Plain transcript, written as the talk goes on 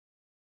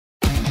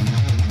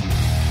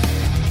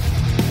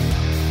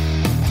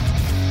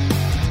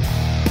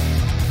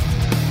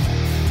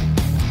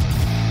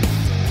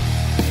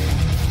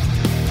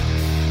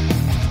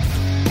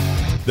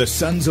The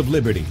Sons of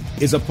Liberty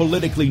is a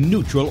politically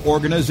neutral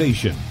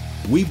organization.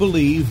 We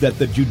believe that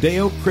the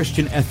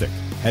Judeo-Christian ethic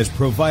has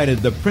provided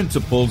the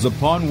principles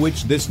upon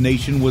which this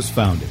nation was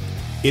founded.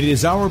 It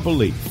is our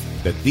belief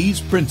that these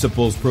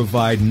principles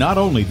provide not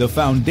only the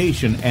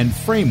foundation and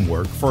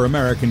framework for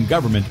American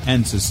government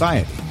and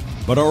society,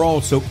 but are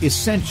also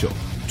essential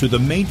to the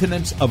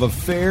maintenance of a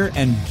fair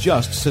and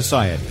just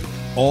society.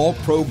 All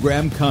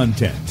program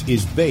content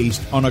is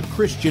based on a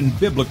Christian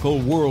biblical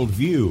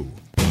worldview.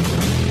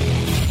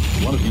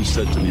 One of you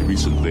said to me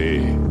recently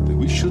that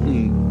we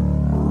shouldn't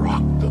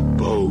rock the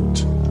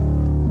boat.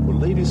 Well,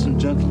 ladies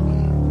and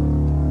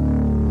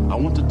gentlemen, I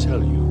want to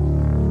tell you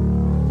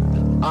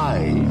that I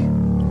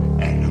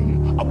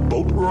am a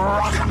boat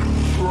rocker.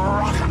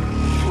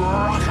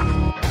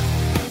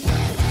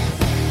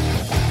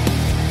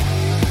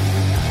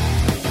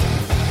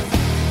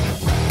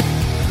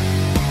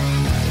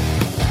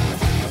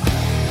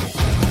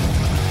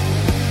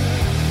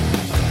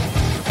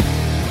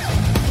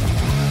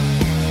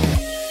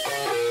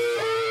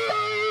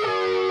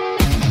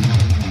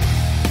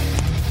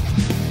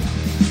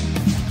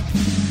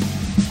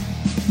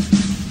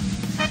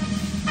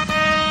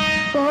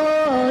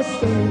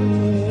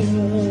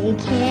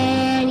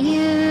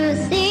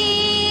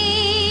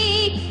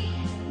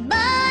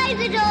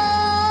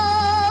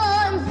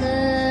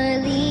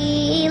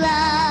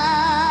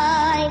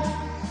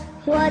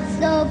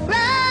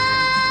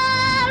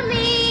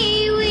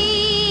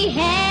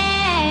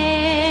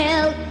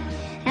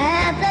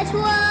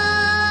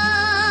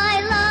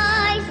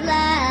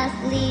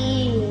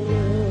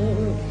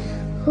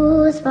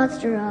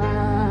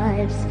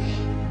 Strives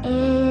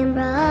in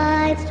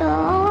bright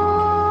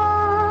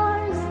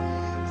stars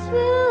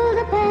through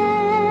the perilous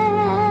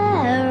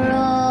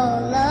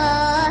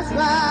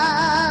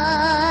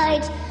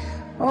light,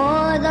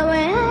 o'er the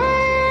ramparts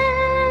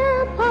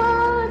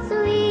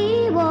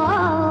we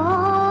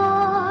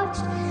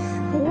watched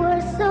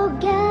were so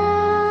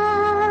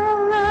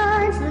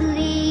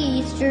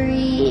gallantly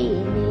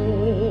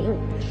streaming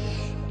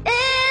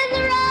in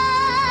the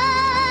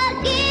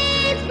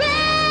rocky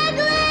spread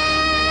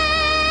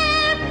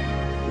glare.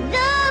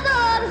 The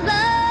bombs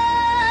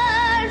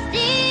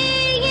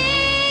bursting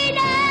in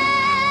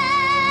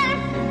air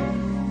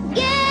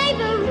gave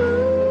a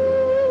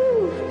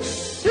roof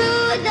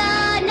through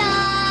the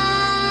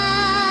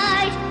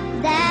night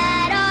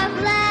that our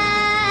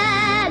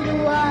flag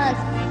was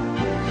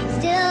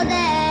still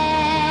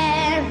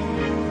there.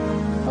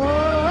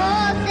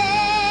 Oh,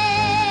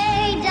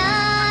 say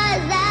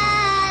does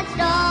that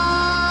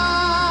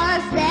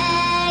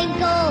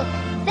star-spangled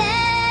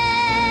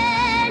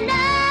banner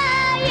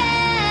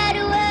yet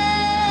wave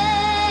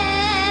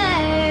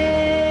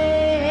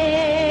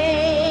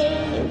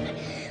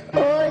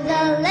o'er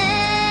the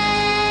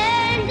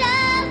land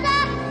of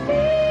the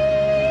free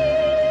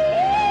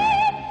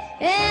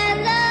and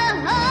the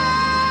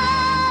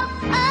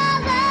hope of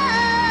the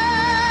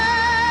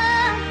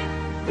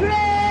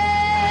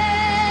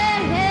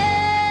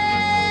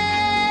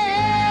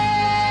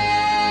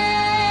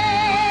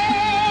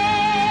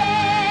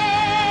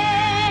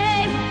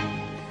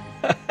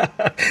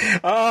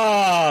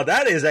Oh,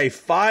 that is a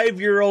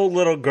 5-year-old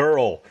little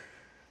girl.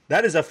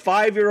 That is a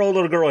 5-year-old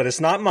little girl, and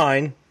it's not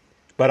mine,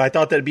 but I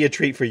thought that'd be a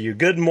treat for you.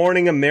 Good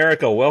morning,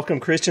 America.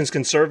 Welcome, Christians,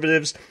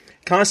 conservatives,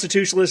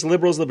 constitutionalists,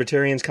 liberals,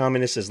 libertarians,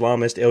 communists,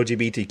 Islamists,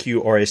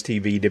 LGBTQ,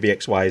 RSTV,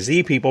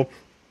 WXYZ people,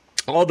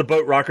 all the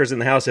boat rockers in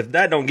the house. If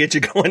that don't get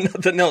you going,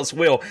 nothing else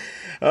will.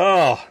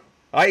 Oh,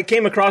 I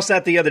came across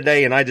that the other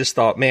day, and I just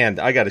thought, man,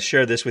 I got to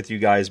share this with you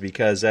guys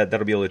because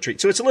that'll be a little treat.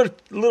 So it's a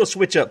little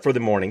switch up for the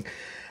morning.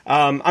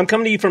 I'm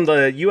coming to you from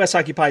the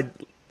U.S.-occupied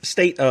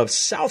state of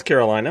South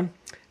Carolina,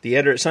 the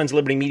editor at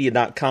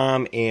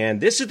sonslibertymedia.com,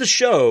 and this is the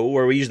show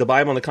where we use the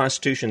Bible and the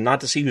Constitution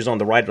not to see who's on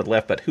the right or the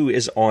left, but who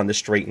is on the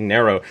straight and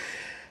narrow.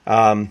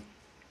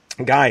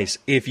 Guys,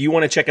 if you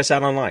want to check us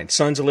out online,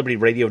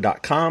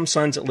 sonslibertyradio.com,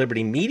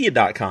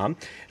 sonslibertymedia.com. In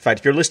fact,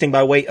 if you're listening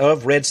by way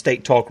of Red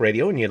State Talk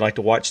Radio and you'd like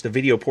to watch the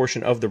video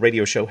portion of the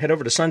radio show, head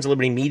over to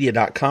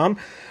sonslibertymedia.com.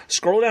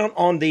 Scroll down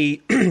on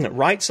the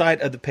right side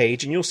of the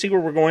page, and you'll see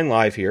where we're going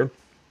live here.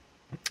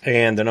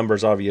 And the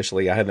numbers,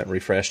 obviously, I haven't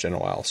refreshed in a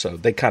while, so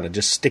they kind of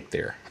just stick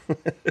there.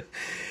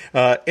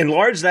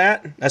 Enlarge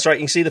that. That's right.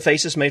 You can see the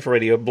faces made for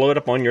radio. Blow it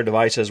up on your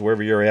devices,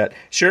 wherever you're at.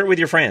 Share it with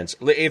your friends.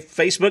 If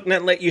Facebook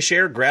doesn't let you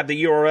share, grab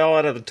the URL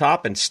out of the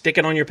top and stick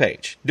it on your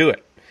page. Do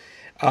it.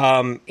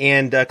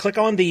 And click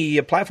on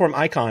the platform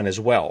icon as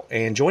well.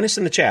 And join us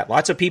in the chat.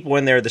 Lots of people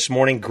in there this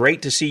morning.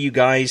 Great to see you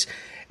guys.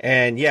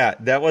 And yeah,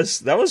 that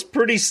was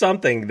pretty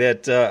something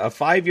that a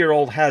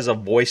 5-year-old has a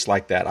voice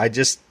like that.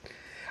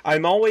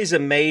 I'm always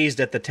amazed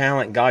at the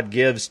talent God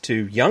gives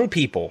to young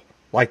people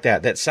like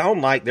that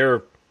sound like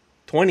they're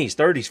 20s,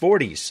 30s,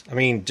 40s. I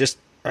mean, just,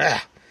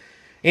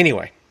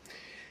 Anyway,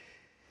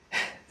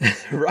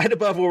 right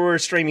above where we're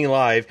streaming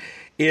live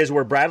is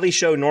where Bradley's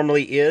show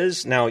normally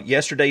is. Now,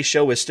 yesterday's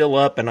show is still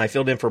up, and I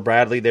filled in for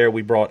Bradley there.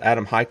 We brought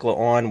Adam Heikla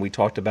on. We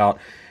talked about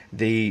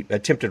the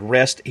attempted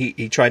arrest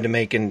he tried to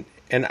make. And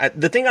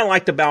the thing I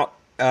liked about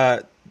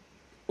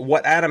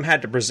what Adam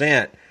had to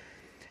present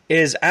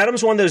is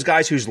Adam's one of those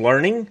guys who's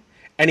learning,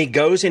 and he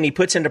goes and he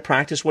puts into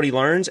practice what he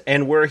learns,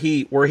 and where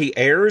he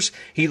errs,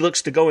 he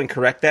looks to go and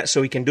correct that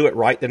so he can do it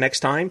right the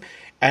next time.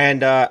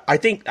 And I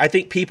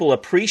think people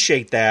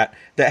appreciate that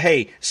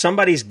hey,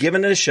 somebody's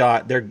given it a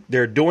shot.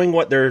 They're doing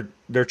what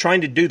they're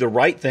trying to do the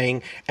right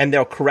thing, and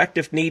they'll correct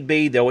if need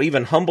be. They'll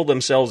even humble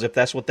themselves if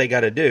that's what they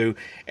got to do,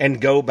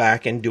 and go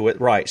back and do it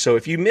right. So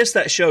if you missed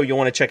that show, you'll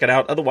want to check it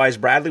out. Otherwise,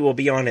 Bradley will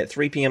be on at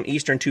 3 p.m.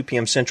 Eastern, 2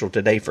 p.m. Central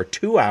today for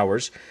 2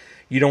 hours.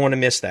 You don't want to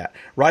miss that.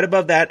 Right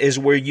above that is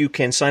where you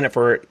can sign up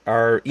for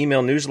our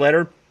email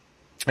newsletter.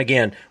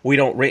 Again, we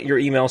don't rent your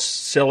email,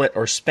 sell it,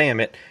 or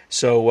spam it.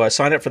 So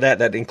sign up for that.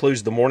 That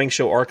includes the morning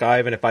show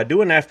archive. And if I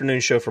do an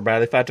afternoon show for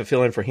Bradley, if I have to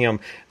fill in for him,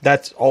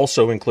 that's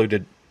also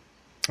included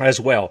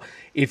as well.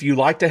 If you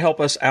like to help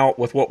us out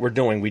with what we're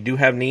doing, we do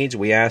have needs.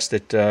 We ask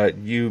that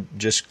you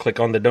just click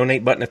on the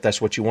donate button if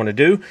that's what you want to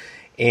do,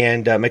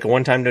 and make a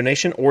one-time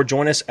donation, or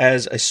join us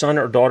as a son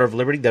or daughter of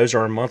Liberty. Those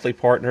are our monthly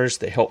partners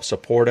that help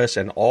support us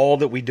and all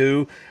that we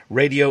do,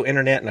 radio,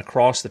 internet, and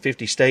across the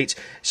 50 states.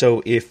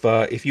 So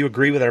if you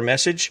agree with our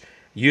message,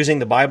 using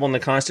the Bible and the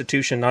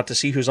Constitution not to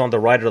see who's on the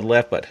right or the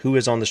left, but who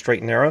is on the straight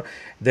and narrow,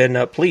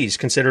 then please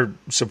consider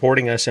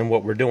supporting us in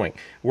what we're doing.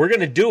 We're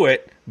going to do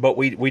it, but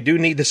we do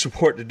need the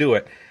support to do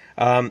it.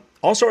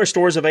 Also, our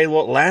store is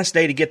available. Last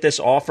day to get this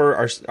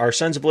offer, our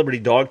Sons of Liberty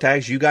dog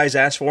tags. You guys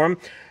asked for them.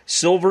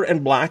 Silver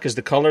and black is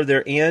the color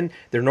they're in.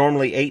 They're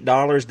normally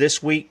 $8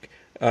 this week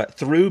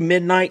through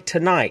midnight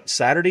tonight,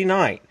 Saturday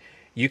night.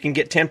 You can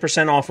get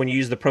 10% off when you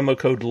use the promo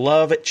code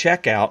LOVE at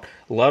checkout.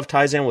 Love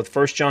ties in with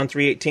 1 John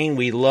 3:18.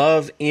 We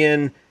love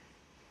in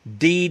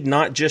deed,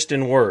 not just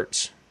in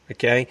words.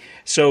 Okay?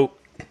 So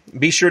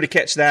be sure to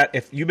catch that.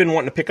 If you've been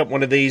wanting to pick up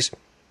one of these,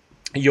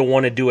 you'll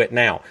want to do it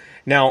now.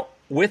 Now,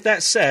 with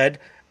that said,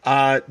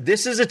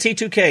 this is a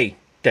T2K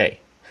day.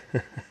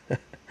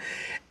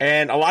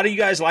 And a lot of you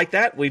guys like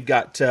that. We've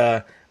got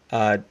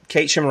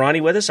Kate Shemirani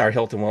with us, our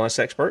health and wellness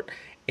expert.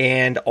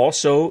 And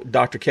also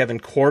Dr. Kevin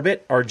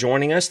Corbett are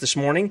joining us this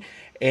morning.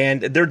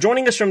 And they're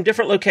joining us from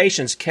different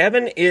locations.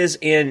 Kevin is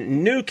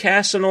in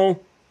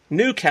Newcastle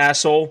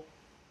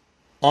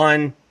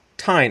on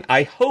Tyne.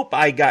 I hope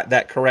I got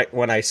that correct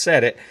when I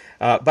said it.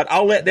 But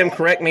I'll let them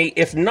correct me.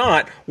 If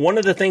not, one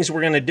of the things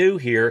we're going to do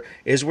here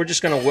is we're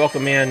just going to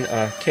welcome in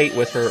Kate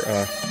with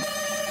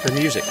her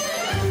music.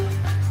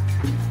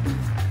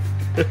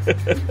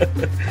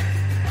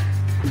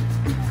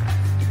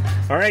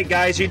 All right,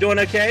 guys, you doing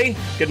okay?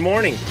 Good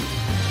morning.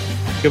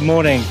 Good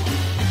morning.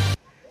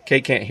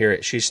 Kate can't hear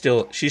it. She's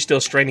still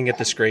straining at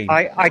the screen.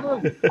 I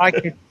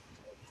can.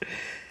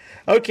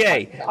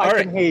 Okay. All right.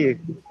 I can hear you.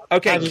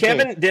 Okay,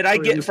 Kevin, did I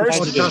get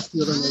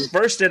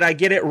first? Did I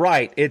get it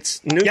right?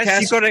 It's Newcastle.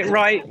 Yes, you got it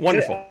right.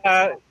 Wonderful.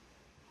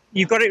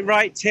 You got it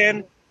right,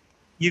 Tim.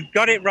 You've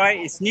got it right.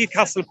 It's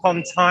Newcastle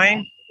upon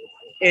Tyne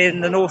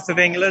in the north of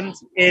England,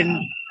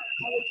 in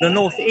the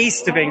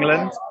northeast of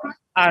England.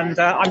 And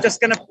I'm just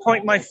going to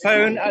point my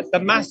phone at the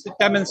massive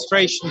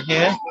demonstration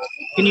here.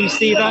 Can you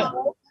see that,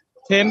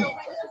 Tim?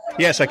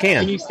 Yes, I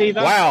can. Can you see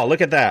that? Wow,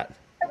 look at that.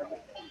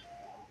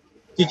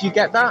 Did you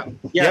get that?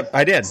 Yeah. Yep,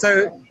 I did.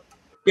 So,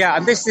 yeah,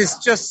 and this is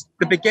just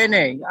the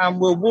beginning. And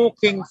we're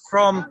walking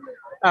from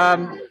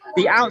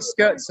the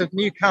outskirts of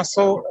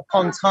Newcastle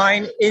upon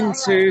Tyne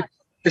into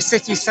the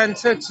city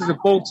centre, to the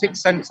Baltic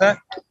Centre,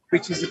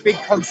 which is a big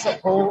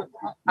concert hall.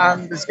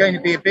 And there's going to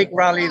be a big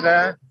rally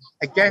there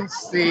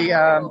against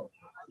the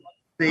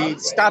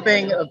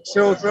stabbing of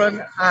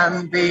children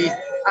and the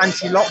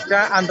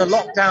anti-lockdown and the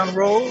lockdown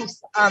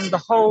rules and the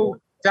whole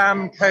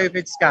damn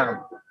COVID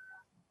scam.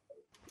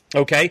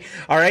 Okay.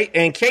 All right.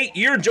 And Kate,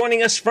 you're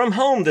joining us from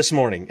home this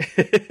morning.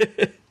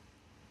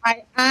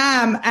 I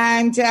am.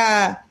 And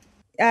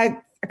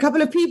a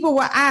couple of people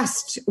were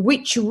asked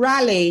which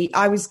rally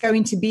I was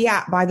going to be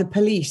at by the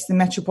police, the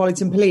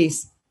Metropolitan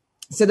Police.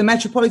 So the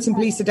Metropolitan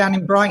Police are down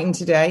in Brighton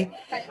today.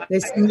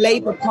 There's some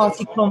Labour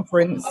Party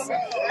conference.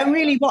 And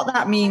really what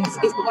that means is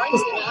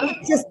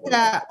it's just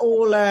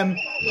all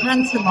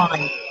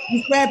pantomime.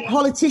 It's where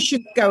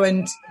politicians go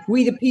and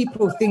we the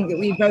people think that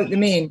we vote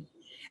them in.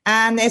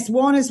 And there's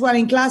one as well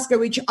in Glasgow,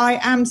 which I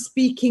am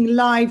speaking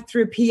live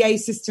through a PA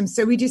system.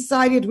 So we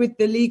decided with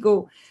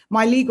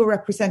my legal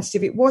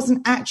representative, it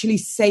wasn't actually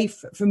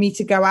safe for me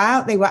to go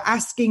out. They were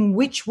asking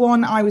which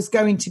one I was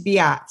going to be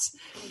at.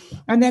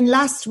 And then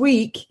last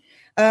week,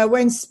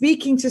 when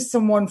speaking to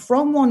someone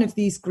from one of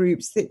these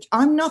groups that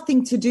I'm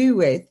nothing to do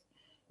with,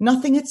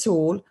 nothing at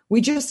all, we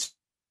just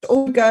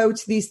all go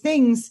to these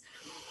things.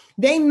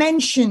 They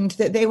mentioned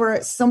that they were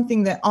at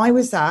something that I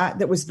was at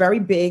that was very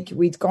big.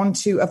 We'd gone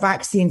to a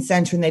vaccine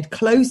centre and they'd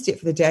closed it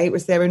for the day. It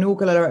was their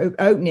inaugural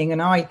opening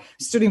and I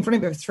stood in front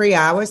of it for 3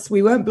 hours.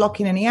 We weren't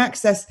blocking any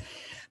access.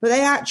 But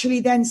they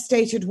actually then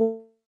stated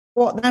what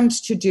they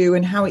wanted to do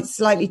and how it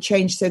slightly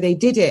changed, so they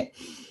did it.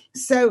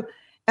 So,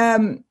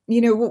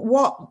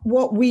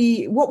 what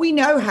we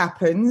know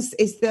happens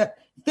is that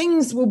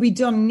things will be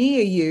done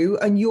near you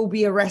and you'll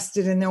be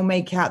arrested and they'll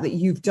make out that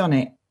you've done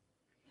it.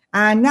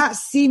 And that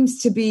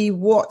seems to be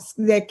what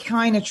they're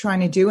kind of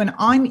trying to do. And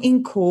I'm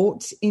in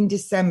court in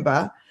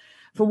December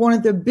for one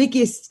of the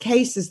biggest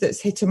cases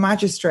that's hit a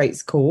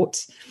magistrate's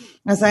court.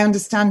 As I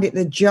understand it,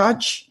 the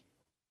judge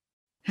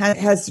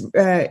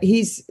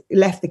he's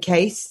left the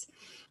case.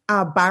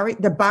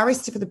 The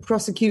barrister for the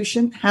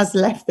prosecution has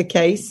left the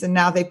case, and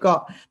now they're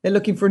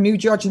looking for a new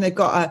judge, and they've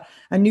got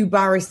a new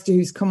barrister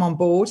who's come on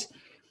board.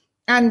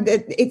 And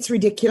it's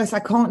ridiculous. I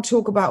can't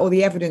talk about all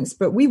the evidence,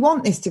 but we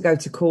want this to go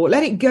to court.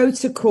 Let it go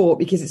to court,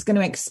 because it's going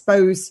to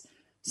expose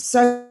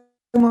so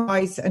much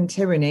lies and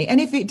tyranny. And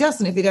if it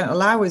doesn't, if they don't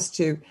allow us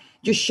to,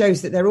 just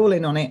shows that they're all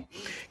in on it.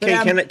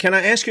 But, can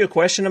I ask you a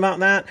question about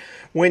that?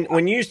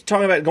 When you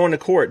talk about going to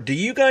court, do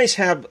you guys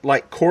have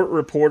like court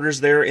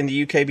reporters there in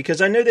the UK?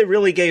 Because I know they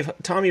really gave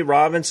Tommy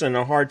Robinson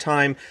a hard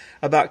time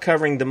about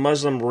covering the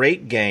Muslim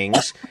rape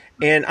gangs.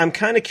 And I'm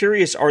kind of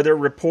curious, are there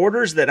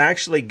reporters that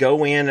actually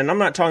go in? And I'm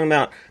not talking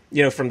about,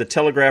 from the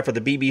Telegraph or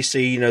the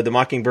BBC, the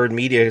Mockingbird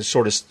media,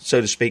 sort of,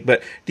 so to speak.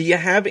 But do you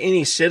have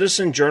any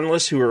citizen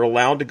journalists who are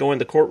allowed to go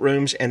into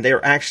courtrooms and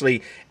they're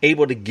actually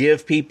able to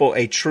give people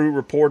a true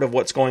report of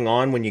what's going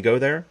on when you go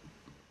there?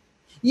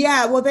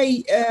 Yeah, well,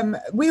 the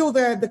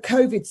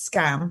COVID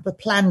scam, the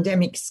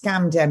plandemic,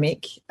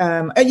 scamdemic,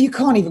 you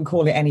can't even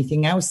call it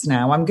anything else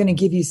now. I'm going to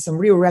give you some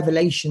real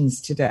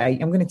revelations today.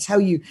 I'm going to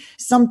tell you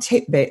some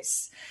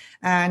tidbits.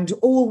 And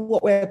all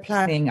what we're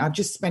planning, I've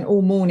just spent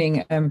all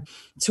morning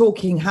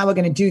talking how we're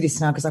going to do this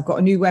now, because I've got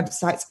a new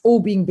website. It's all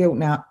being built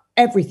now.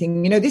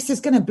 Everything, this is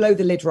going to blow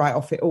the lid right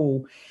off it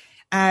all.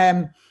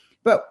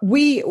 But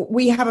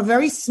we have a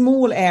very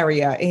small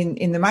area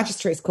in the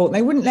magistrates' court, and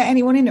they wouldn't let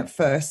anyone in at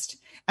first,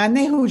 and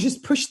they all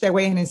just pushed their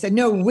way in and said,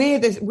 "No, we're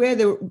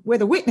the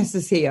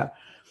witnesses here."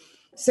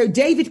 So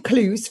David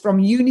Clues from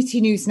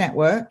Unity News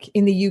Network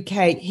in the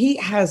UK, he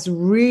has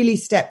really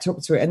stepped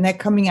up to it, and they're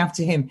coming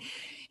after him.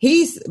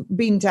 He's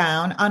been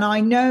down, and I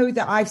know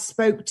that I've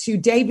spoke to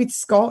David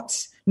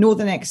Scott,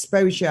 Northern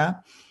Exposure,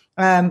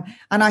 and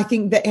I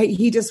think that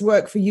he does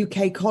work for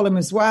UK Column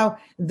as well.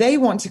 They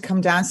want to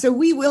come down. So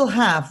we will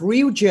have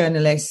real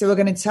journalists who are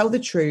going to tell the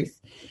truth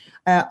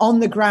on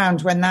the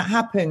ground when that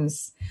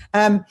happens.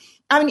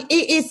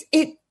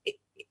 It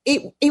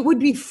would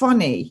be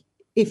funny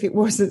if it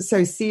wasn't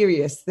so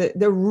serious,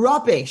 the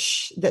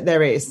rubbish that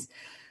there is.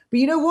 But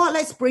you know what?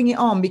 Let's bring it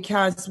on,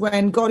 because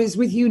when God is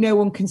with you, no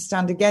one can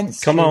stand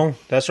against you. Come on.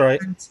 That's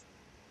right.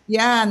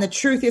 And the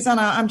truth is,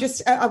 I've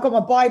got my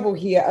Bible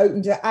here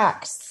open to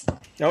Acts.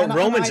 Oh,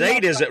 Romans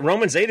 8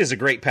 is a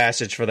great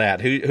passage for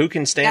that. Who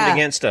can stand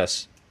against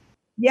us?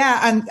 Yeah,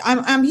 and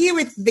I'm here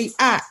with the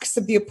Acts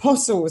of the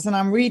Apostles, and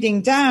I'm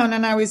reading down,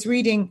 and I was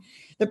reading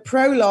the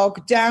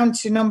prologue down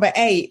to number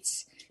 8.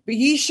 But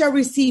ye shall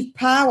receive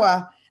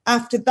power.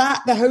 After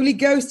that, the Holy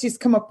Ghost is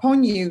come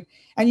upon you,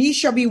 and ye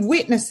shall be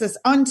witnesses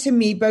unto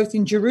me both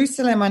in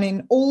Jerusalem and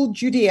in all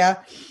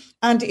Judea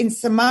and in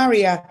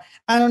Samaria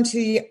and unto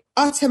the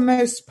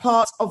uttermost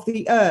part of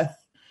the earth.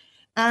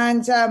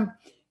 And,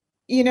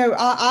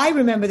 I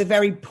remember the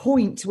very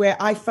point where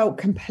I felt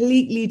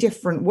completely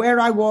different,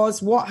 where I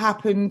was, what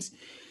happened,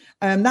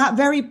 that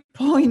very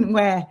point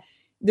where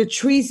the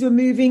trees were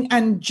moving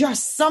and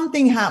just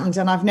something happened,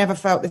 and I've never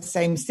felt the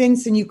same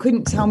since. And you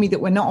couldn't tell me that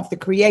we're not of the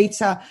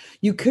Creator.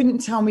 You couldn't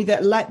tell me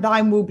that let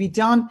thine will be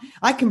done.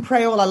 I can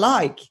pray all I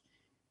like,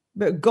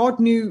 but God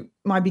knew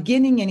my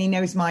beginning and he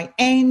knows my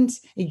end.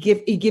 He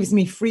gives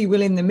me free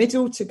will in the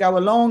middle to go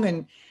along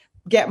and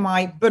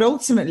but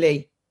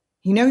ultimately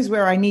he knows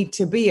where I need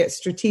to be at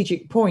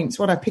strategic points,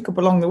 what I pick up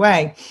along the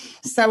way.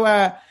 So,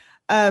 I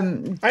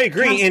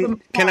agree.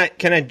 And can I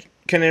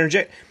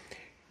interject?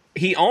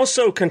 He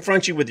also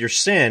confronts you with your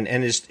sin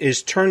and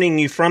is turning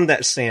you from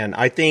that sin.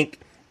 I think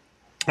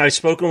I've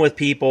spoken with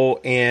people,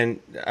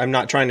 and I'm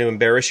not trying to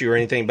embarrass you or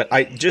anything, but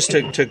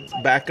to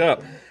back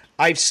up,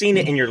 I've seen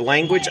it in your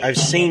language. I've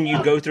seen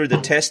you go through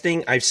the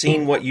testing. I've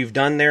seen what you've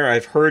done there.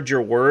 I've heard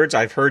your words.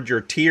 I've heard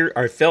your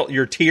I've felt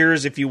your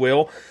tears, if you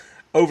will,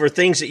 over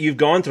things that you've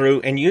gone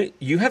through, and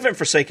you haven't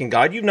forsaken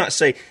God. You've not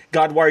say,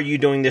 God, why are you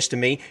doing this to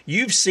me?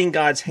 You've seen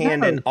God's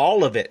hand in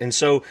all of it. And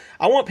so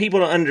I want people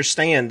to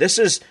understand this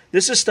is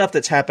stuff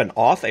that's happened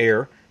off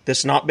air,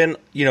 that's not been,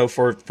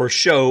 for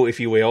show,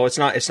 if you will. It's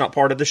not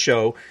part of the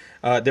show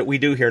that we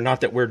do here. Not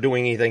that we're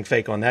doing anything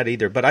fake on that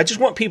either. But I just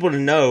want people to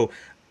know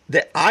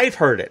that I've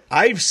heard it.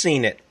 I've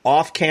seen it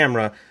off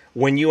camera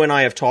when you and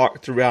I have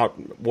talked throughout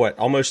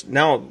almost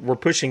now we're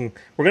going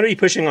to be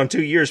pushing on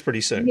 2 years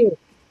pretty soon. Yeah.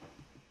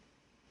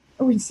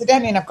 Oh,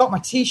 incidentally, and I've got my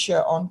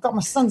T-shirt on. Got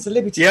my Sons of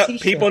Liberty T-shirt.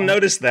 Yep, people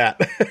noticed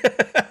that.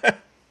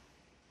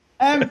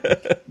 I've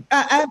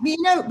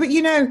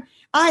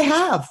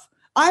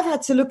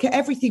had to look at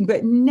everything,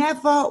 but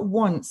never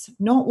once,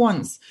 not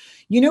once.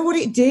 You know what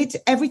it did?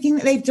 Everything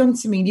that they've done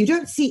to me. You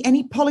don't see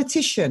any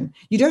politician.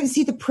 You don't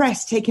see the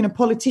press taking a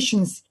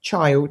politician's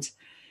child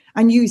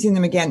and using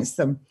them against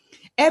them.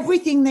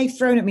 Everything they've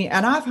thrown at me,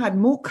 and I've had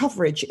more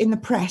coverage in the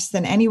press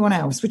than anyone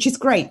else, which is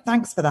great.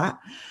 Thanks for that.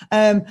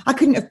 I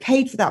couldn't have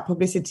paid for that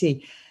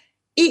publicity.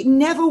 It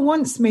never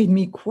once made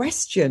me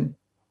question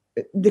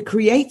the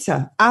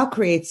Creator, our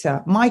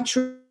Creator, my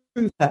truth.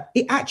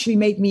 It actually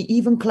made me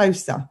even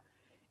closer.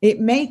 It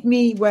made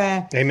me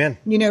where, Amen.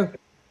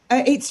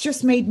 it's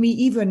just made me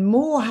even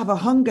more have a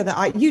hunger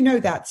that you know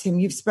that, Tim,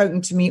 you've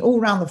spoken to me all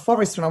around the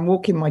forest when I'm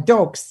walking my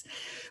dogs.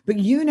 But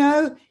you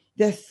know,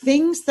 the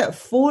things that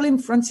fall in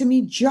front of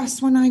me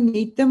just when I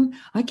need them,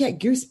 I get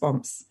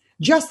goosebumps.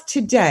 Just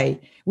today,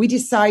 we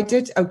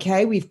decided,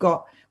 okay, we've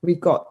got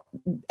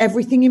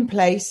everything in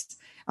place.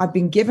 I've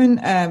been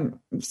given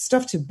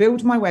stuff to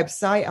build my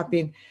website. I've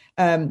been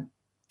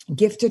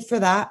gifted for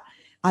that.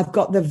 I've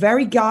got the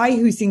very guy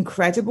who's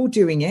incredible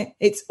doing it.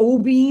 It's all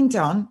being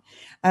done.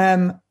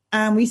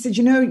 And we said,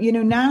 you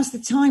know, now's the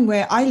time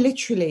where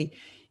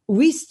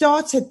we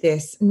started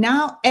this.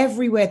 Now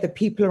everywhere the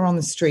people are on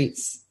the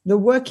streets, the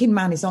working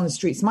man is on the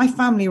streets. My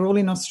family are all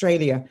in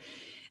Australia.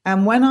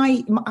 And when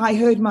I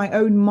heard my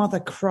own mother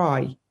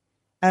cry,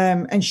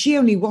 and she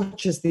only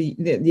watches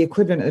the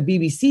equivalent of the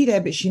BBC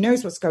there, but she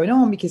knows what's going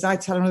on because I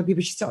tell other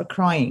people, she started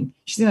crying.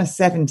 She's in her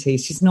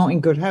 70s. She's not in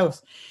good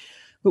health.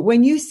 But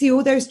when you see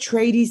all those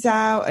tradies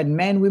out and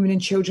men, women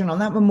and children on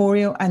that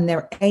memorial and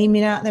they're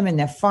aiming at them and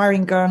they're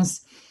firing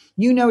guns,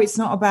 you know it's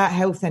not about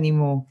health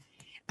anymore.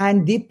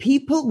 And the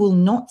people will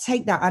not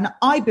take that. And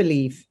I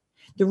believe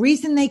the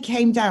reason they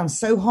came down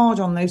so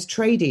hard on those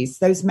tradies,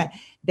 those men,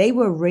 they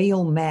were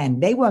real men.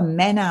 They were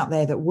men out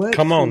there that worked.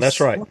 Come on, that's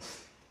right.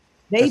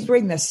 They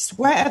bring the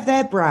sweat of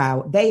their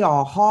brow. They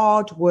are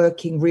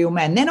hard-working, real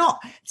men. They're not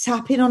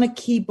tapping on a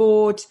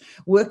keyboard,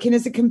 working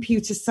as a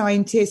computer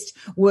scientist,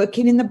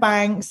 working in the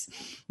banks.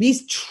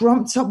 These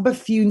trumped-up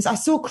buffoons. I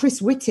saw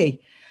Chris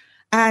Whitty,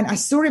 and I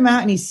saw him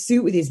out in his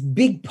suit with his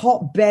big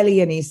pot belly,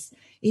 and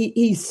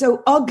he's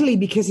so ugly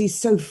because he's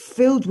so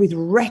filled with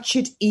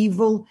wretched,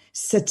 evil,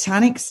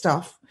 satanic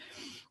stuff.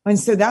 And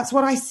so that's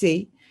what I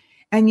see.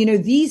 And, you know,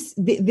 this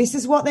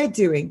is what they're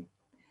doing.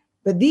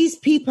 But these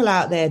people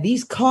out there,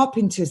 these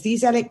carpenters,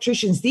 these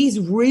electricians, these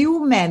real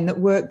men that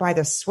work by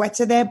the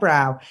sweat of their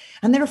brow,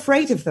 and they're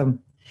afraid of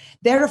them.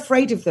 They're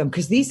afraid of them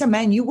because these are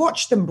men. You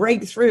watched them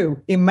break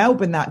through in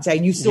Melbourne that day,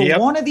 and you saw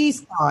one of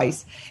these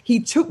guys. He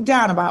took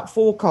down about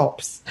 4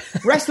 cops,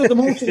 wrestled them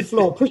all to the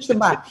floor, pushed them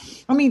back.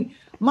 I mean,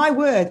 my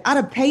word, I'd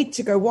have paid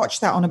to go watch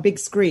that on a big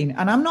screen.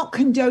 And I'm not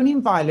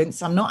condoning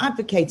violence. I'm not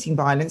advocating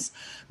violence.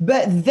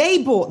 But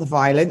they bought the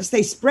violence.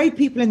 They sprayed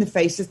people in the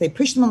faces. They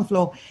pushed them on the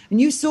floor.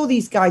 And you saw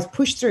these guys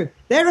push through.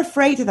 They're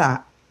afraid of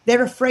that.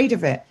 They're afraid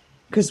of it.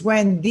 Because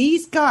when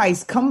these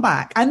guys come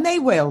back, and they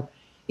will,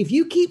 if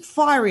you keep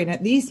firing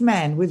at these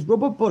men with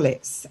rubber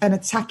bullets and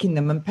attacking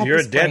them and pepper you're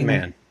a spraying dead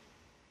man. them,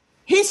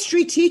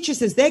 history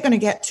teaches us they're going to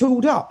get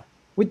tooled up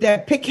with their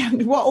pick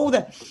and what all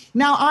the.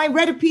 Now, I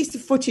read a piece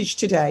of footage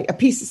today, a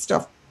piece of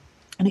stuff,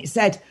 and it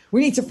said,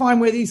 we need to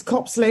find where these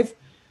cops live.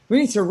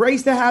 We need to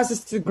raise their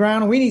houses to the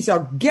ground, and we need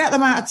to get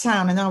them out of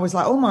town. And I was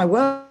like, oh, my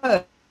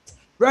word,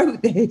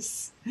 wrote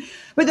this.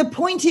 But the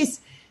point is,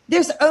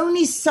 there's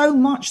only so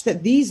much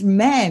that these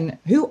men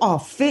who are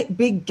fit,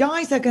 big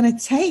guys are going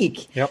to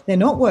take. Yep. They're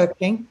not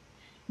working.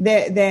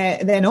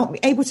 They're not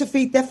able to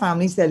feed their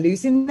families. They're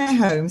losing their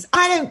homes.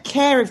 I don't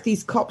care if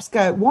these cops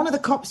go. One of the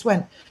cops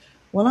went,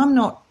 well, I'm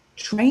not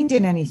trained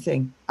in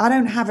anything. I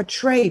don't have a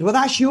trade. Well,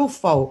 that's your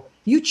fault.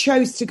 You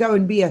chose to go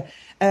and be a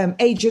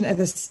agent of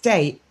the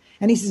state.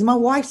 And he says, my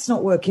wife's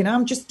not working.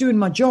 I'm just doing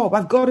my job.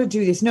 I've got to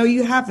do this. No,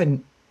 you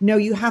haven't. No,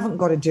 you haven't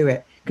got to do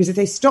it. Because if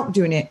they stop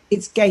doing it,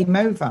 it's game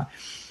over.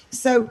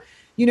 So,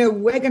 you know,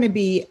 we're going to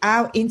be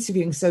out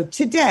interviewing. So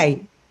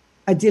today,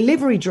 a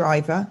delivery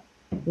driver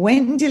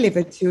went and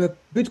delivered to a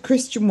good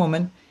Christian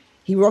woman.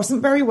 He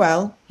wasn't very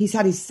well. He's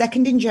had his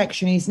second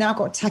injection. He's now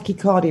got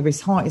tachycardia.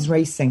 His heart is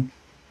racing.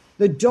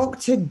 The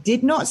doctor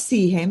did not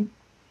see him,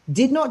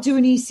 did not do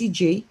an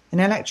ECG, an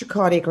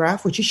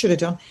electrocardiograph, which he should have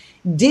done,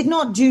 did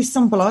not do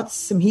some bloods,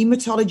 some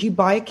hematology,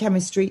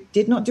 biochemistry,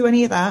 did not do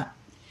any of that,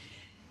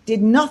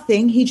 did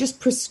nothing. He just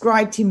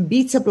prescribed him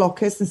beta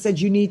blockers and said,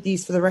 you need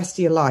these for the rest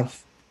of your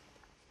life.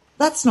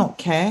 That's not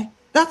care.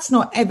 That's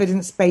not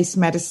evidence-based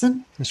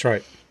medicine. That's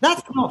right.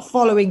 That's not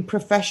following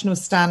professional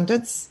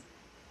standards.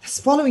 That's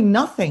following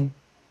nothing.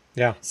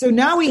 Yeah. So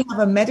now we have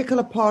a medical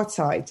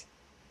apartheid.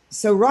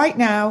 So right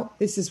now,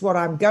 this is what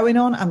I'm going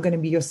on. I'm going to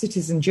be your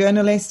citizen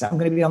journalist. I'm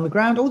going to be on the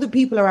ground. All the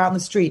people are out on the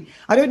street.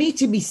 I don't need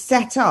to be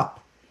set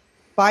up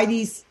by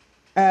these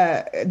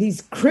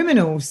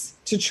criminals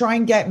to try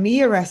and get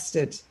me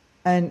arrested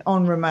and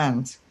on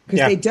remand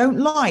because they don't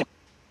like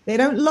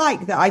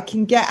that I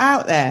can get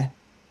out there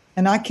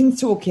and I can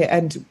talk it.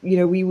 And you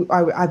know,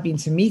 I've been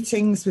to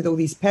meetings with all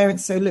these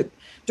parents. So look,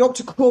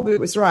 Dr. Corbett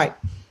was right.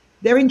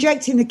 They're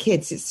injecting the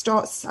kids. It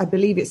starts, I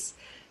believe it's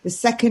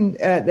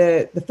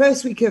the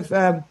first week of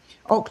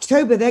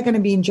October, they're going to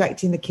be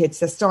injecting the kids.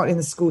 They're starting in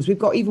the schools. We've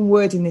got even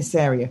word in this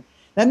area.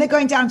 Then they're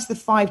going down to the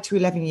 5 to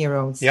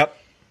 11-year-olds. Yep.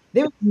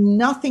 There's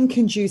nothing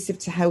conducive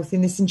to health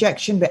in this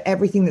injection, but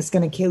everything that's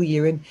going to kill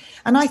you.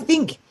 And I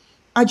think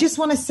I just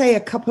want to say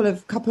a couple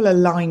of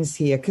lines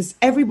here, because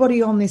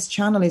everybody on this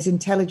channel is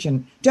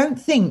intelligent.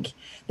 Don't think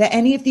that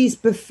any of these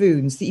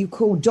buffoons that you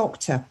call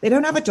doctor, they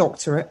don't have a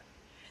doctorate.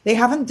 They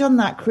haven't done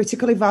that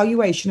critical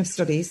evaluation of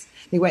studies.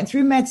 They went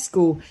through med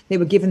school. They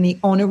were given the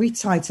honorary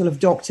title of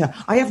doctor.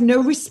 I have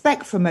no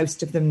respect for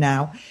most of them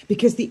now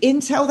because the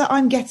intel that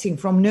I'm getting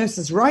from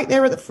nurses right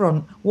there at the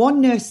front, one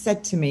nurse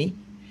said to me,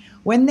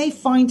 when they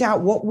find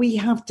out what we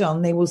have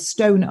done, they will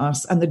stone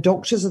us, and the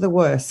doctors are the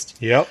worst.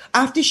 Yep.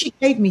 After she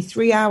gave me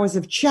 3 hours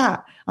of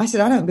chat, I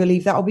said, I don't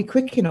believe that'll be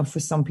quick enough for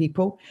some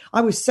people.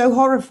 I was so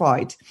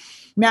horrified.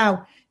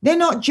 Now, they're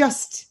not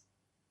just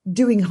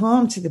doing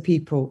harm to the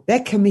people.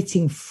 They're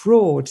committing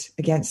fraud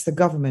against the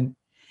government.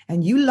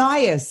 And you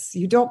liars,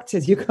 you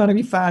doctors, you're going to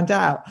be found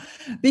out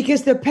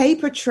because the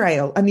paper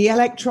trail and the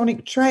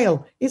electronic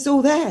trail is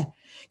all there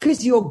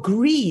because your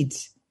greed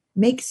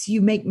makes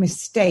you make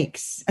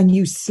mistakes and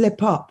you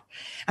slip up.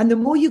 And the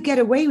more you get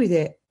away with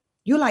it,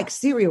 you're like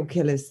serial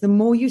killers. The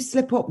more you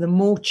slip up, the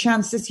more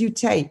chances you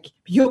take.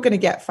 You're going to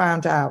get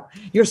found out.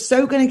 You're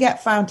so going to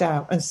get found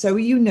out. And so are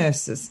you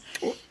nurses.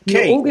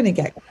 You're all going to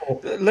get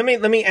caught. Let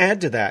me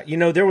add to that. You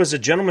know, there was a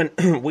gentleman,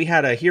 we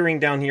had a hearing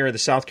down here at the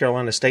South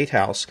Carolina State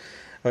House,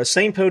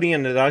 same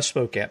podium that I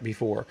spoke at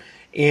before.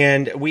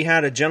 And we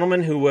had a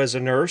gentleman who was a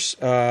nurse,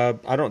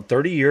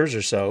 30 years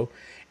or so.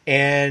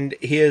 And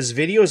his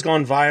video has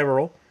gone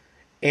viral.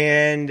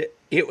 And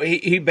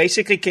he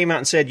basically came out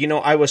and said, you know,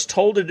 I was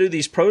told to do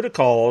these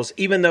protocols,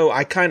 even though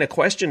I kind of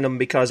questioned them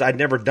because I'd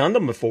never done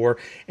them before.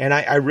 And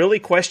I really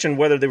questioned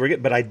whether they were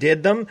good, but I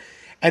did them.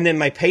 And then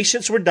my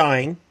patients were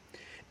dying.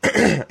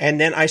 And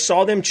then I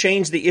saw them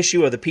change the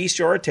issue of the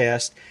PCR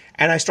test.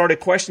 And I started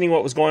questioning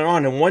what was going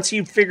on. And once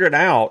he figured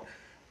out,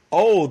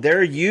 oh,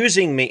 they're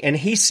using me. And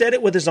he said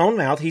it with his own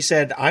mouth. He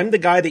said, I'm the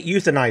guy that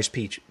euthanized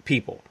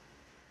people.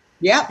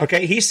 Yeah.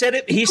 Okay. He said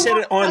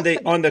it on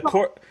the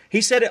court. He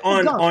said it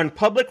on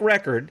public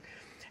record,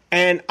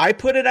 and I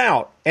put it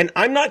out. And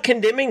I'm not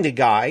condemning the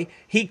guy.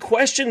 He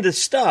questioned the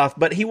stuff,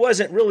 but he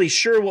wasn't really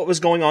sure what was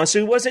going on, so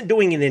he wasn't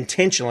doing it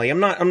intentionally. I'm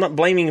not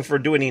blaming him for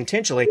doing it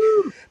intentionally,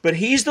 but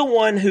he's the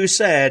one who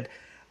said,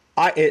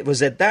 it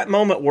was at that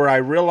moment where I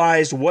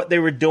realized what they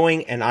were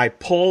doing, and I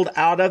pulled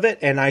out of it,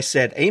 and I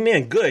said,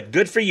 amen,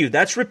 good for you.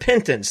 That's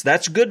repentance.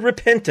 That's good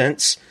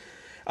repentance.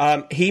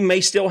 He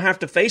may still have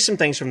to face some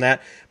things from that.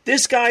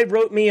 This guy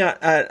wrote me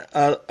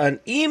an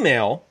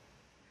email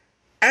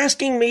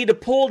asking me to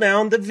pull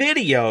down the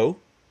video,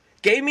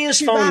 gave me his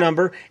phone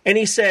number, and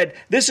he said,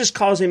 this is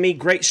causing me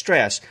great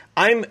stress.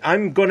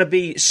 I'm going to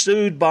be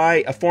sued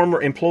by a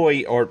former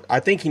employee, or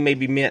I think he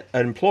maybe meant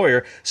an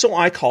employer, so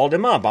I called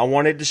him up. I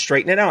wanted to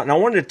straighten it out, and I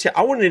wanted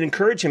to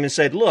encourage him and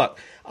said, look,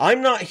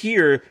 I'm not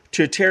here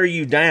to tear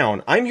you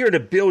down. I'm here to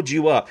build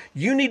you up.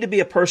 You need to be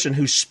a person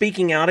who's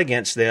speaking out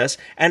against this,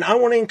 and I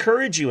want to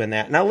encourage you in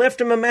that. And I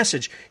left him a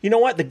message. You know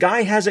what? The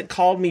guy hasn't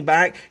called me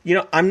back. You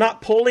know, I'm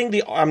not pulling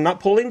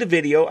the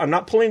video. I'm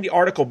not pulling the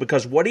article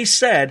because what he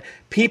said,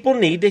 people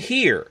need to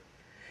hear.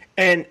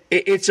 And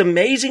it's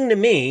amazing to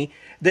me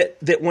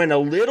that when a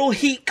little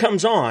heat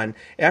comes on,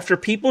 after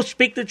people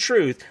speak the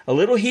truth, a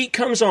little heat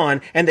comes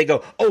on, and they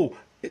go, oh,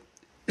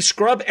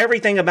 scrub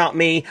everything about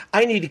me.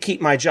 I need to keep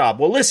my job.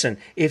 Well, listen,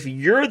 if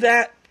you're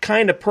that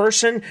kind of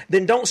person,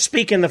 then don't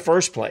speak in the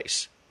first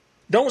place.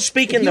 Don't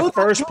speak in the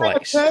first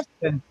place.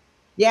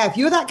 Yeah, if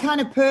you're that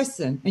kind of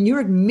person and you're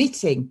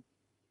admitting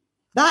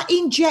that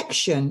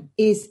injection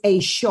is a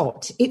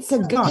shot, it's a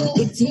gun.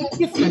 It's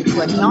different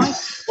to a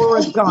knife or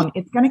a gun.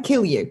 It's going to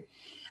kill you.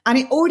 And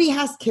it already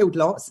has killed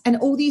lots. And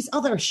all these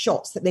other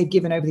shots that they've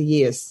given over the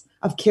years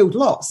have killed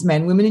lots,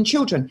 men, women, and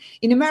children.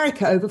 In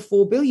America, over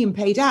 4 billion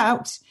paid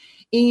out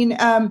in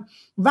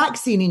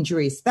vaccine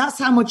injuries. That's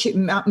how much it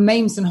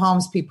maims and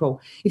harms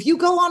people. If you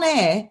go on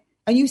air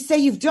and you say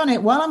you've done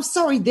it, well, I'm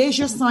sorry, there's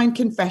your signed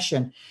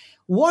confession.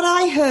 What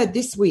I heard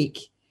this week,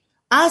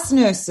 as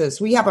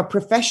nurses, we have a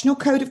professional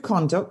code of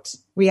conduct.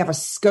 We have a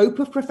scope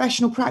of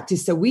professional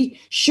practice. So we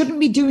shouldn't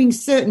be doing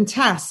certain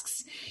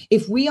tasks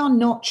if we are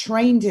not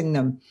trained in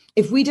them,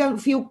 if we don't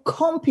feel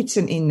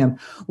competent in them.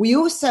 We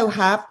also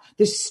have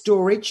the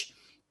storage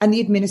and the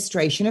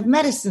administration of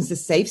medicines, the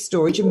safe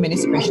storage and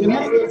administration of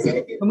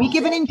medicines. When we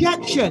give an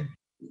injection.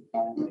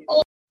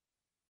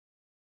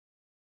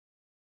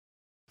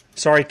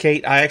 Sorry,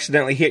 Kate, I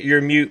accidentally hit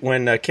your mute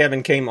when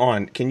Kevin came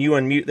on. Can you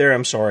unmute there?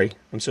 I'm sorry.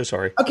 I'm so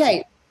sorry.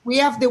 Okay. We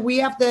have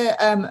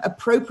the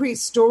appropriate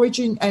storage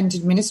and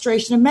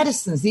administration of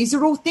medicines. These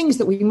are all things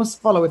that we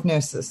must follow as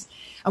nurses.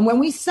 And when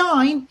we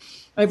sign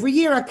every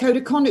year our code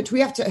of conduct, we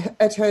have to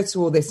adhere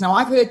to all this. Now,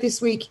 I've heard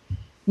this week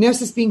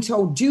nurses being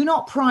told, do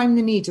not prime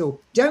the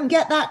needle. Don't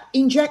get that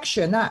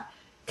injection, that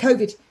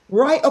COVID,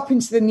 right up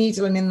into the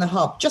needle and in the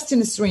hub, just in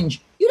the syringe.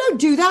 You don't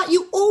do that.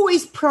 You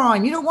always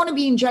prime. You don't want to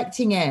be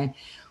injecting air.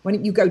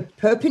 When you go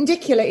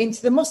perpendicular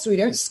into the muscle, you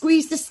don't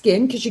squeeze the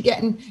skin because you're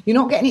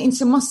not getting it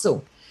into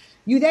muscle.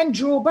 You then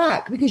draw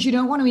back because you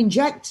don't want to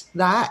inject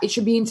that. It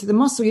should be into the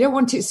muscle. You don't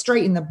want it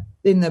straight in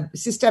the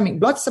systemic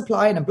blood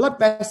supply in a blood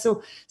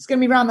vessel. It's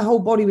going to be around the whole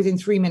body within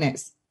 3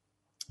 minutes.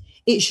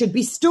 It should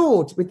be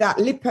stored with that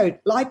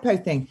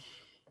lipo thing.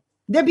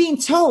 They're being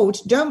told,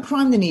 don't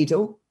prime the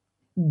needle,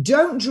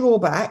 don't draw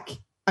back,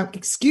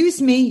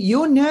 excuse me,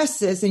 your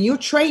nurses and your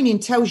training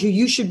tells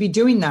you should be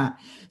doing that.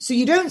 So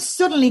you don't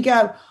suddenly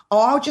go, oh,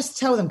 I'll just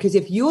tell them. Because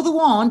if you're the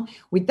one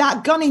with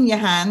that gun in your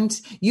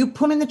hand, you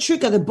pulling the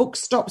trigger, the book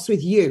stops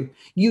with you.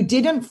 You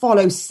didn't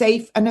follow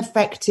safe and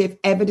effective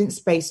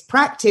evidence-based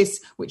practice,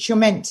 which you're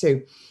meant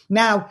to.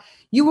 Now,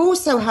 you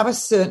also have a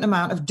certain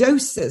amount of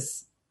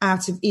doses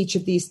out of each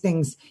of these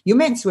things. You're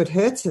meant to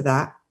adhere to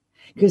that,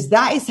 because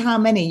that is how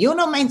many. You're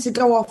not meant to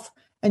go off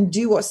and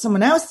do what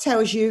someone else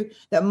tells you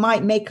that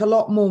might make a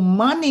lot more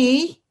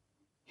money.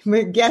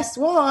 But guess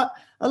what?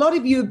 A lot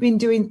of you have been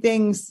doing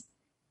things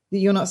that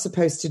you're not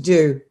supposed to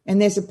do. And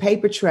there's a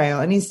paper trail.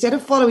 And instead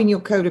of following your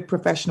code of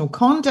professional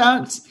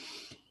conduct,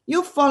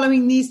 you're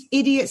following these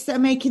idiots that are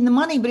making the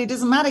money. But it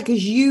doesn't matter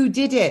because you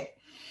did it.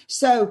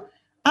 So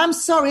I'm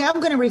sorry,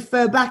 I'm going to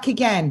refer back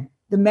again.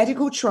 The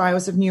medical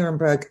trials of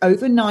Nuremberg,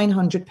 over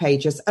 900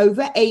 pages,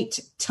 over 8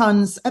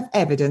 tons of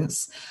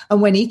evidence.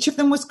 And when each of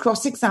them was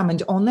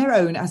cross-examined on their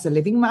own as a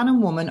living man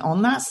and woman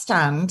on that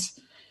stand,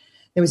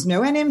 there was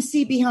no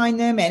NMC behind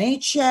them,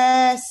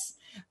 NHS,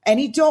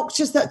 any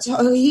doctors that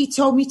he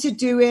told me to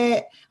do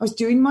it. I was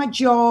doing my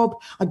job.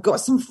 I'd got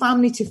some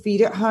family to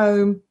feed at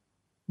home.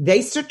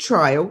 They stood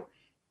trial.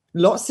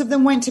 Lots of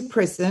them went to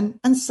prison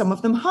and some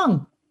of them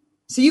hung.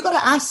 So you got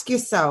to ask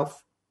yourself,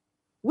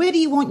 where do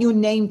you want your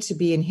name to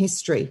be in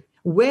history?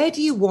 Where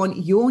do you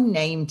want your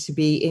name to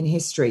be in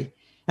history?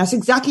 That's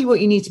exactly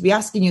what you need to be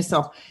asking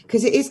yourself,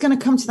 because it is going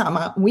to come to that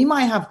amount. We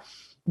might have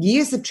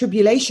years of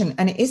tribulation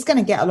and it is going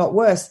to get a lot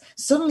worse.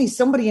 Suddenly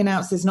somebody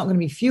announced there's not going to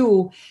be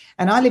fuel.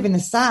 And I live in the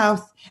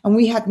South and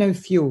we had no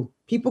fuel.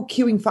 People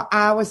queuing for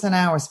hours and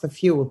hours for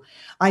fuel.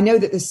 I know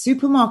that the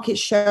supermarket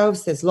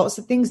shelves, there's lots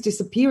of things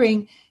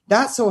disappearing.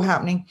 That's all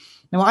happening.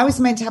 Now, I was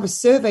meant to have a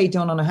survey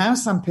done on a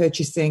house I'm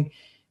purchasing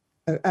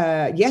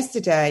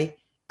yesterday,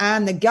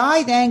 and the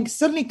guy then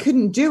suddenly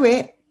couldn't do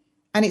it,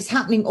 and it's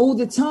happening all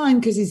the time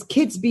because his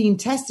kid's being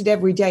tested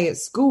every day at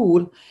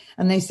school,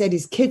 and they said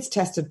his kid's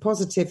tested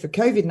positive for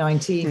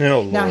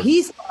COVID-19. Now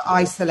he's got to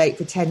isolate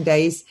for 10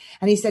 days,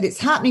 and he said it's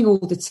happening all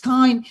the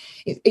time.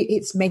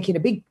 It's making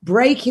a big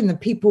break in the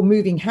people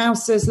moving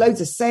houses.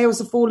 Loads of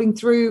sales are falling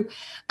through,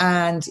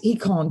 and he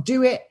can't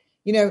do it,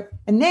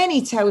 and then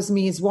he tells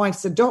me his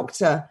wife's a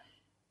doctor,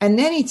 and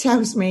then he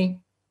tells me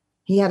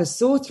he had a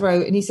sore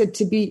throat, and he said,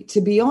 to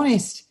be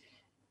honest,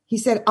 he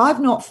said,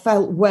 I've not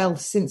felt well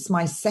since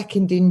my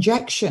second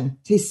injection,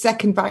 his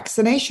second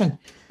vaccination.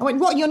 I went,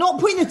 what? You're not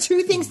putting the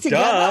two things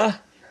together?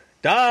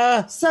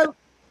 Duh. So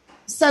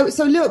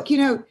look,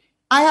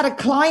 I had a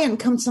client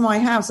come to my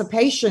house, a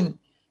patient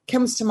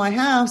comes to my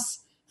house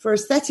for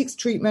aesthetics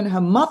treatment.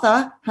 Her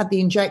mother had the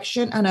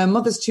injection and her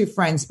mother's 2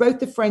 friends. Both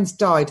the friends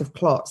died of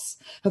clots.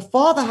 Her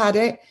father had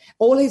it.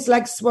 All his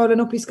legs swollen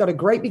up. He's got a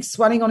great big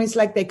swelling on his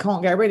leg. They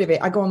can't get rid of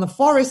it. I go on the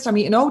forest. I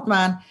meet an old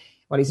man.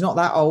 Well, he's not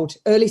that old,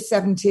 early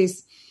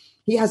 70s.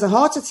 He has a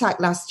heart attack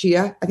last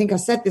year. I think I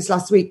said this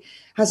last week.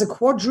 Has a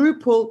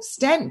quadruple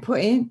stent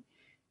put in.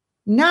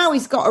 Now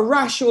he's got a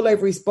rash all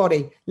over his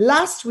body.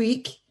 Last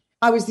week,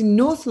 I was in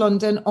North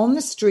London on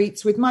the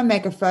streets with my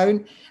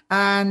megaphone,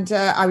 and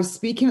I was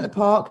speaking at the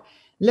park.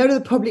 A load of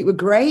the public were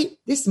great.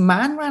 This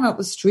man ran up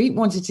the street,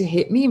 wanted to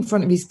hit me in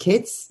front of his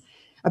kids.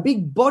 A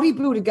big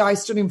bodybuilder guy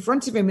stood in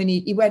front of him, and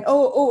he went,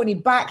 and he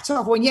backed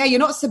off. I went, yeah, you're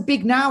not so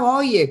big now,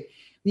 are you?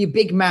 With your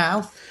big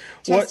mouth.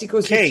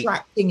 Testicles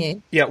retracting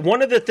in. Yeah,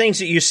 one of the things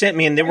that you sent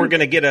me, and then we're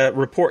going to get a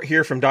report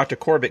here from Dr.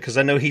 Corbett, because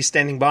I know he's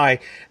standing by.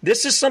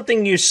 This is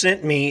something you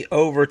sent me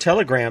over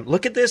Telegram.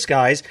 Look at this,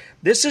 guys.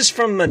 This is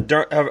from the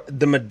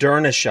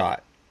Moderna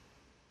shot.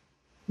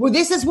 Well,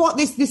 this is what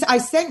this. I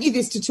sent you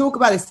this to talk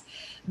about this.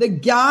 The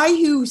guy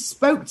who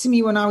spoke to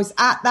me when I was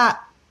at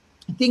that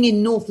thing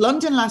in North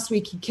London last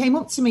week, he came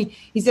up to me.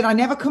 He said, I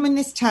never come in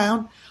this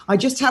town. I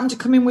just happened to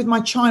come in with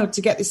my child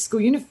to get this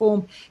school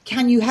uniform.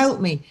 Can you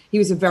help me? He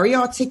was a very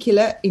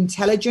articulate,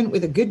 intelligent,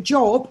 with a good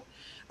job,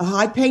 a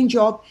high-paying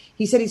job.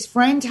 He said his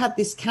friend had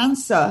this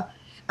cancer,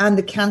 and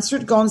the cancer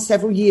had gone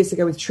several years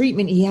ago with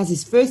treatment. He has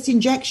his first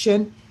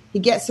injection. He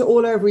gets it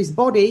all over his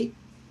body.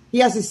 He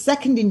has his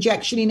second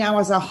injection. He now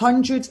has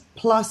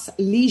 100+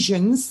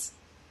 lesions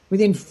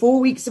within 4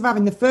 weeks of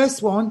having the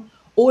first one,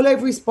 all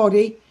over his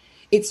body.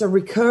 It's a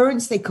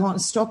recurrence. They can't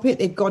stop it.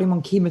 They've got him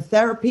on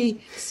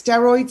chemotherapy,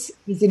 steroids.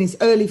 He's in his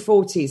early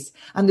 40s.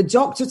 And the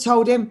doctor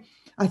told him,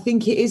 I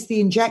think it is the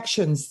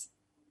injections.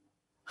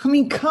 I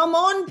mean, come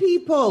on,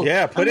 people.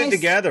 Yeah, put it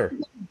together.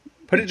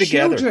 Put it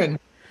together. Children.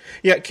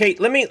 Yeah, Kate,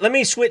 let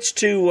me switch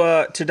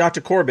to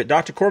Dr. Corbett.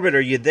 Dr. Corbett,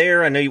 are you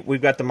there? I know we've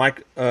got the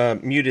mic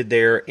muted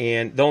there,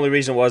 and the only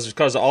reason was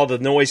because of all the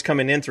noise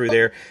coming in through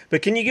there.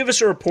 But can you give us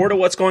a report of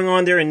what's going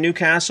on there in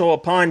Newcastle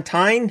upon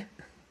Tyne?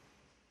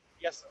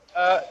 Yes,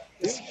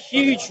 there's a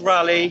huge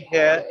rally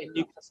here in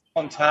Newcastle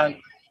upon Tyne,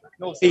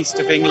 northeast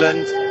of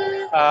England,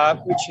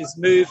 which has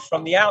moved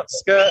from the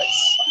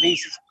outskirts,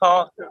 Lees's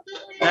Park.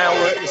 Now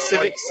we're at the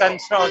Civic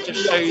Centre. I'll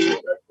just show you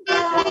the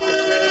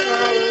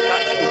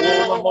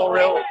War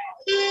Memorial.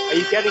 Are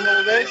you getting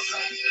all this?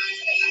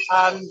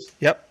 And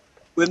yep.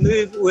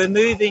 We're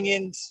moving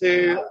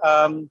into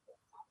the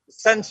the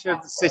centre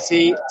of the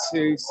city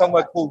to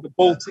somewhere called the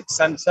Baltic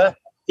Centre.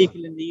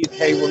 People in the UK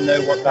will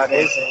know what that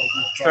is.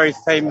 It's a very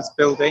famous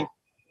building.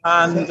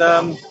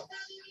 And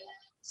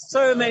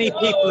so many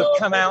people have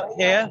come out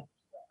here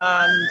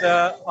and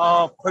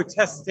are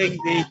protesting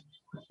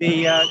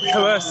the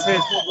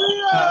coercive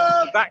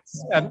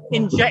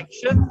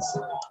injections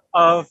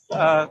of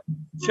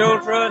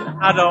children,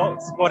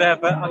 adults,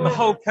 whatever, and the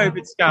whole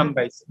COVID scam,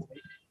 basically.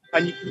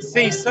 And you can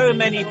see so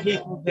many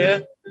people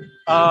here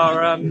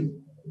are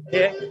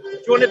here. Do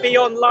you want to be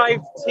on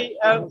live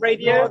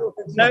radio?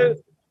 No? Do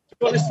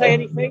you want to say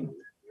anything?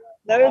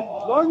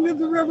 No? Long live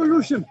the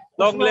revolution.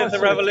 Long live the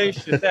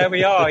revolution. There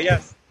we are,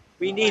 yes.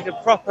 We need a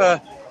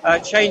proper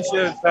change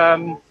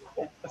of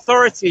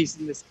authorities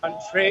in this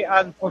country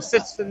and for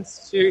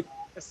citizens to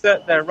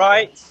assert their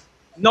right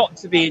not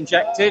to be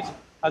injected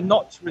and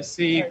not to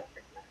receive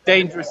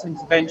dangerous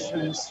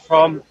interventions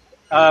from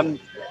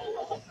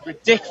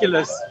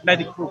ridiculous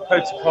medical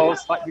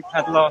protocols like we've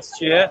had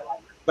last year,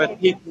 where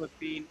people have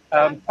been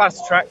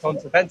fast-tracked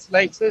onto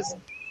ventilators,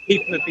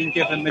 people have been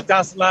given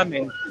midazolam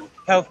in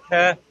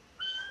healthcare,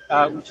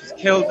 which has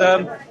killed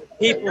them,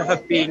 people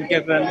have been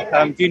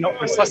given do not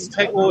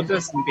resuscitate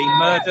orders and being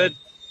murdered.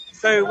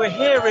 So we're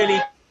here really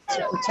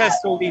to protest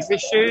all these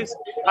issues,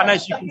 and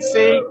as you can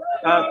see,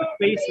 the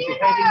police are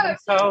behaving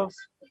themselves.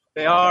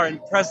 They are in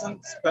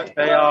presence, but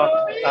they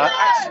are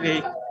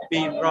actually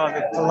being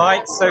rather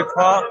polite so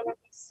far.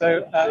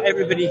 So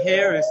everybody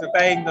here is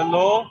obeying the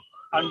law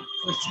and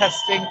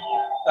protesting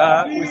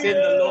within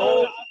the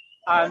law.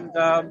 And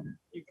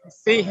you can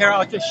see here,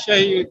 I'll just show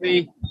you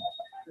the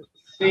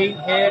scene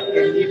here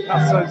in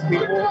Newcastle as we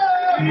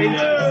walk into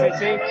the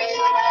city.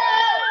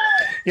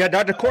 Yeah,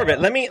 Dr. Corbett,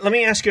 let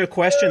me ask you a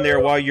question there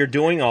while you're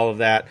doing all of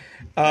that.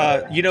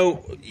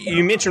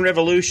 You mentioned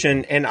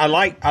revolution, and I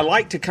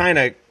like to kind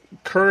of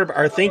curb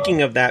our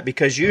thinking of that,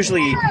 because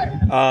usually,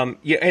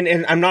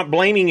 and I'm not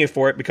blaming you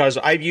for it because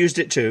I've used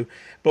it too,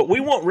 but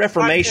we want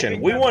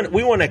reformation. We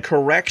want a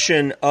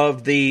correction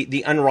of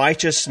the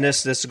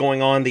unrighteousness that's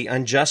going on, the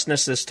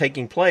unjustness that's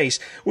taking place.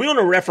 We want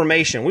a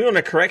reformation. We want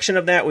a correction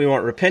of that. We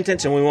want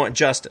repentance, and we want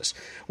justice.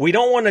 We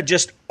don't want to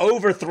just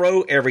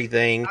overthrow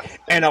everything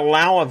and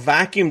allow a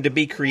vacuum to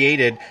be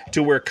created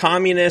to where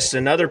communists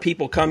and other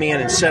people come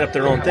in and set up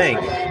their own thing.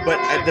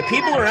 But the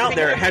people are out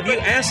there. Have you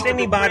asked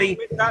anybody?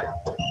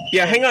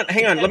 Yeah, hang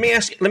on. Let me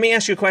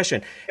ask you a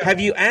question.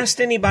 Have you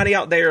asked anybody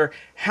out there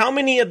how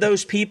many of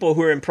those people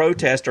who are in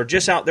protest are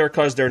just out there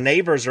because their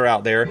neighbors are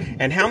out there,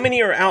 and how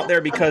many are out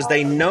there because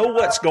they know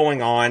what's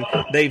going on?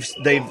 They've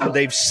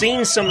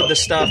seen some of the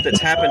stuff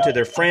that's happened to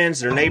their friends,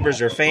 their neighbors,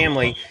 their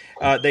family.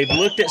 They've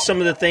looked at some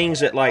of the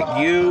things that,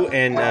 like you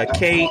and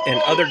Kate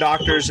and other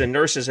doctors and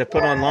nurses have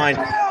put online.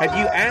 Have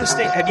you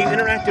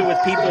interacted with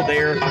people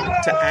there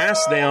to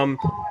ask them,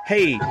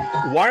 hey,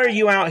 why are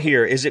you out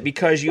here? Is it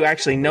because you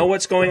actually know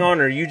what's going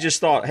on, or you just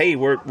thought, hey,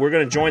 we're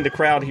going to join the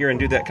crowd here and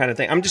do that kind of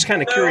thing? I'm just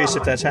kind of curious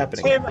if that's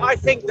happening. Tim, I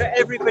think that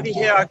everybody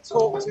here I've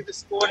talked to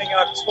this morning,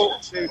 I've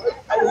talked to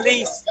at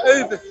least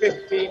over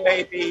 50,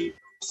 maybe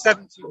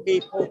 70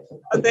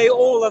 people, and they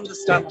all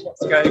understand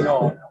what's going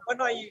on. When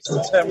I use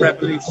the term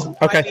revolution,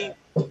 okay,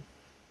 I mean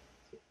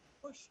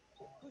push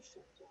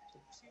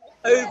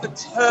to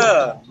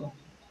overturn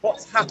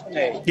what's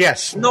happening.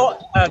 Yes.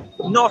 Not a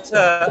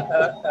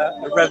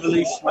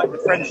revolution like the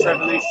French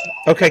Revolution.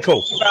 Okay,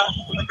 cool. About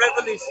a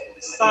revolution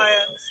in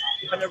science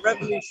and a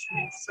revolution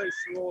in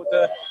social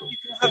order. You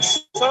can have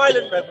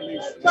silent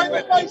revolutions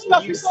where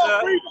people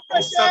usurp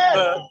and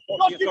subvert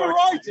what the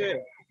authorities do.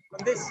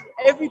 And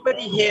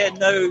everybody here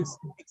knows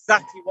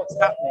exactly what's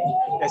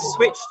happening. They're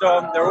switched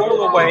on, they're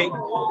all awake,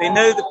 they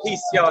know the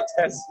PCR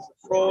test is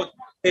a fraud,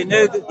 they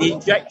know that the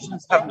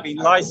injections haven't been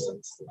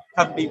licensed,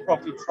 haven't been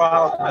properly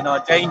trialed, and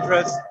are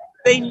dangerous.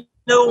 They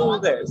know all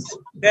this.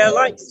 They're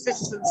like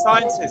citizen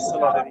scientists, a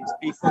lot of these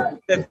people.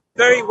 They're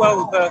very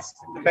well versed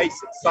in the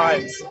basic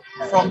science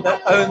from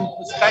their own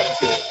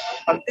perspective.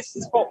 And this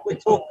is what we're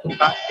talking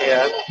about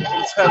here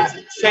in terms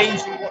of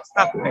changing what's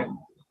happening.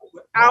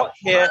 We're out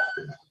here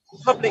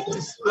public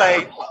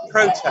display of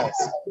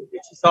protest,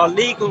 which is our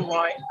legal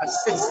right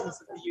as citizens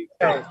of the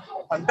UK.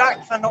 And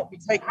that cannot be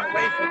taken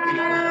away from people.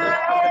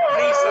 And the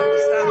police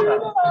understand that.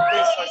 The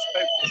police I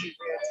spoke to here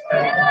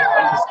today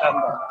understand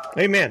that.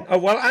 Amen. Oh,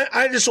 well,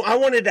 I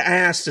wanted to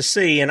ask to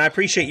see, and I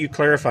appreciate you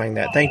clarifying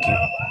that. Thank you.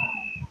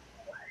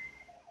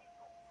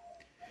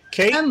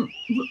 Kate?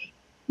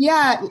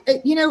 Yeah,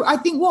 I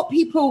think what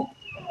people...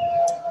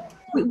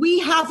 We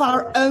have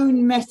our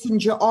own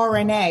messenger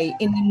RNA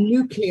in the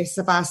nucleus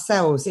of our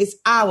cells. It's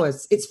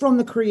ours. It's from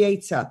the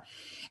Creator.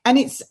 And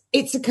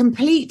it's a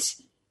complete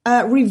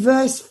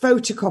reverse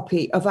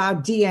photocopy of our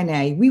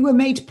DNA. We were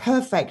made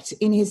perfect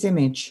in his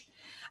image.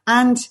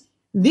 And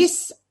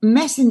this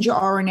messenger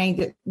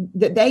RNA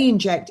that they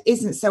inject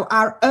isn't. So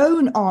our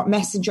own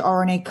messenger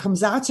RNA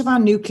comes out of our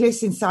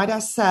nucleus inside our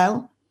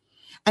cell,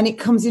 and it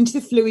comes into the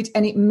fluid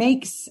and it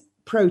makes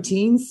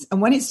proteins. And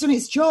when it's done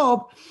its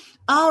job,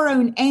 our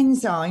own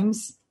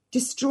enzymes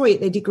destroy it.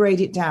 They degrade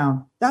it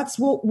down. That's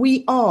what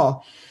we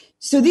are.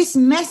 So this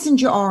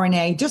messenger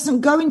RNA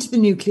doesn't go into the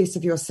nucleus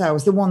of your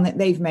cells, the one that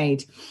they've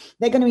made.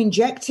 They're going to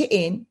inject it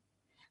in.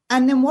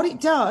 And then what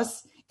it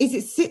does is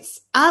it sits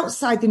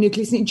outside the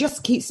nucleus and it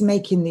just keeps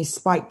making these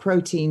spike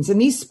proteins. And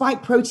these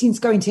spike proteins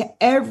go into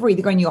they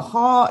go in your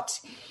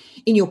heart,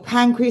 in your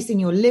pancreas, in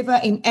your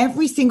liver, in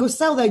every single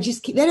cell. They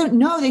don't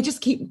know. They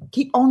just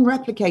keep on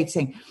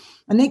replicating.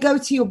 And they go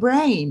to your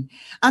brain.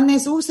 And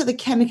there's also the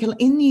chemical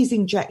in these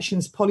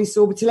injections,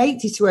 polysorbital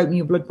 80, to open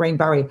your blood-brain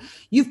barrier.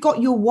 You've got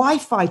your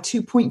Wi-Fi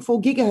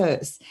 2.4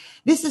 gigahertz.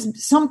 This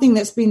is something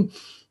that's been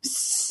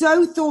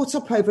so thought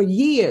up over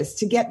years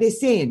to get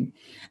this in.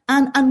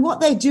 And what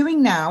they're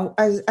doing now,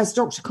 as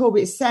Dr.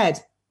 Corbett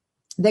said,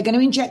 they're going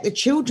to inject the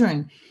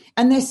children.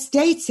 And they're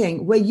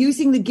stating we're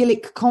using the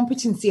Gillick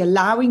competency,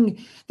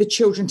 allowing the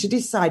children to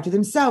decide for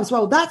themselves.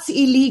 Well, that's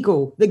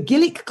illegal. The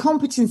Gillick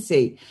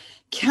competency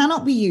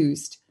cannot be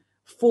used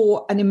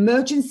for an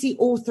emergency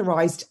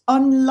authorized,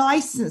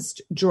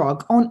 unlicensed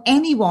drug on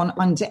anyone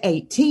under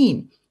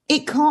 18.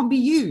 It can't be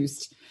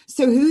used.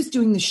 So who's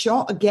doing the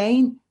shot?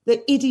 Again,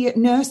 the idiot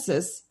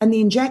nurses and the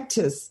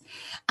injectors.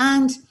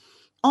 And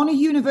on a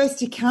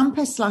university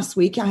campus last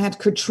week, I had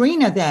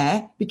Katrina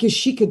there because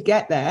she could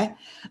get there.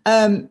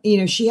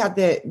 She had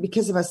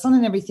because of her son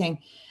and everything.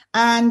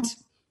 And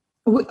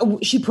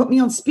she put me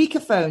on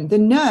speakerphone. The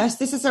nurse,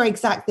 this is her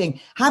exact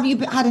thing. Have you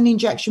had an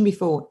injection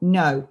before?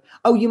 No.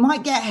 Oh, you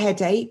might get a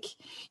headache.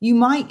 You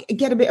might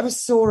get a bit of a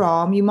sore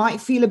arm. You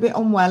might feel a bit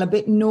unwell, a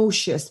bit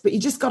nauseous, but you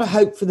just got to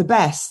hope for the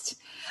best.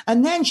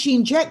 And then she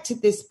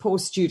injected this poor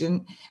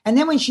student. And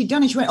then when she'd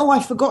done it, she went, oh,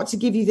 I forgot to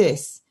give you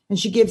this. And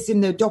she gives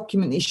him the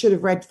document he should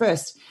have read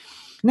first.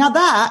 Now,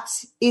 that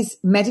is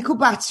medical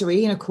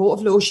battery in a court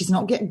of law. She's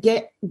not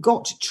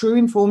got true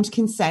informed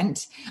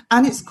consent,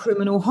 and it's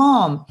criminal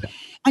harm.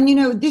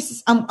 And, this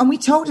is, and we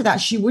told her that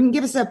she wouldn't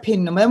give us her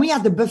PIN number. Then we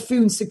had the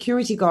buffoon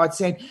security guard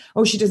saying,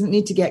 oh, she doesn't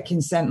need to get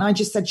consent. And I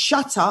just said,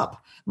 shut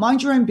up,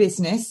 mind your own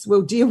business.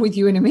 We'll deal with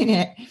you in a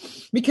minute.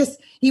 Because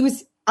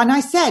and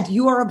I said,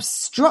 you are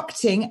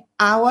obstructing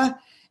our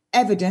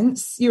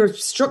evidence. You're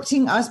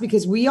obstructing us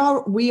because we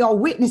are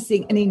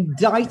witnessing an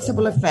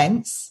indictable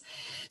offense.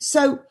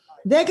 So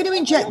they're going to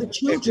inject the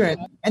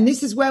children. And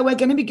this is where we're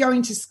going to be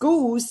going to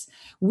schools.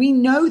 We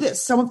know that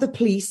some of the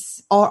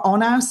police are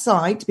on our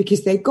side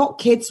because they've got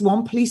kids.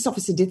 One police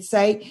officer did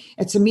say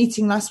at a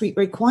meeting last week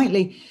very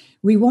quietly,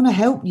 we want to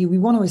help you. We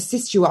want to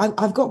assist you.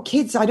 I've got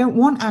kids. I don't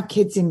want our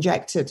kids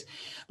injected.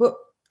 But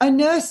a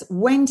nurse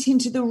went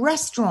into the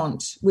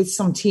restaurant with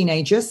some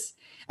teenagers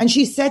and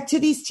she said to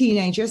these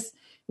teenagers,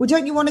 well,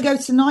 don't you want to go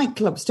to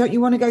nightclubs? Don't you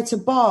want to go to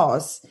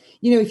bars?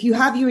 If you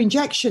have your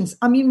injections.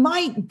 I mean,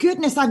 my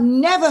goodness, I've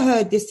never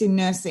heard this in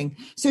nursing.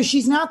 So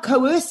she's now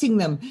coercing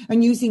them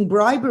and using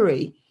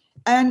bribery.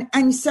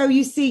 And so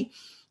you see,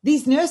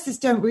 these nurses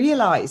don't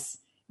realize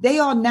they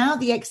are now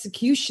the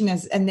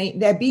executioners and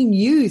they're being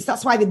used.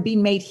 That's why they've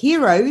been made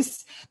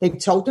heroes. They've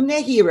told them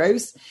they're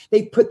heroes.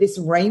 They've put this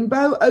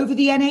rainbow over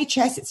the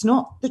NHS. It's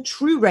not the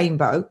true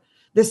rainbow.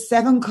 There's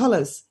 7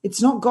 colors.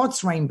 It's not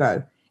God's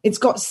rainbow. It's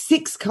got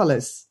 6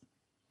 colors.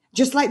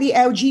 Just like the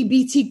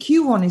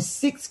LGBTQ one is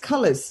 6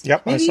 colors.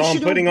 Yep, maybe I saw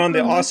them putting on the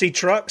Aussie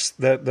trucks,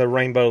 the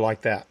rainbow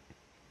like that.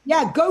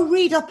 Yeah, go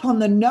read up on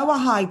the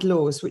Noahide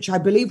laws, which I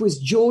believe was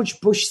George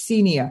Bush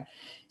Sr.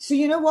 So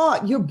you know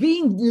what? You're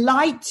being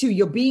lied to.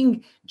 You're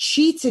being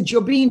cheated.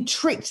 You're being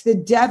tricked. The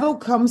devil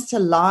comes to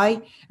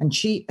lie and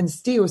cheat and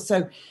steal.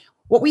 So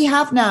what we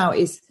have now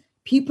is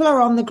people are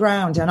on the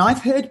ground. And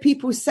I've heard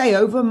people say,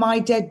 over my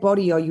dead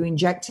body, are you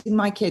injecting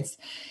my kids?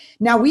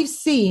 Now, we've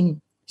seen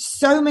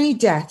so many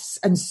deaths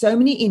and so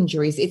many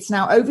injuries. It's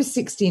now over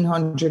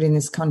 1,600 in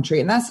this country,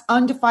 and that's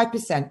under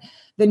 5%.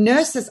 The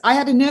nurses, I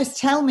had a nurse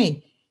tell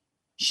me,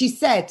 she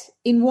said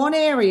in one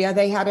area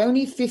they had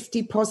only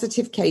 50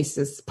 positive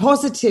tests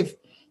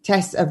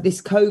of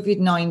this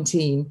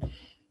COVID-19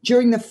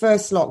 during the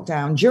first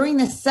lockdown. During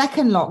the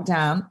second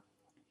lockdown,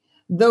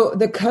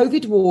 the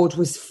COVID ward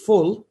was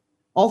full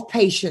of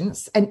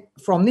patients and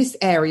from this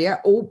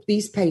area, all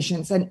these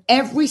patients, and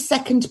every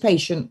second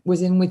patient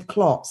was in with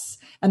clots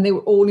and they were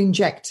all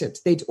injected.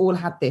 They'd all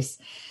had this.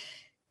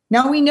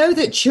 Now, we know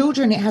that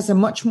children, it has a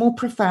much more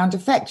profound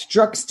effect.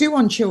 Drugs do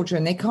on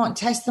children. They can't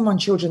test them on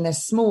children. They're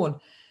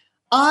small.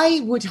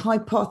 I would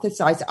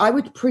hypothesize, I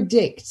would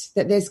predict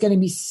that there's going to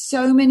be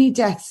so many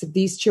deaths of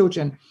these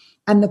children,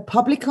 and the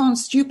public aren't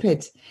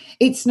stupid.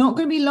 It's not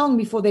going to be long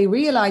before they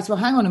realize, well,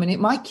 hang on a minute,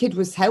 my kid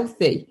was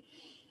healthy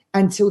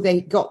until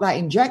they got that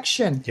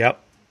injection.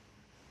 Yep.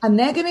 And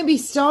they're going to be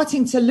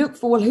starting to look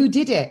for, well, who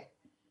did it?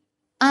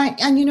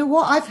 And you know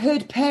what? I've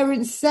heard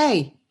parents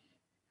say,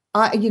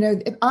 I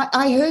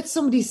heard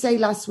somebody say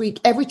last week,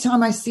 every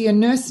time I see a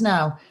nurse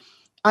now,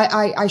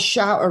 I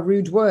shout a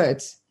rude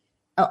word.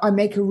 I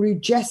make a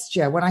rude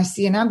gesture when I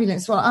see an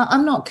ambulance. Well,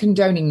 I'm not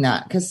condoning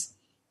that because,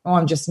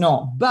 I'm just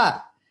not.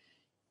 But,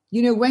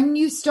 when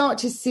you start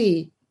to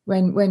see,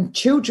 when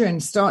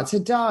children start to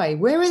die,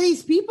 where are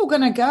these people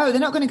going to go?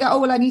 They're not going to go, oh,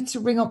 well, I need to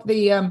ring up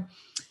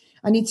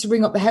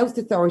the health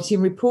authority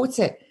and report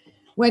it.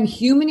 When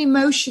human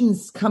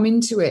emotions come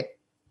into it,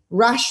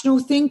 Rational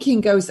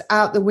thinking goes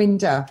out the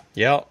window.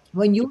 Yeah.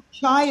 When your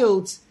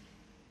child,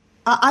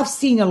 I've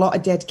seen a lot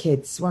of dead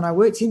kids. When I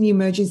worked in the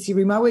emergency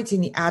room, I worked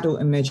in the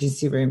adult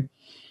emergency room,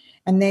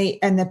 and the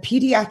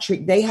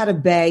pediatric, they had a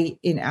bay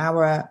in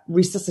our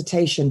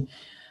resuscitation.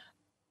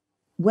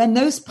 When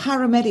those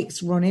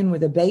paramedics run in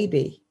with a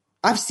baby,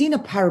 I've seen a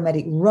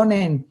paramedic run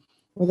in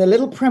with a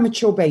little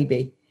premature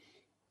baby,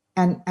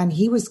 and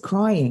he was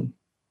crying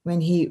when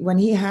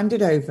he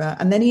handed over.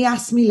 And then he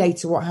asked me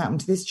later what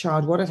happened to this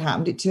child, what had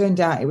happened. It turned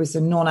out it was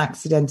a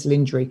non-accidental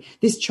injury.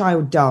 This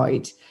child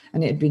died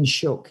and it had been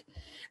shook.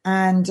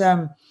 And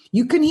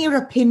you can hear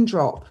a pin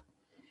drop.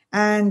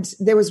 And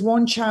there was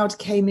one child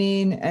came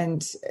in,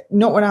 and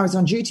not when I was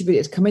on duty, but it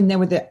had come in there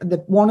with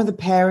one of the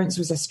parents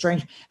was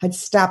estranged, had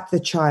stabbed the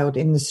child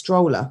in the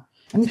stroller.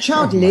 And the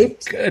child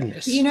lived.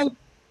 Goodness. You know,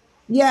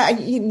 yeah,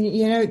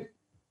 you know,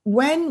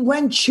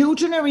 when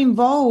children are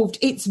involved,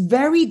 it's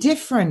very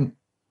different.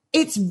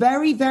 It's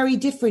very, very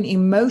different.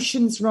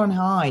 Emotions run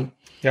high.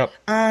 Yep.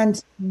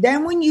 And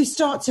then when you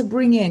start to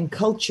bring in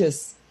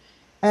cultures,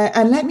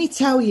 and let me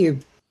tell you,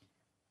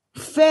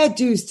 fair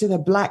dues to the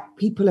Black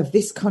people of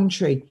this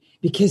country,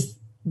 because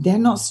they're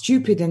not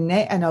stupid,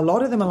 and a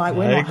lot of them are like,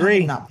 we're not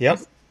having that. Yep.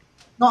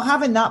 Not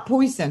having that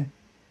poison.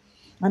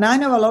 And I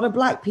know a lot of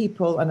Black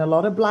people and a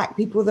lot of Black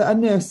people that are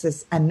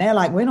nurses, and they're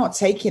like, we're not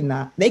taking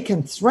that. They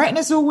can threaten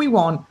us all we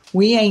want.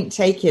 We ain't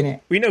taking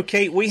it. You know,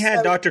 Kate, we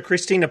had Dr.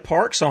 Christina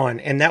Parks on,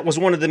 and that was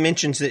one of the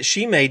mentions that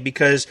she made,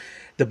 because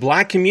the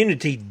Black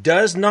community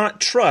does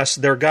not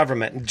trust their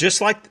government.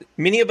 Just like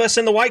many of us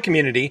in the white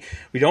community,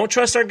 we don't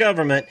trust our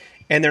government,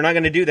 and they're not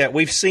going to do that.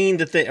 We've seen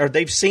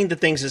they've seen the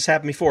things that's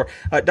happened before.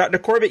 Dr.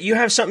 Corbett, you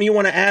have something you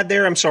want to add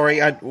there? I'm sorry,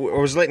 I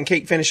was letting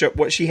Kate finish up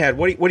what she had.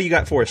 What do you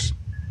got for us?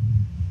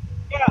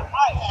 Yeah,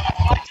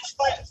 I just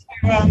like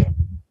to.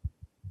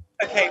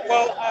 Okay,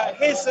 well,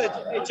 here's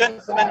a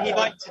gentleman. He'd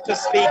like to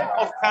just speak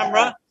off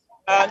camera.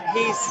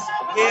 He's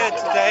here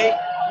today.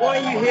 Why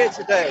are you here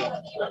today?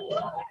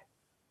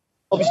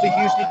 Obviously,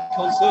 hugely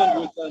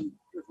concerned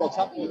with what's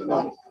happening at the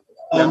moment,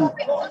 and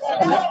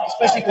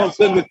especially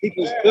concerned with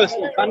people's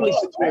personal family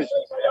situations.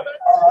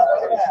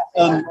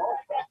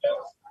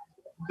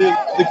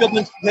 The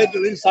government's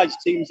behavioural insights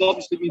team's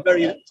obviously been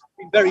very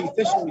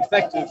efficient and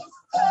effective,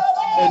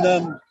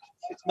 and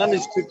it's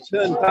managed to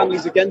turn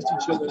families against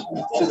each other.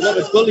 There's a lot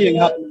of bullying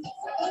happening,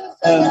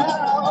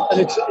 and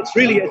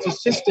it's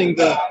assisting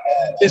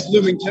this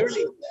looming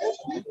tyranny.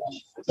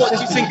 What do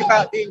you think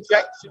about the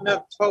injection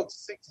of 12 to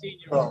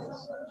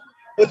 16-year-olds?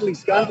 Utterly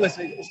scandalous.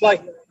 It's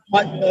like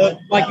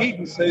Mike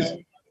Eden says,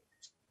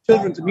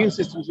 children's immune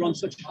systems are on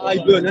such high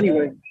burn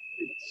anyway.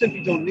 They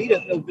simply don't need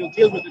it. They'll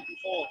deal with it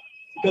before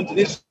they come to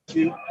this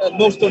issue.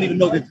 Most don't even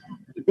know they've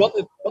got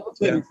the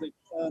turning thing.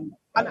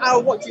 And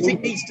Al, what do you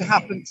think needs to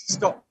happen to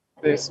stop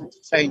this and to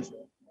change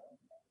it?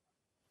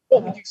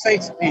 What would you say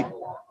to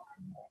people?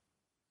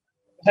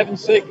 For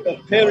heaven's sake,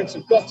 parents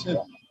have got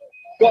to.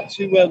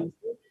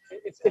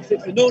 If they're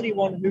the only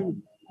one who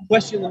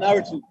question the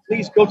narrative,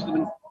 please go to them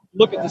and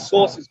look at the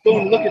sources. Go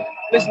and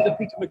listen to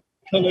Peter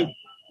McCullough,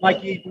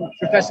 Mike Eden,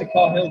 Professor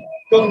Carhill.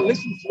 Go and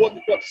listen to what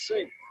they've got to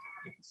say.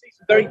 You can see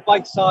some very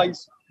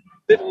bite-sized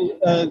little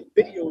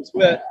videos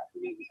where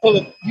full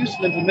of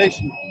useful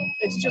information.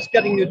 It's just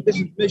getting this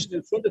information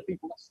in front of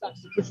people.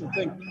 That's the crucial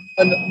thing.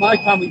 And my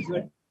family,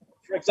 for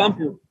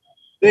example,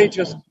 they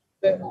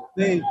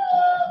simply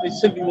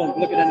won't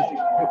look at anything.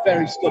 They're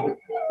very stubborn.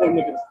 Won't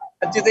look at it.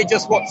 And do they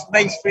just watch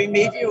mainstream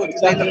media, or do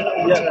they look at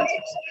alternatives?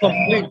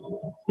 Complete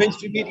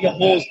mainstream media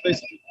whores,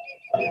 basically.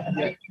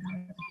 Yeah.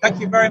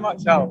 Thank you very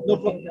much, Al. No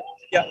problem.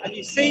 Yeah, and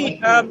you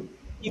see,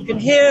 you can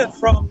hear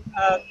from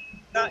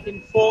that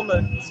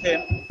informant,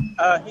 Tim.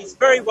 He's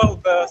very well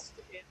versed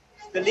in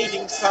the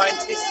leading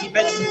scientists. He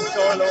mentioned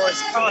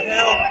Dolores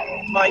Carhill,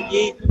 Mike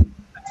Eden,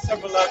 and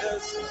several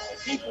others.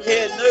 People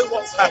here know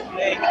what's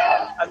happening,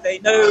 and they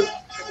know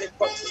that they've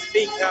got to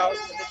speak out,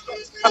 and they've got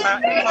to come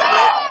out in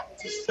public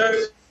to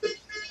show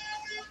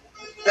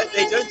that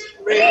they don't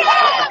agree with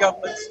what the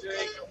government's doing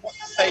and what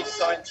the safe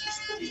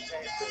scientists are doing.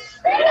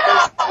 Those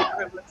are the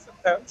equivalents of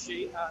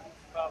Fauci and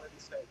Marlon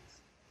Says.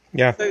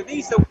 Yeah. So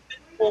these are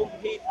informed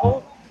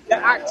people.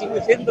 They're acting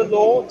within the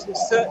law to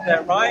assert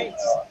their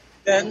rights.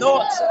 They're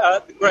not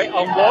the great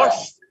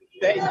unwashed.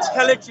 They're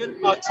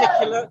intelligent,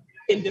 articulate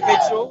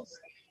individuals.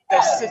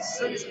 They're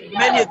citizens,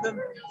 many of them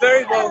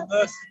very well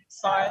versed in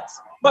science,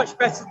 much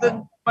better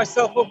than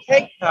myself or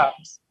Kate,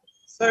 perhaps.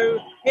 So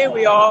here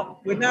we are.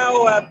 We're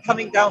now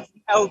coming down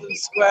from Eldon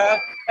Square,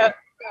 the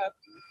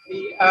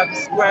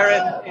square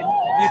in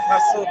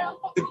Newcastle,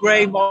 the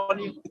grey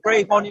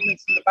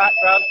monuments in the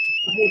background.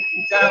 We're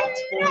walking down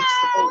towards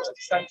the Baltic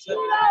Centre,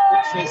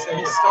 which is a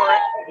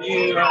historic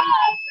new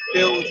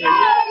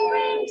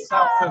building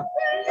south of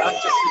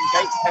just in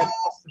Gateshead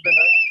across the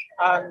river.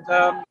 And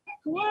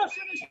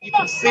you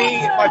can see,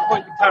 if I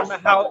point the camera,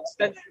 how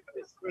extensive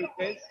this group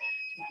is.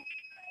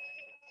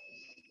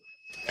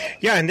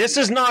 Yeah, and this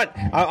is not,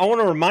 I want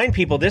to remind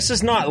people, this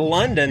is not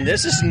London.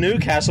 This is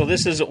Newcastle.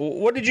 This is,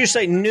 what did you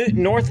say,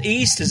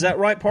 northeast? Is that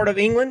right, part of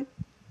England?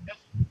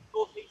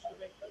 Northeast of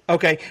England.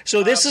 Okay,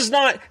 so this is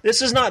not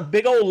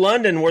big old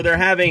London where they're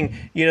having,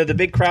 the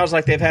big crowds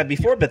like they've had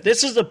before, but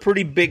this is a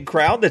pretty big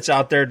crowd that's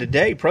out there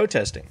today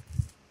protesting.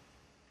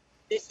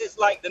 This is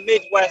like the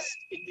Midwest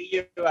in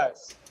the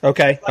US.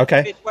 Okay, like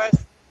okay. The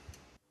Midwest,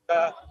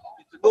 the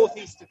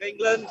northeast of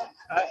England,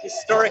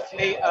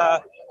 historically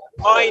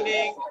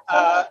mining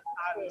and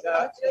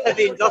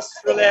heavy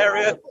industrial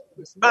area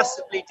was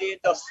massively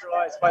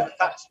deindustrialized by the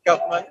Thatcher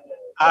government,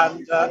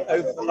 and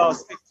over the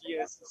last 50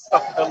 years has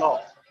suffered a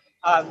lot.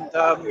 And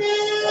so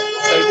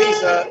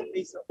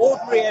these are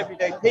ordinary,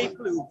 everyday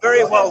people who are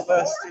very well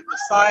versed in the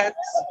science,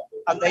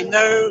 and they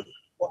know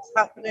what's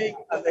happening,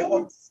 and they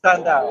want to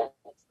stand out.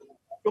 Do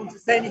you want to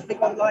say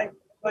anything on live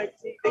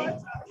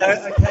TV? No,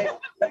 okay.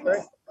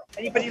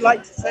 Anybody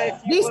like to say a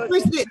few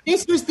words?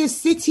 This was the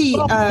city.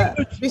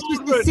 This was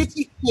the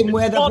city thing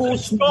where the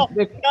horse.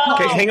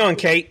 Okay, hang on,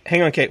 Kate.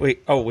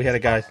 Wait. Oh, we had a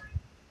guy.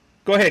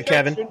 Go ahead,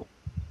 Kevin.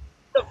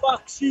 The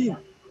vaccine,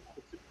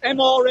 it's an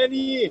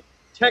mRNA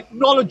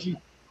technology.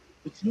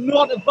 It's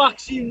not a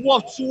vaccine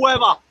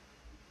whatsoever.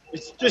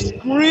 It's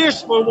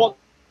disgraceful what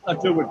they're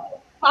doing.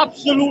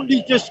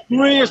 Absolutely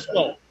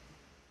disgraceful.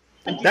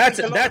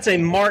 That's a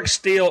Mark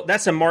Steele.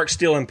 That's a Mark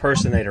Steele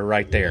impersonator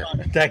right there.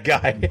 That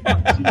guy.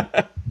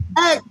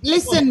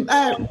 Listen,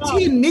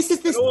 Tim. This is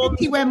the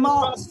city where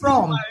Mark's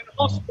from.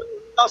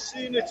 They're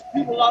saying it's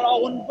people that are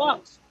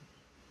unvaxxed.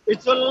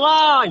 It's a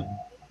lie.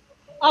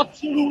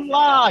 Absolute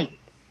lie.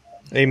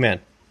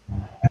 Amen.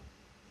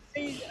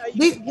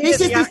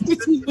 This is the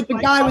city with the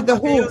guy with the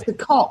horse, the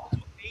cop.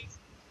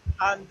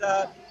 And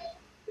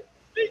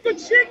you can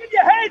shake in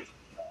your head.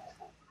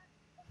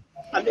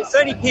 And it's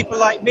only people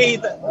like me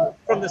that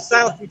from the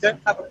south who don't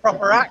have a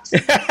proper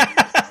accent.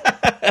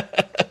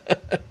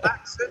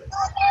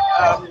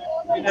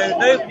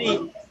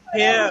 Nobody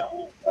here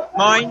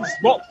minds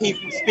what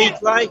people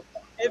speak like.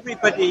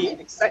 Everybody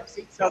accepts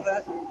each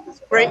other. There's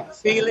great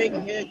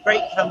feeling here,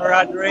 great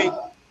camaraderie,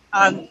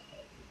 and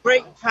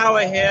great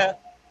power here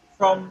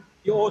from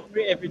the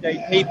ordinary,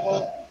 everyday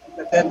people,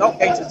 that they're not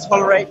going to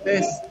tolerate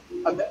this,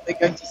 and that they're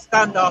going to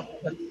stand up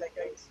and they're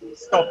going to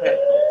stop it.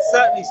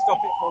 Certainly stop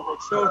it for their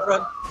children,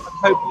 and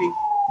hopefully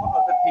for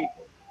other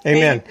people.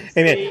 Amen.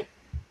 Amen.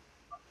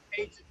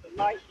 Page of the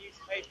Light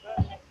newspaper.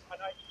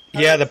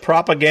 Yeah, the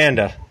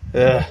propaganda.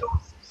 No,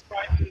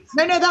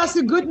 that's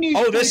the good news.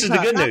 Oh, this is the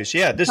good news.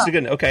 Yeah, this is the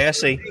good news. Okay, I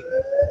see. They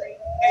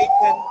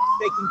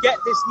can get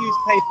this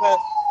newspaper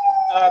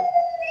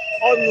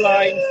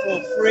online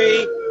for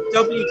free.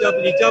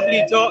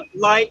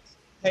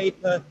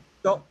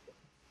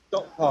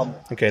 www.lightpaper.com.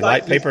 Okay,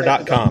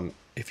 lightpaper.com.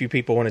 If you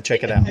people want to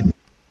check it out.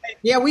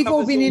 Yeah, we've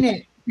all been in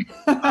it.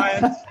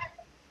 Science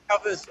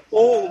covers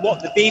all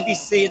what the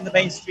BBC and the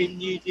mainstream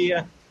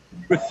media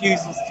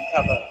refuses to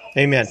cover.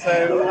 Amen.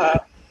 So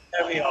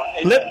there we are.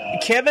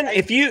 Kevin,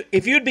 if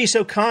you'd be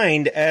so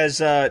kind as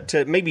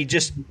to maybe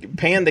just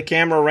pan the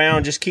camera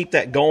around, just keep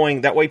that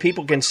going. That way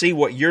people can see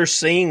what you're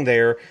seeing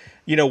there.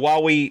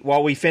 While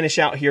we finish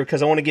out here,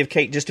 because I want to give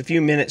Kate just a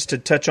few minutes to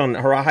touch on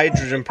her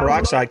hydrogen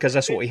peroxide, because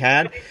that's what we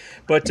had.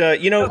 But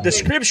the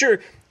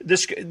scripture,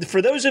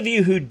 for those of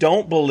you who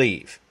don't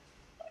believe,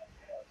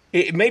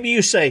 maybe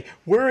you say,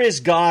 where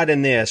is God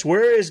in this?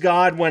 Where is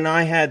God when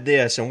I had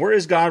this? And where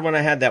is God when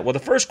I had that? Well, the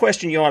first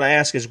question you ought to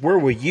ask is, where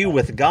were you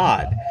with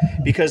God?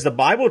 Because the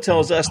Bible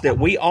tells us that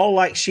we all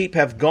like sheep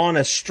have gone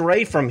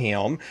astray from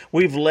Him.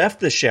 We've left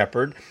the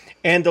shepherd.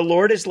 And the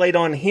Lord has laid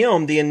on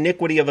Him the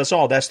iniquity of us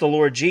all. That's the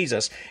Lord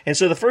Jesus. And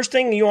so the first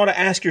thing you ought to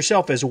ask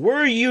yourself is, where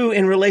are you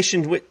in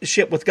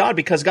relationship with God?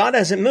 Because God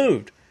hasn't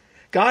moved.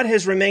 God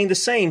has remained the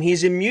same.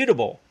 He's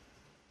immutable.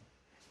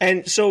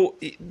 And so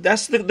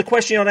that's the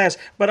question you ought to ask.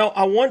 But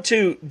I want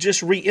to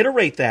just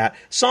reiterate that.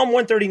 Psalm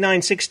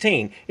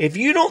 139:16. If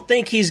you don't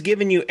think He's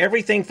given you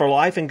everything for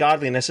life and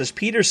godliness, as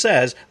Peter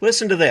says,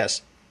 listen to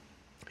this.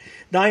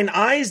 Thine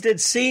eyes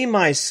did see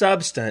my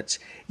substance,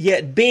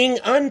 yet being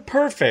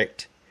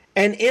unperfect,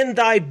 and in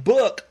thy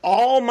book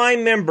all my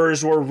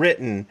members were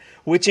written,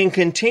 which in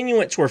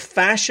continuance were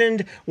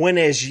fashioned, when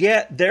as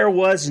yet there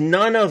was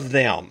none of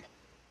them.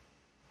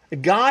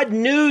 God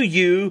knew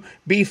you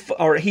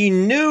before. He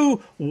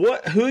knew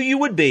who you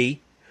would be,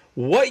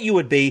 what you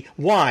would be.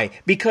 Why?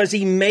 Because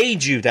He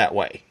made you that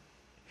way.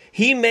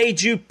 He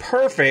made you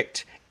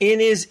perfect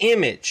in His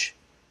image.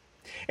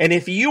 And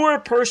if you are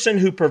a person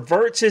who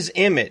perverts His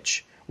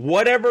image,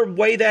 whatever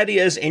way that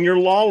is in your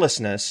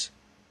lawlessness,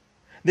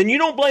 then you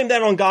don't blame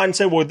that on God and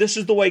say, well, this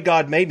is the way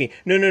God made me.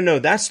 No.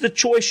 That's the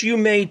choice you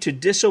made to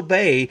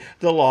disobey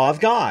the law of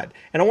God.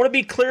 And I want to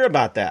be clear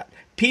about that.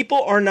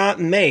 People are not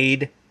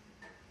made,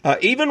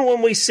 even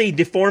when we see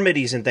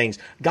deformities and things,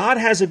 God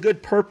has a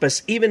good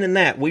purpose even in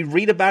that. We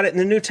read about it in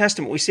the New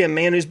Testament. We see a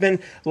man who's been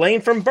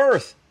lame from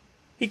birth.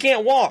 He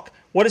can't walk.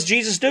 What does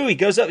Jesus do? He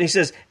goes up and He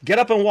says, get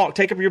up and walk.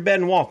 Take up your bed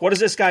and walk. What does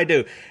this guy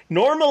do?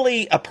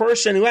 Normally, a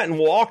person who hadn't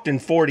walked in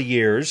 40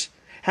 years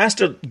has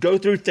to go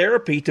through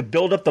therapy to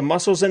build up the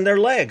muscles in their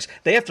legs.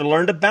 They have to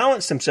learn to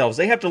balance themselves.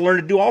 They have to learn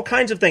to do all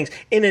kinds of things.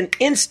 In an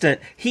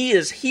instant, he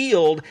is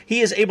healed.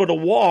 He is able to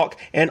walk.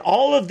 And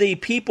all of the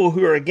people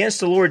who are against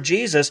the Lord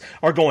Jesus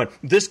are going,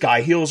 this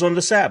guy heals on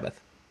the Sabbath.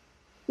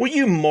 Well,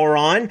 you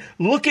moron,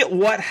 look at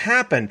what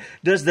happened.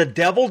 Does the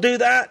devil do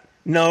that?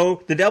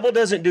 No, the devil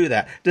doesn't do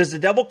that. Does the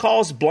devil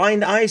cause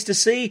blind eyes to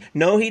see?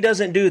 No, he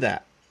doesn't do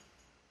that.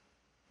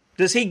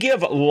 Does he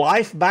give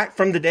life back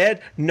from the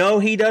dead? No,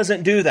 he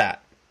doesn't do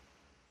that.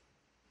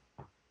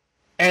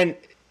 And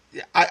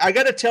I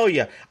got to tell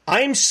you,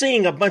 I'm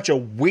seeing a bunch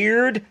of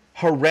weird,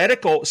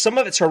 heretical, some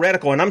of it's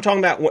heretical, and I'm talking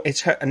about,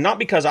 it's not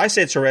because I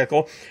said it's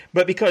heretical,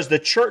 but because the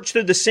church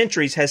through the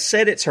centuries has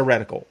said it's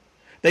heretical.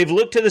 They've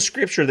looked to the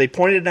scripture, they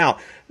pointed it out.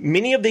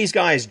 Many of these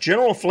guys,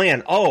 General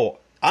Flynn,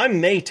 I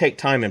may take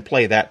time and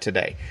play that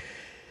today.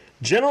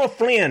 General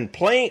Flynn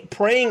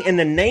praying in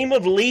the name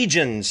of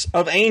legions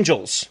of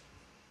angels.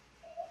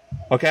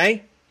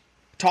 Okay?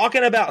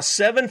 Talking about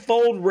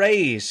sevenfold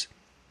rays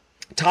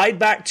tied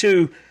back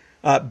to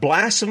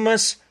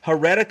blasphemous,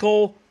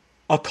 heretical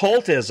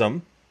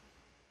occultism.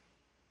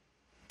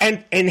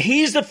 And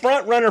he's the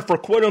front runner for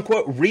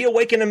quote-unquote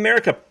reawaken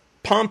America,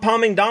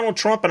 pom-pomming Donald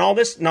Trump and all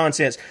this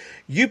nonsense.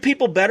 You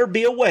people better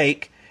be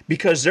awake,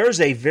 because there's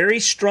a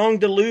very strong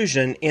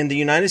delusion in the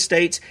United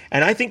States,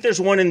 and I think there's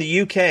one in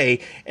the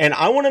UK, and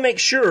I want to make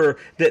sure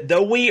that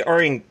though we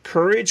are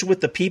encouraged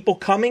with the people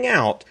coming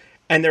out,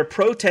 and they're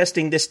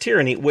protesting this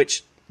tyranny,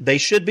 which they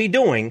should be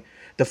doing,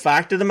 the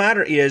fact of the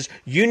matter is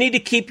you need to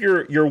keep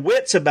your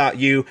wits about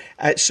you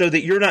so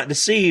that you're not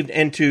deceived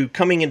into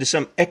coming into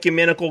some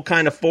ecumenical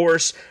kind of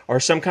force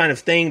or some kind of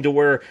thing to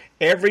where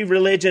every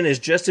religion is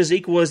just as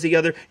equal as the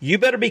other. You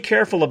better be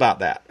careful about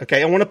that,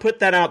 okay? I want to put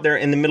that out there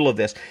in the middle of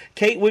this.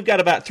 Kate, we've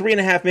got about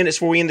 3.5 minutes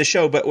before we end the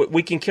show, but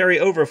we can carry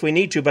over if we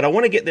need to. But I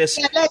want to get this...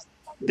 Yeah,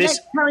 let's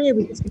carry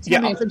over this for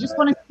 10 minutes. I just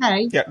want to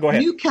say, go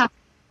ahead. Newcastle,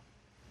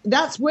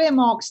 that's where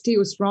Mark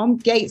steals from,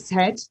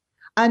 Gateshead.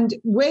 And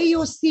where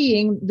you're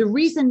seeing the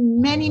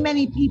reason many,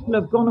 many people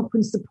have gone up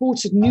and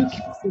supported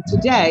Newcastle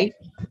today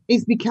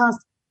is because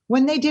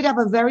when they did have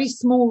a very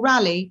small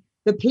rally,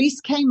 the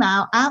police came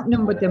out,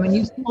 outnumbered them, and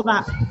you saw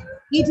that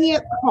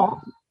idiot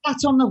cop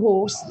sat on the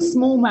horse,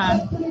 small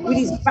man, with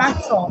his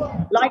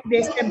baton like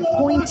this and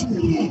pointing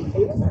at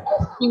people.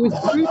 He was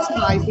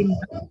brutalizing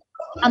them.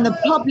 And the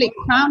public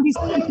found his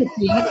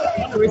sympathy.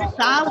 There were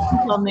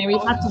thousands on there. He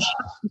had to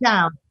shut them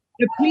down.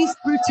 The police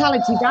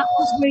brutality, that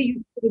was where you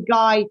saw the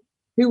guy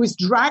who was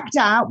dragged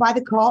out by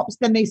the cops.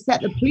 Then they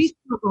set the police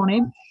dog on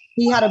him.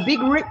 He had a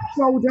big ripped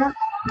shoulder.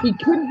 He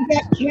couldn't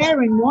get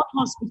care in one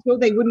hospital.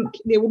 They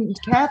wouldn't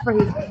care for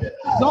his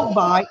dog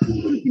by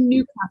in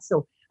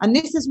Newcastle. And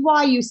this is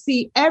why you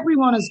see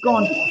everyone has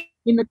gone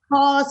in the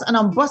cars and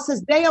on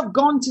buses. They have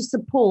gone to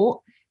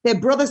support their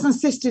brothers and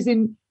sisters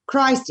in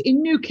Christ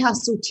in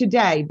Newcastle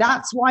today.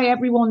 That's why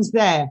everyone's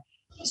there.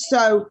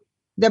 So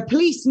the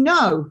police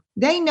know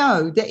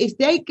that if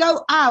they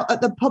go out at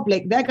the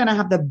public, they're going to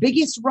have the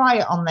biggest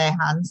riot on their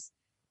hands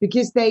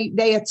because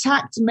they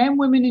attacked men,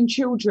 women, and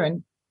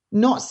children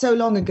not so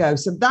long ago.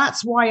 So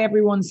that's why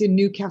everyone's in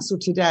Newcastle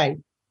today.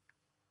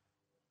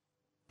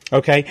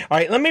 Okay. All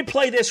right. Let me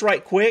play this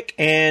right quick.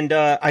 And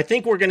I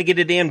think we're going to get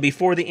it in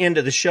before the end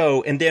of the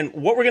show. And then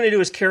what we're going to do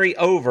is carry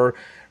over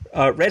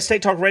Red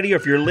State Talk Radio,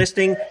 if you're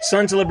listening,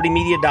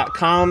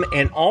 sonsoflibertymedia.com,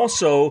 and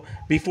also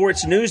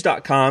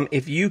beforeitsnews.com.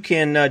 If you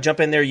can jump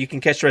in there, you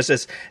can catch the rest of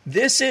this.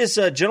 This is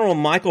General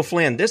Michael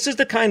Flynn. This is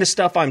the kind of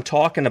stuff I'm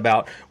talking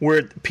about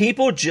where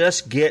people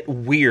just get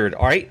weird.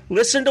 All right?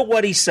 Listen to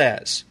what he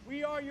says.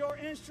 We are your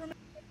instrument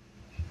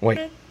Wait.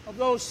 of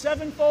those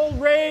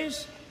sevenfold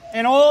rays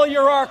and all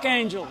your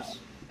archangels.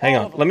 Hang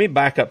on. Let me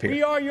back up here.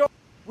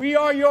 We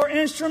are your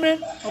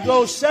instrument of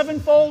those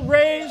sevenfold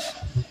rays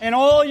and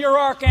all your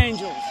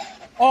archangels.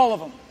 All of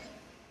them.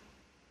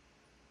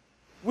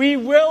 We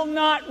will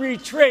not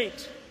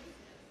retreat.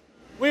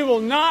 We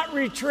will not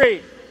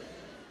retreat.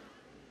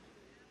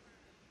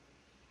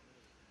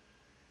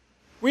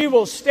 We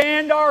will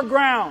stand our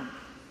ground.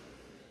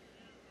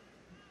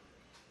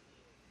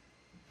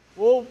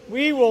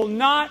 We will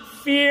not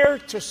fear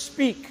to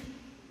speak.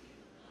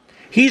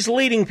 He's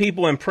leading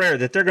people in prayer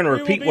that they're going to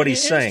repeat what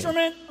he's saying.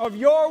 Instrument of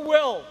your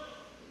will.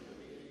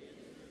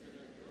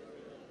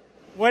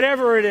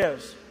 Whatever it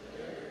is.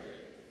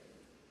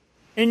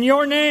 In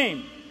your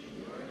name.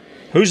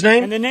 Whose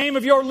name? In the name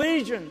of your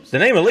legions. The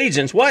name of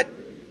legions? What?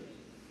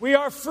 We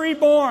are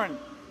freeborn.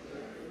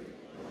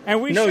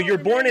 And we no, you're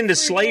born into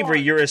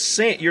slavery. You're a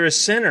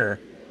sinner.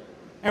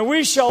 And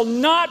we shall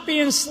not be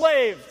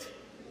enslaved.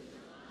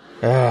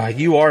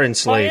 You are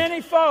enslaved. By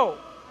any foe.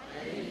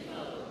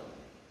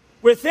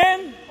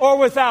 Within or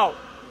without.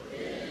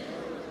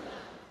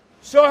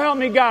 So help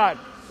me God.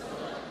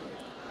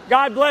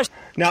 God bless you.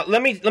 Now,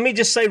 let me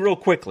just say real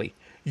quickly.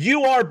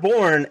 You are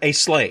born a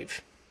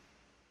slave.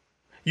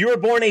 You are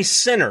born a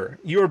sinner.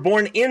 You are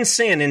born in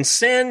sin. In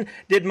sin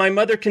did my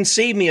mother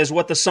conceive me, is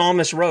what the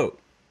psalmist wrote.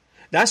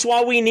 That's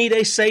why we need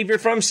a savior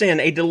from sin,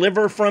 a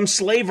deliverer from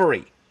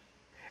slavery.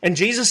 And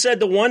Jesus said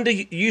the one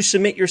that you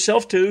submit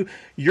yourself to,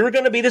 you're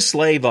going to be the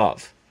slave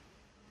of.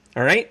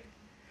 All right?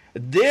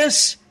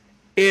 This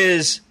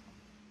is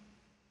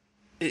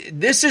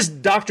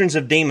doctrines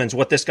of demons,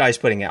 what this guy's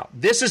putting out.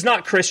 This is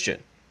not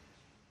Christian.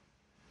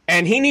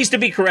 And he needs to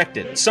be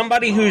corrected.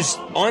 Somebody who's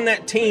on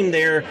that team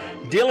there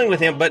dealing with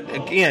him. But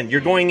again,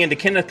 you're going into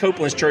Kenneth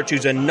Copeland's church,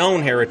 who's a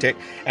known heretic.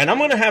 And I'm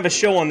going to have a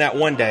show on that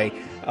one day.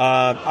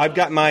 I've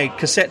got my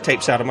cassette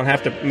tapes out. I'm going to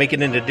have to make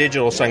it into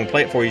digital so I can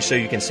play it for you so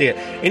you can see it.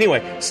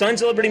 Anyway,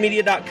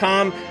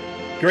 sonsoflibertymedia.com.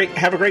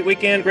 Have a great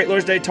weekend. Great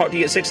Lord's Day. Talk to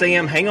you at 6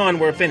 a.m. Hang on,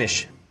 we're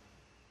finished.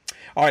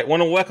 All right,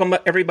 want to welcome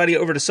everybody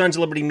over to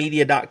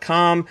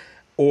sonsoflibertymedia.com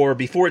or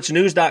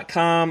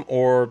beforeitsnews.com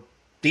or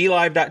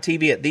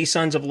dlive.tv at The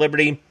Sons of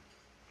Liberty,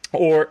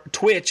 or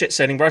Twitch at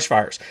Setting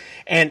Brushfires.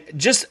 And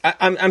just,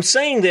 I'm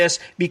saying this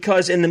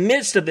because in the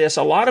midst of this,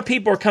 a lot of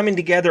people are coming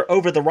together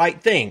over the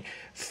right thing.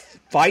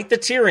 Fight the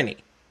tyranny.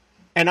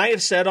 And I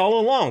have said all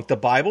along, the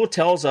Bible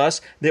tells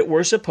us that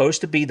we're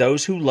supposed to be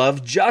those who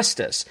love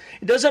justice.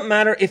 It doesn't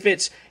matter if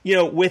it's,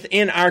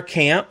 within our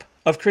camp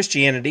of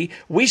Christianity.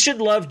 We should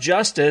love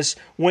justice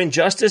when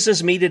justice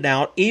is meted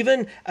out,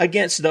 even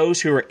against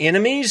those who are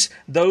enemies,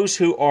 those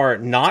who are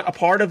not a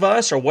part of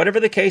us, or whatever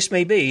the case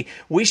may be.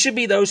 We should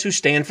be those who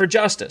stand for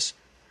justice.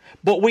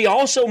 But we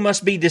also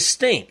must be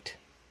distinct.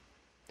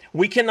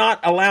 We cannot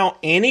allow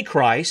any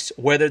Christ,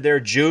 whether they're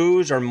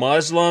Jews or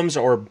Muslims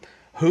or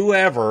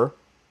whoever,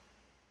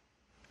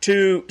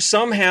 to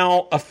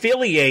somehow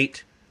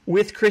affiliate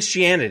with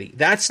Christianity.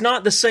 That's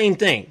not the same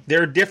thing.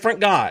 They're different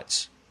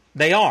gods.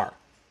 They are.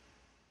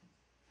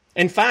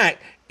 In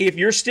fact, if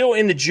you're still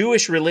in the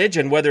Jewish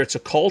religion, whether it's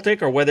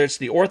occultic or whether it's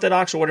the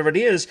Orthodox or whatever it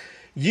is,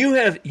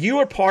 you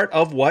are part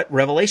of what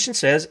Revelation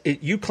says.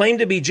 You claim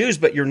to be Jews,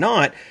 but you're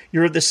not.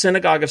 You're the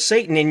synagogue of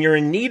Satan, and you're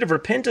in need of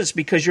repentance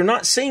because you're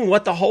not seeing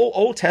what the whole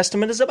Old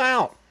Testament is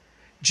about.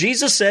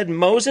 Jesus said,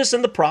 Moses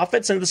and the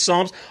prophets and the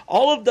Psalms,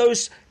 all of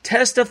those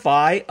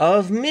testify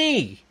of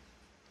me.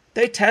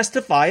 They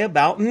testify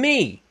about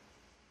me.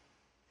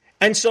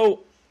 And so,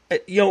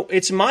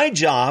 it's my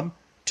job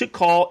to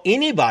call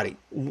anybody,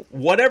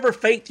 whatever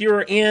faith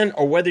you're in,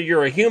 or whether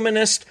you're a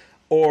humanist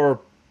or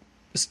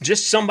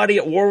just somebody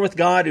at war with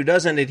God who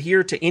doesn't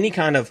adhere to any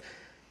kind of,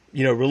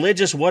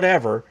 religious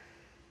whatever.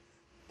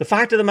 The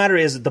fact of the matter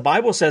is that the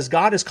Bible says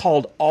God has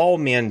called all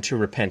men to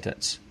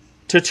repentance,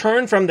 to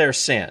turn from their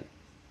sin,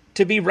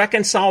 to be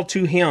reconciled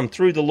to Him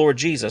through the Lord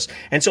Jesus.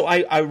 And so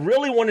I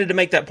really wanted to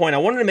make that point. I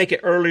wanted to make it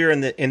earlier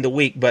in the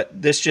week,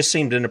 but this just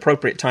seemed an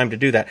appropriate time to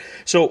do that.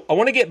 So I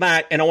want to get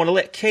back, and I want to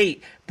let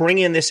Kate bring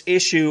in this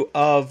issue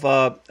of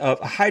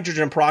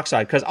hydrogen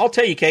peroxide. Because I'll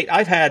tell you, Kate,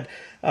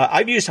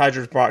 I've used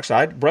hydrogen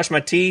peroxide, brushed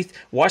my teeth,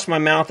 washed my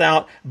mouth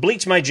out,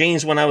 bleached my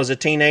jeans when I was a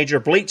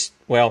teenager,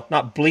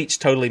 not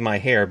bleached totally my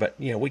hair, but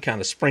we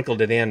kind of sprinkled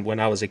it in when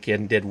I was a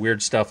kid and did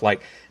weird stuff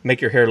like make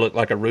your hair look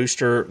like a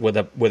rooster with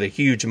a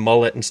huge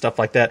mullet and stuff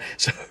like that.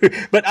 So,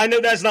 but I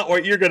know that's not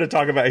what you're going to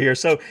talk about here.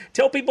 So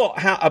tell people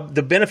how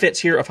the benefits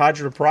here of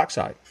hydrogen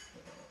peroxide.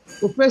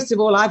 Well, first of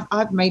all,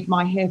 I've made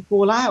my hair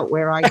fall out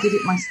where I did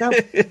it myself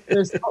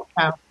first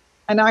lockdown.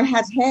 And I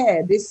had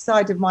hair this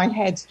side of my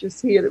head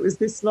just here that was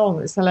this long.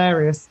 It's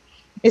hilarious.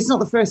 It's not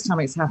the first time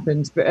it's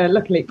happened, but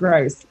luckily it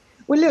grows.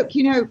 Well, look,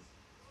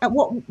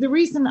 the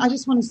reason I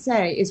just want to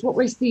say is what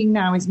we're seeing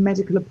now is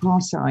medical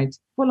apartheid,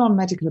 full-on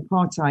medical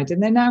apartheid.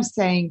 And they're now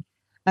saying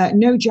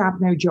no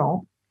jab, no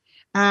job.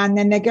 And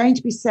then they're going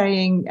to be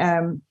saying,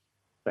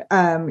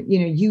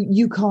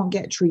 you can't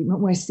get treatment.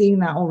 We're seeing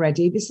that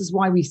already. This is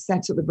why we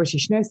set up the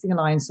British Nursing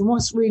Alliance. And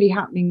what's really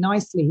happening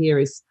nicely here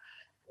is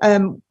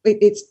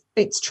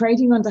it's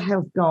trading under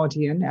Health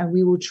Guardian, and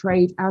we will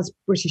trade as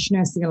British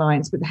Nursing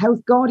Alliance. But the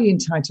Health Guardian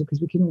title,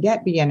 because we couldn't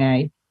get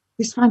BNA,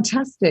 is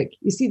fantastic.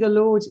 You see, the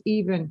Lord,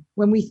 even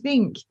when we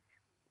think,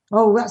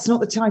 oh, that's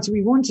not the title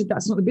we wanted,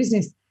 that's not the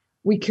business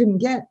we couldn't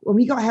get. When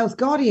we got Health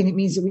Guardian, it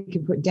means that we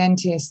can put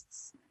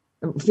dentists,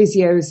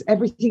 physios,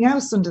 everything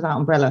else under that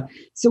umbrella.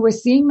 So we're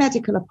seeing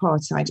medical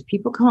apartheid.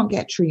 People can't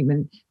get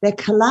treatment. They're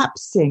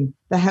collapsing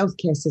the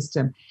healthcare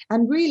system.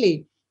 And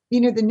really,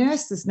 the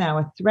nurses now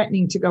are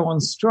threatening to go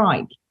on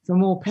strike for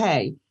more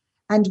pay.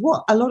 And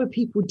what a lot of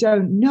people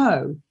don't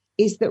know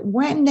is that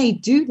when they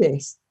do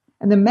this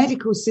and the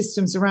medical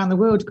systems around the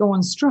world go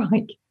on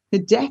strike, the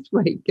death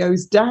rate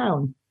goes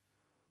down.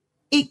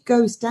 It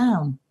goes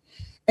down.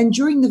 And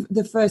during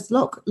the first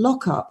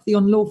lockup, the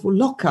unlawful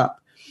lockup,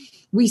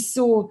 we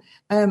saw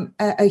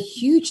a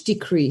huge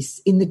decrease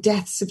in the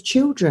deaths of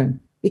children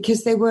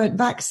because they weren't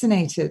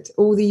vaccinated,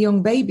 all the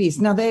young babies.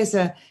 Now, there's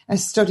a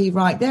study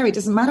right there. It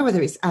doesn't matter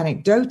whether it's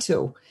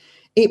anecdotal.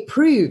 It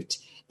proved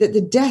that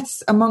the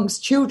deaths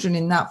amongst children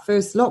in that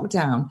first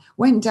lockdown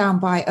went down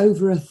by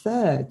over a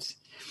third.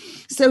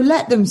 So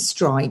let them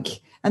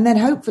strike, and then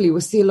hopefully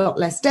we'll see a lot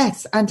less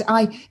deaths. And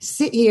I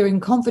sit here in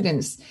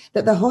confidence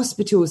that the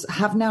hospitals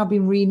have now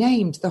been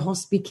renamed the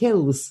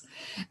hospikills.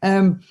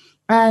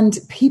 And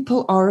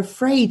people are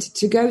afraid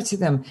to go to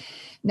them.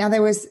 Now,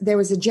 there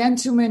was a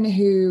gentleman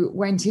who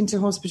went into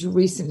hospital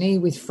recently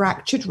with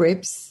fractured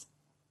ribs,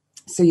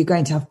 So you're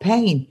going to have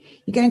pain.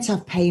 You're going to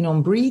have pain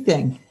on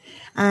breathing.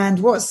 And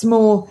what's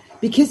more,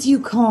 because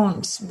you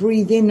can't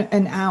breathe in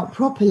and out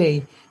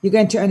properly, you're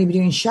going to only be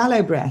doing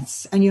shallow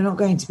breaths and you're not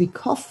going to be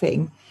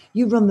coughing.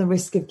 You run the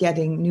risk of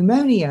getting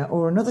pneumonia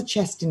or another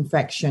chest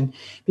infection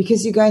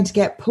because you're going to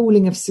get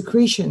pooling of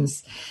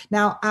secretions.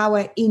 Now,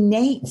 our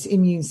innate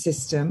immune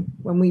system,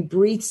 when we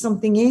breathe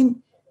something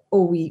in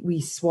or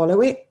we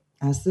swallow it,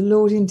 as the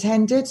Lord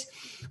intended,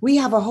 we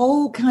have a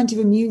whole kind of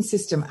immune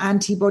system.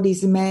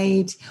 Antibodies are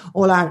made,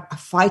 all our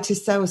fighter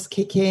cells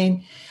kick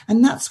in,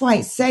 and that's why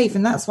it's safe,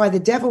 and that's why the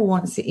devil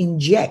wants it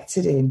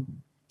injected in.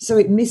 So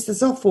it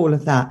misses off all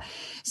of that.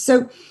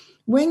 So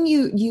when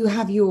you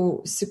have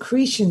your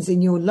secretions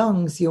in your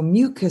lungs, your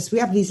mucus, we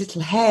have these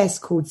little hairs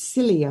called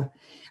cilia,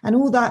 and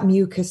all that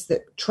mucus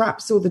that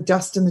traps all the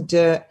dust and the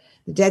dirt,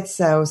 the dead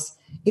cells,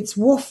 it's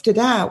wafted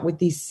out with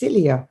these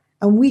cilia,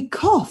 and we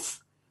cough.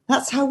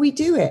 That's how we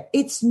do it.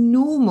 It's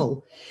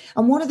normal.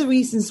 And one of the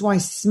reasons why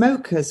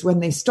smokers, when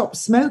they stop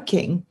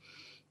smoking,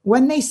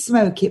 when they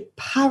smoke, it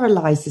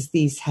paralyzes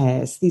these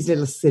hairs, these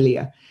little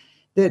cilia.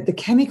 The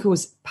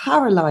chemicals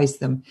paralyze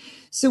them.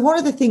 So one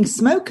of the things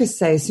smokers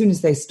say as soon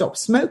as they stop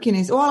smoking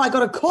is, I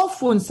got a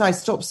cough once I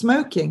stopped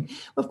smoking.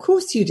 Of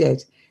course you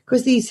did,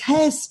 because these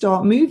hairs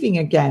start moving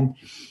again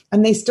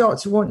and they start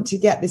to want to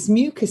get this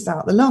mucus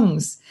out the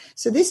lungs.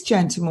 So this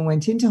gentleman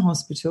went into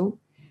hospital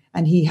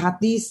and he had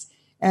this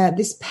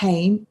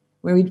pain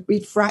where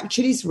he'd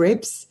fractured his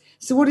ribs.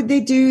 So what did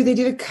they do? They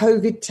did a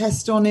COVID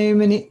test on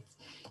him and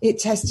it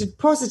tested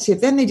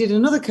positive. Then they did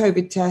another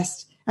COVID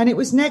test and it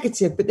was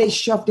negative, but they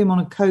shoved him on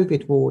a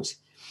COVID ward.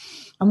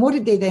 And what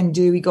did they then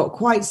do? He got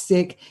quite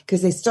sick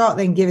because they start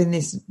then giving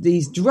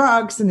these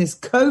drugs and this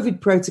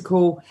COVID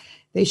protocol.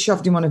 They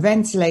shoved him on a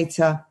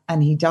ventilator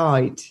and he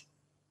died.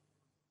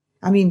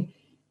 I mean,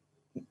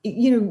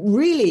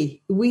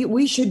 really,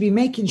 we should be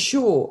making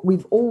sure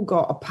we've all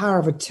got a power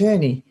of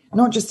attorney,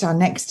 not just our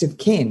next of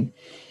kin.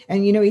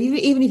 And,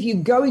 even if you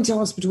go into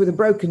hospital with a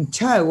broken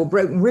toe or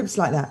broken ribs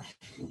like that,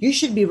 you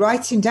should be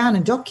writing down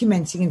and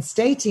documenting and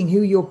stating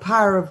who your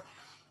power of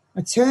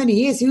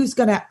attorney is, who's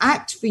going to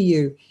act for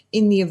you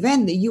in the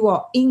event that you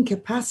are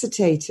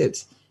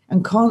incapacitated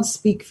and can't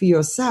speak for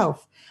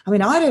yourself. I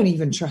mean, I don't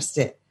even trust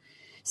it.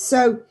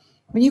 So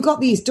when you've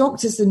got these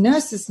doctors and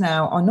nurses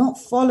now are not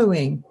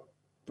following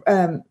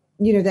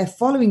they're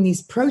following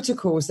these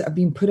protocols that have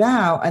been put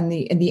out, and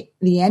the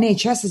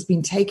NHS has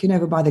been taken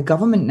over by the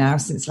government now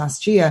since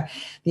last year.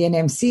 The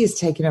NMC is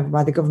taken over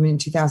by the government in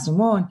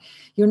 2001.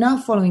 You're now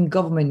following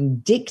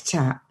government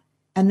diktat,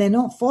 and they're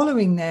not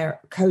following their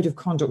code of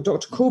conduct.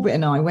 Dr. Corbett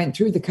and I went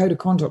through the code of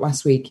conduct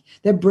last week.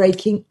 They're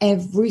breaking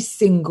every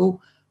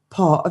single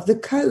part of the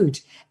code,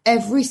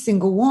 every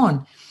single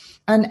one.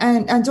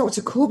 And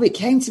Dr. Corbett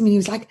came to me, he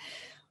was like,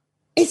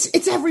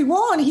 It's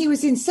everyone. He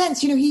was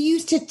incensed. He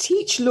used to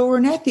teach law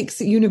and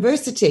ethics at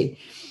university.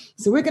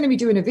 So we're going to be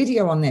doing a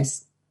video on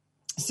this.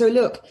 So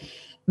look,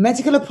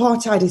 medical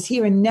apartheid is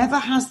here, and never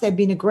has there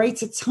been a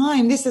greater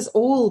time. This is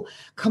all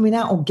coming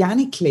out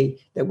organically,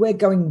 that we're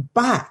going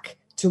back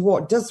to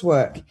what does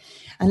work.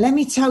 And let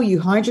me tell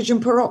you, hydrogen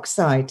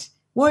peroxide,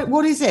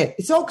 what is it?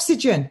 It's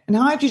oxygen and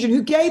hydrogen.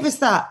 Who gave us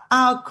that?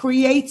 Our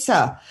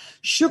creator.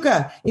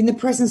 Sugar in the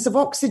presence of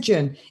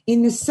oxygen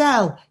in the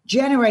cell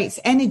generates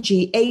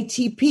energy,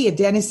 ATP,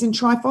 adenosine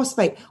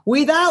triphosphate.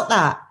 Without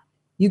that,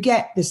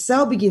 the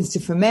cell begins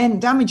to ferment,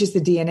 damages the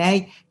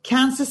DNA.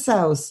 Cancer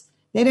cells,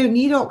 they don't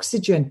need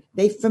oxygen.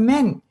 They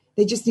ferment.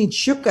 They just need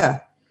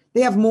sugar.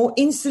 They have more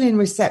insulin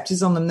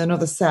receptors on them than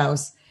other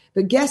cells.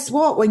 But guess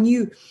what? When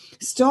you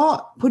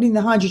start putting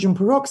the hydrogen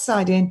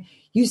peroxide in,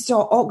 you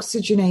start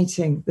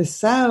oxygenating the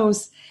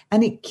cells,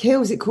 and it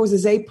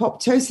causes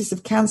apoptosis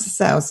of cancer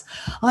cells.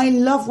 I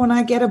love when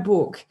I get a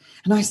book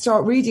and I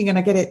start reading and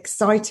I get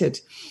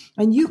excited.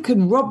 And you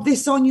can rub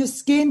this on your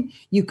skin.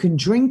 You can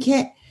drink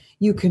it.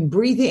 You can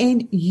breathe it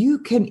in. You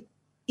can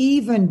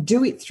even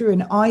do it through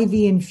an IV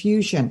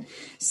infusion.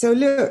 So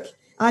look,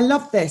 I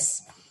love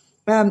this.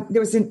 There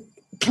was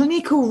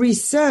clinical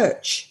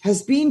research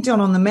has been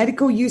done on the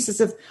medical uses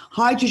of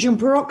hydrogen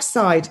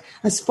peroxide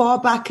as far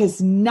back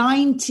as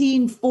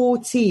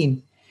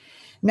 1914.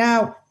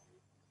 Now,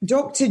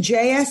 Dr.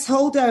 J.S.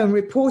 Haldane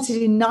reported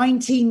in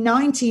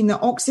 1919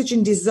 that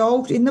oxygen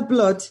dissolved in the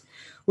blood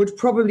would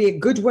probably be a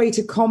good way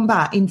to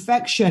combat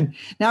infection.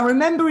 Now,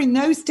 remember, in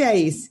those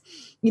days,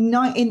 in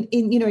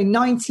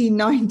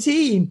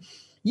 1919,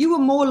 you were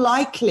more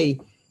likely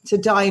to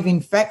die of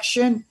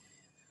infection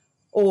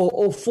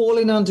or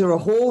falling under a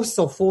horse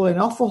or falling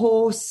off a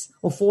horse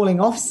or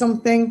falling off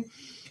something,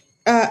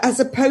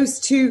 as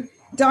opposed to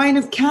dying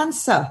of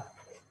cancer.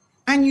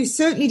 And you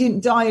certainly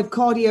didn't die of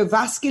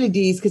cardiovascular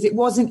disease because it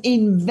wasn't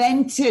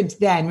invented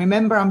then.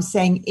 Remember, I'm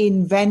saying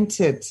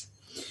invented.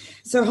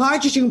 So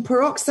hydrogen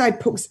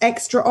peroxide puts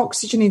extra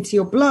oxygen into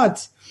your blood.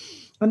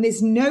 And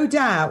there's no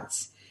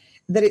doubt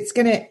that it's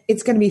going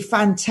to be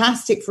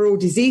fantastic for all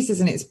diseases,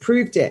 and it's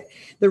proved it.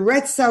 The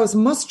red cells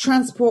must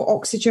transport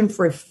oxygen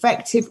for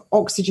effective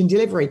oxygen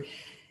delivery.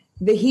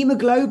 The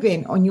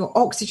hemoglobin on your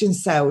oxygen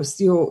cells,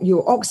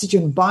 your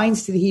oxygen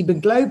binds to the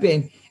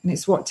hemoglobin, and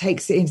it's what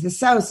takes it into the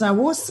cells. Now,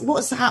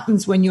 what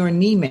happens when you're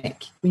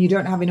anemic, when you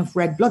don't have enough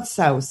red blood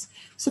cells?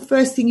 It's the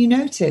first thing you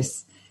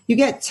notice. You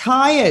get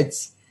tired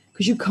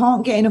because you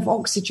can't get enough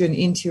oxygen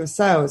into your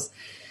cells.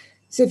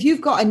 So if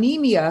you've got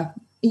anemia,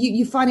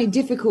 you find it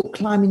difficult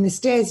climbing the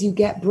stairs. You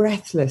get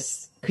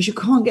breathless because you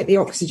can't get the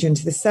oxygen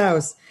to the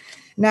cells.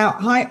 Now,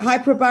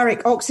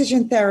 hyperbaric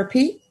oxygen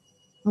therapy,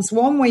 that's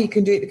one way you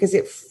can do it because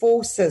it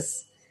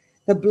forces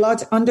the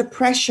blood under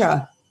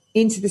pressure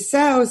into the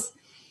cells.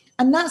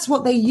 And that's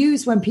what they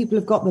use when people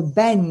have got the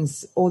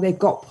bends or they've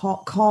got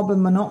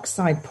carbon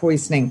monoxide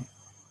poisoning,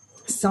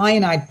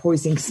 cyanide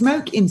poisoning,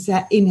 smoke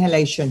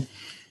inhalation.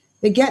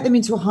 They get them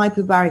into a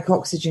hyperbaric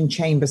oxygen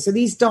chamber. So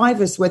these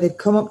divers, where they've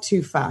come up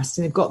too fast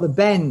and they've got the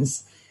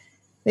bends,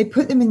 they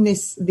put them in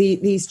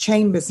these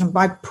chambers, and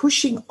by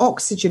pushing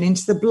oxygen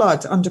into the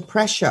blood under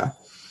pressure,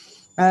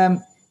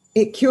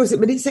 it cures it.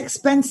 But it's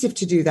expensive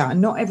to do that,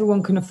 and not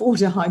everyone can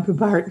afford a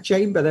hyperbaric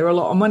chamber. They're a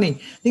lot of money.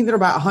 I think they're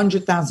about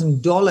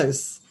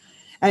 $100,000.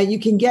 You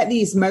can get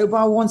these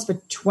mobile ones for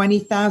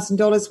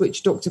 $20,000,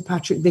 which Dr.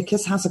 Patrick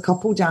Vickers has a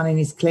couple down in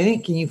his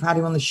clinic, and you've had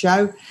him on the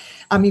show.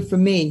 I mean, for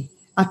me,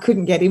 I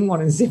couldn't get in one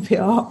and zip it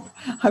up.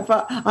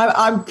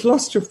 I'm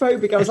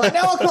claustrophobic. I was like,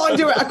 no, I can't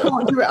do it.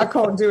 I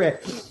can't do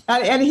it.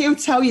 And he'll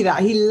tell you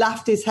that. He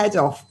laughed his head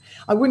off.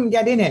 I wouldn't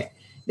get in it.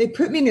 They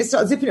put me in it,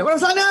 started zipping it. Well, I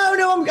was like,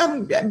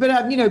 no,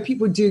 but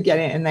people do get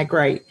it and they're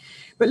great.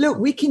 But look,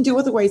 we can do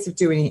other ways of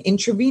doing it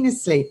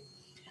intravenously.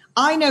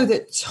 I know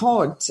that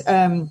Todd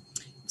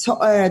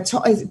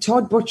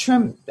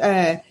Buttram,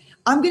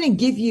 I'm going to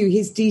give you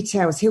his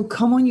details. He'll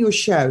come on your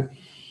show.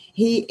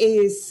 He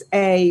is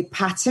a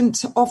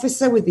patent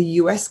officer with the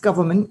US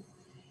government.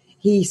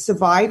 He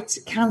survived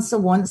cancer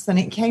once, then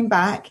it came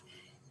back.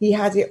 He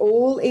had it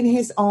all in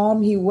his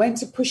arm. He went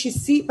to push his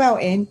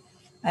seatbelt in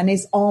and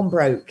his arm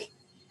broke.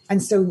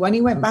 And so when he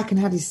went back and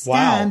had his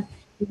scan,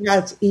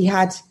 he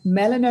had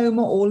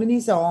melanoma all in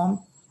his arm.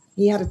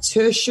 He had a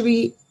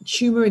tertiary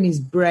tumor in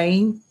his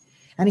brain,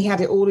 and he had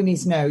it all in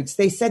his nodes.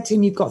 They said to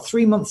him, you've got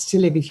 3 months to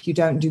live if you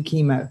don't do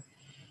chemo.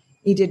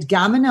 He did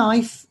gamma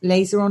knife,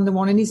 laser on the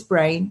one in his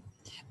brain.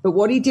 But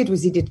what he did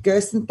was he did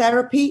Gerson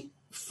therapy,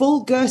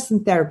 full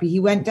Gerson therapy. He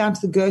went down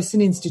to the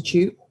Gerson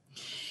Institute.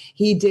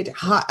 He did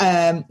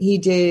vitamin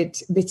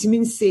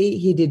C.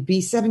 He did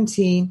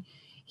B17.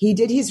 He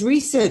did his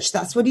research.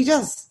 That's what he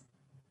does.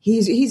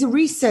 He's a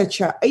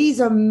researcher. He's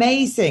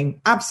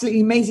amazing,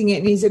 absolutely amazing.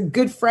 And he's a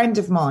good friend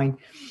of mine.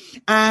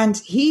 And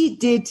he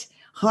did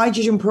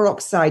hydrogen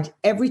peroxide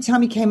every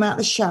time he came out of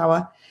the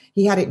shower.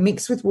 He had it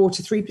mixed with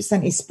water,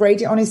 3%. He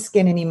sprayed it on his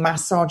skin and he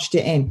massaged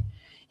it in.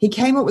 He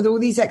came up with all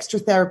these extra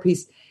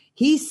therapies.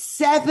 He's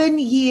 7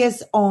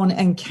 years on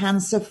and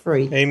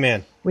cancer-free.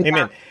 Amen.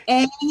 Without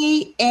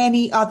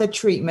any other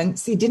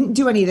treatments. He didn't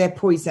do any of their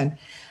poison.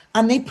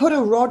 And they put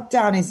a rod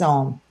down his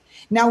arm.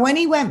 Now, when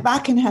he went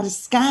back and had a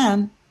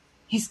scan,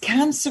 his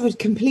cancer had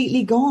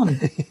completely gone.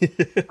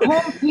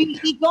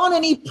 Completely gone.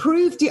 And he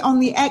proved it on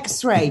the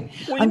X-ray.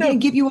 Well, I'm going to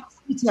give you all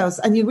the details.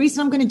 And the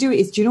reason I'm going to do it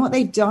is, do you know what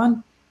they've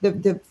done?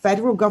 The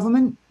federal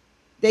government,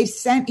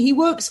 he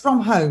works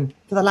from home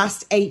for the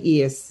last 8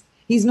 years.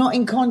 He's not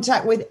in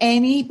contact with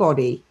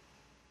anybody.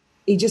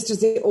 He just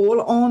does it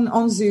all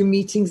on Zoom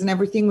meetings and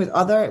everything with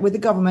the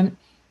government.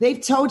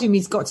 They've told him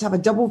he's got to have a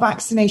double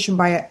vaccination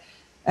by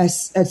a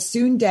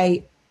soon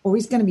date, or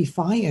he's going to be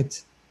fired.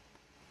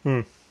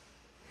 You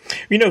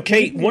know,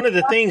 Kate, one of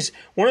the things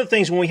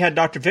when we had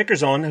Dr.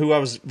 Vickers on, who I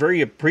was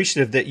very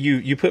appreciative that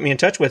you put me in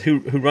touch with, who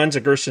runs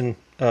a Gerson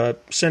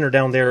center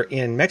down there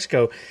in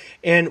Mexico,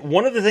 and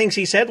one of the things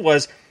he said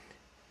was,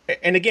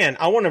 and again,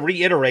 I want to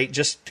reiterate,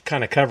 just to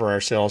kind of cover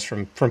ourselves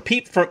from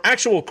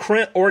actual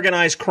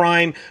organized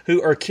crime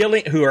who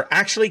are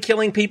actually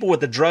killing people with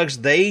the drugs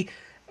they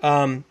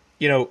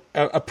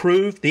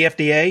approve, the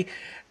FDA.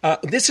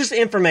 This is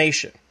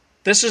information.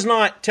 This is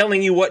not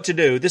telling you what to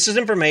do. This is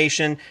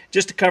information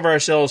just to cover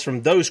ourselves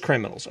from those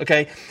criminals,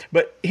 okay?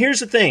 But here's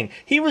the thing.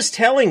 He was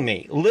telling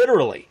me,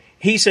 literally,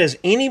 he says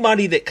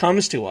anybody that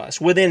comes to us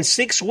within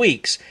 6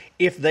 weeks,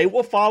 if they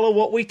will follow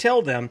what we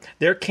tell them,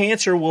 their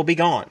cancer will be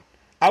gone.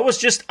 I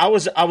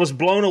was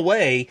blown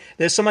away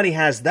that somebody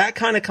has that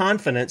kind of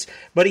confidence,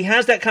 but he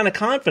has that kind of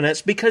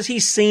confidence because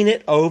he's seen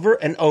it over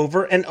and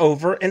over and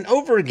over and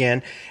over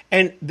again.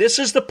 And this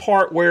is the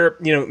part where,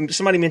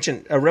 somebody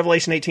mentioned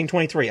Revelation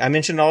 18:23. I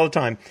mention it all the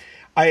time.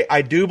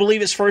 I do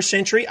believe it's first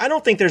century. I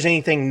don't think there's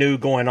anything new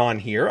going on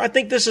here. I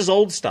think this is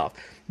old stuff.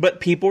 But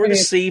people are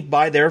deceived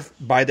by their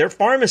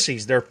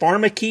pharmacies, their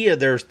pharmakia,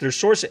 their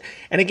sources.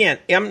 And again,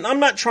 I'm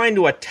not trying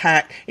to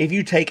attack if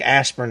you take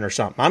aspirin or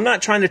something. I'm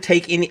not trying to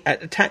take any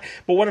attack.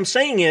 But what I'm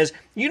saying is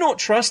you don't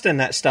trust in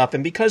that stuff.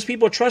 And because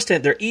people trust in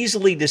it, they're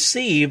easily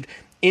deceived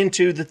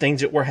into the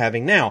things that we're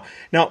having now.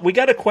 Now, we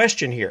got a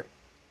question here.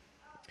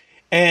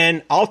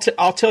 And I'll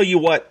tell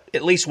you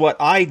at least what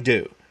I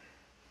do.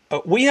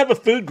 We have a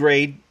food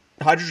grade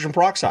hydrogen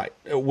peroxide.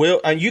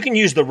 You can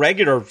use the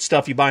regular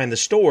stuff you buy in the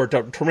store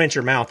to rinse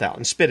your mouth out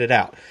and spit it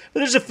out. But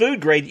there's a food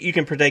grade that you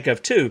can partake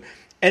of too.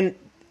 And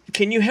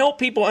Can you help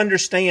people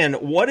understand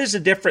what is the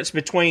difference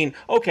between,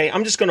 okay,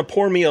 I'm just going to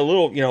pour me a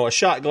little, a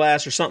shot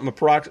glass or something of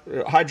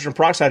hydrogen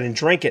peroxide and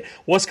drink it.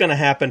 What's going to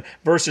happen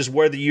versus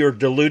whether you're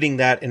diluting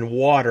that in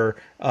water,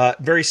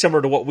 very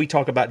similar to what we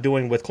talk about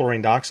doing with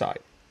chlorine dioxide?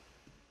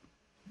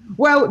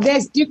 Well,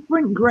 there's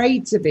different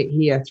grades of it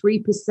here,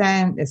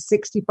 3%, there's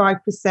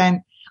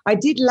 65%. I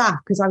did laugh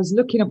because I was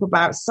looking up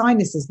about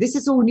sinuses. This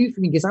is all new for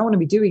me because I want to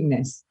be doing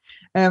this.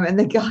 And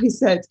the guy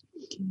said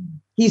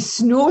he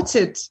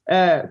snorted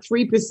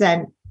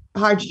 3%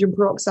 hydrogen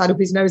peroxide up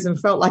his nose and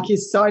felt like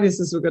his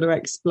sinuses were going to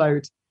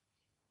explode.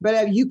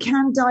 But you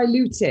can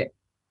dilute it,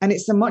 and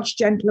it's a much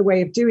gentler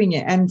way of doing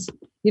it. And,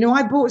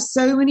 I bought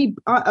so many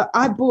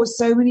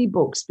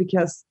books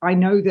because I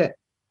know that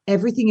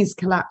everything is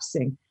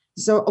collapsing.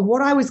 So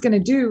what I was going to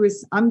do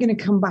is I'm going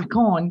to come back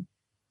on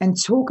and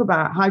talk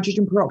about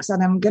hydrogen peroxide.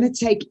 I'm going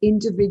to take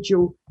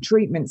individual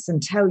treatments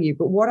and tell you.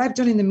 But what I've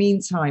done in the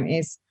meantime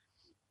is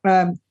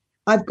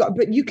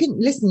but you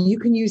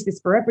can use this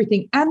for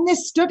everything. And the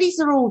studies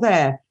are all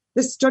there.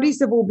 The studies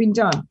have all been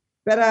done.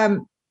 But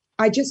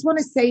I just want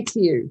to say to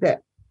you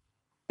that,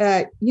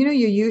 your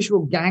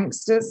usual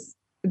gangsters,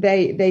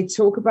 they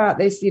talk about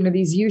this,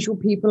 these usual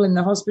people in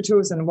the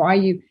hospitals and why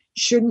you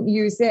shouldn't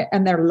use it.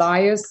 And they're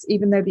liars,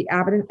 even though the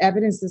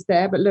evidence is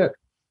there. But look,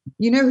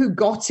 you know who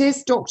Gott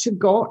is? Dr.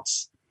 Gott.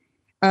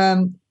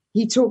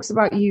 He talks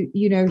about they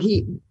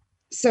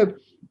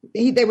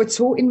were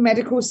taught in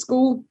medical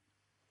school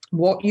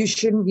what you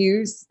shouldn't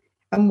use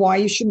and why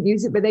you shouldn't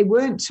use it, but they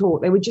weren't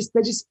taught. They're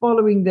just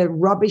following the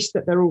rubbish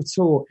that they're all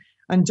taught.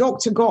 And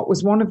Dr. Gott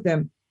was one of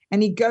them.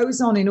 And he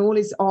goes on in all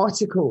his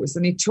articles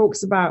and he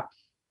talks about,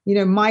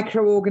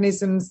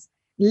 microorganisms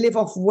live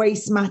off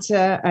waste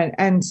matter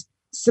and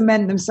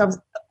cement themselves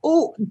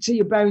all to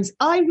your bones.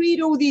 I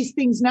read all these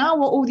things now,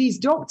 what all these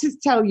doctors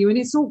tell you, and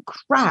it's all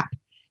crap.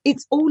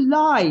 It's all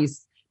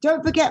lies.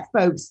 Don't forget,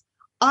 folks,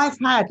 I've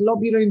had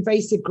lobular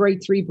invasive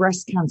grade 3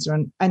 breast cancer,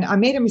 and I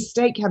made a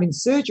mistake having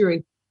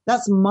surgery.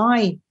 That's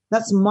my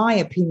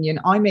opinion.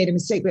 I made a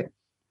mistake, but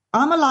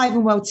I'm alive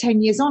and well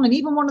 10 years on. And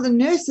even one of the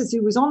nurses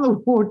who was on the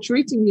ward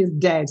treating me is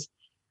dead.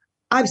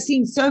 I've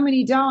seen so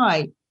many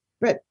die,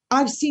 but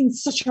I've seen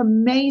such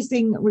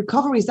amazing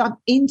recoveries. I've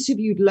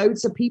interviewed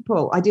loads of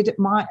people. I did it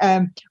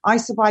I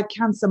survived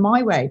cancer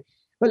my way.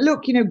 But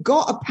look,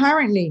 Gott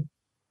apparently,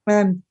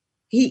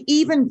 he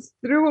even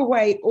threw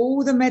away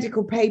all the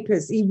medical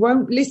papers. He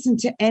won't listen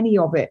to any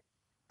of it.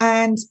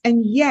 And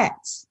yet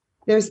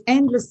there's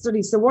endless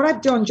studies. So what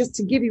I've done, just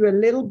to give you a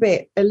little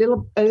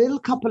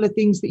couple of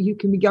things that you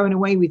can be going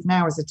away with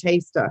now as a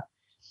taster.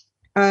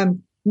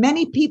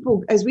 Many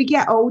people, as we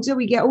get older,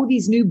 we get all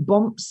these new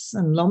bumps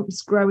and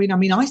lumps growing. I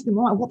mean, I think,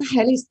 what the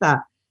hell is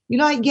that?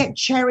 I get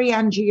cherry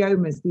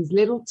angiomas, these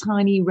little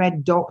tiny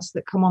red dots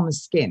that come on the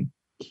skin.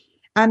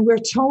 And we're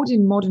told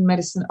in modern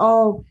medicine,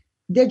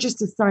 they're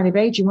just a sign of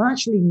aging. Well,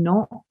 actually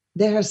not.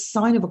 They're a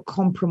sign of a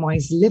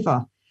compromised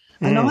liver.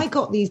 And I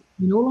got these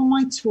all on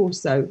my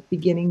torso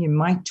beginning in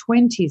my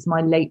 20s,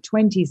 my late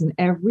 20s. And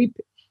every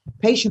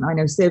patient I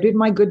know, so did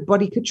my good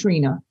buddy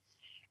Katrina.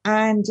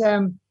 And,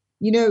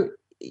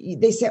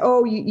 they say,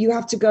 you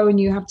have to go and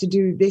you have to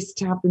do this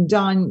to have them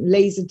done,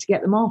 laser to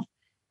get them off.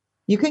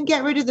 You can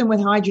get rid of them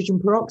with hydrogen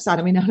peroxide.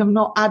 I mean, I'm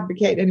not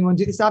advocating anyone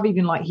do this. I've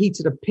even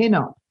heated a pin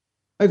up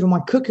over my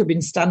cooker,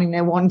 been standing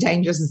there one day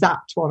and just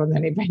zapped one, and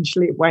then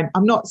eventually it went.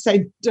 I'm not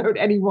saying don't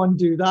anyone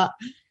do that.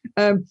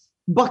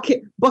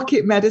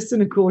 Bucket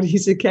medicine, according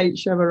to Kate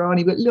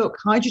Shemirani. But look,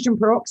 hydrogen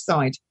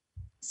peroxide.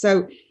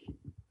 So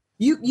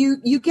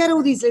you get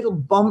all these little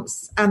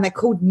bumps, and they're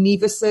called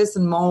nevuses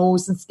and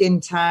moles and skin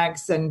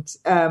tags, and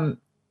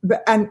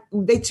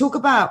they talk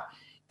about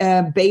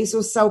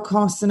basal cell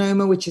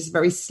carcinoma, which is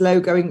very slow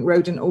going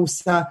rodent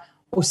ulcer,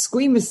 or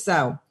squamous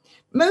cell.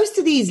 Most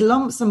of these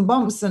lumps and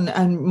bumps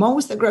and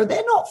moles that grow,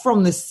 they're not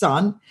from the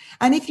sun.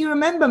 And if you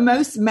remember,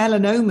 most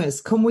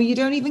melanomas come where you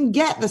don't even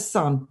get the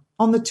sun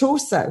on the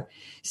torso.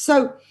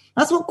 So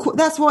that's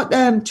what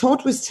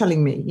Todd was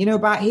telling me,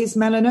 about his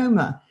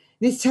melanoma.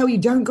 They tell you,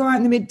 don't go out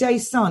in the midday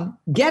sun.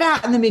 Get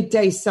out in the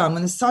midday sun.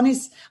 When the sun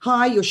is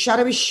high, your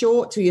shadow is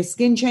short till your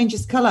skin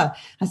changes color.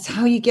 That's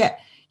how you get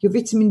your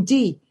vitamin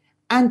D.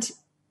 And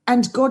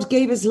God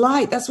gave us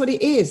light. That's what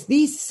it is.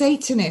 These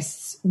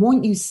Satanists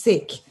want you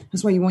sick.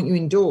 That's why you want you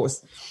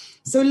indoors.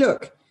 So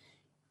look,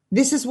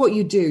 this is what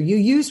you do. You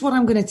use what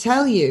I'm going to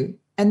tell you.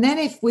 And then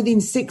if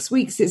within 6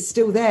 weeks it's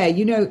still there,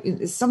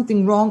 there's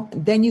something wrong,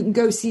 then you can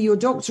go see your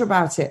doctor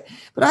about it.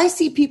 But I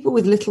see people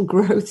with little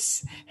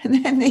growths,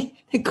 and then they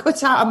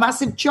cut out a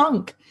massive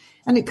chunk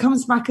and it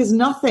comes back as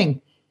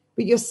nothing.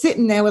 But you're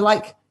sitting there with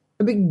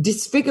a big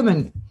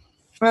disfigurement.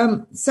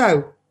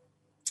 So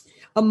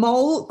a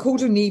mole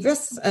called a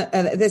nevus,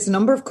 there's a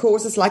number of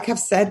causes, like I've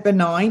said,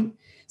 benign.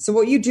 So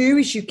what you do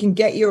is you can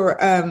get you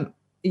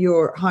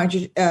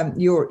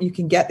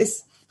can get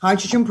this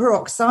hydrogen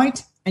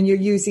peroxide, and you're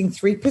using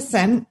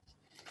 3%,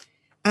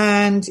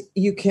 and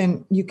you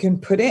can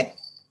put it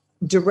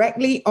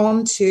directly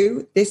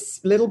onto this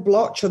little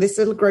blotch or this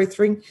little growth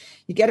ring.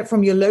 You get it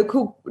from your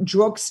local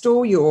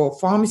drugstore, your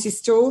pharmacy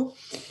store,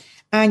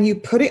 and you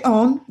put it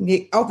on.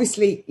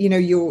 Obviously,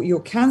 your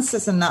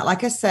cancers and that,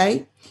 like I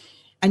say,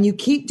 and you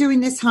keep doing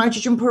this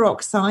hydrogen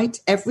peroxide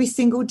every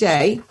single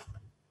day,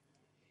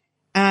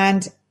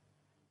 and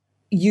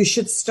you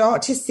should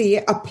start to see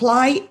it.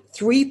 Apply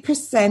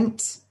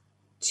 3%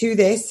 to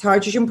this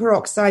hydrogen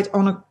peroxide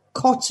on a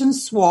cotton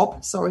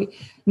swab. Sorry,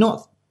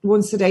 not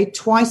once a day,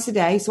 twice a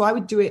day. So I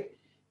would do it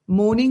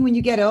morning when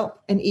you get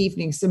up and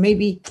evening. So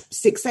maybe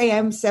 6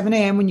 a.m., 7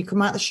 a.m. when you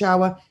come out the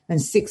shower,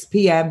 and 6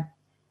 p.m.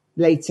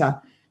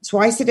 later.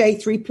 Twice a day,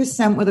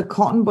 3% with a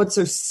cotton bud.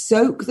 So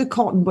soak the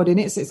cotton bud in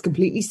it so it's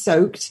completely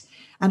soaked,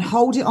 and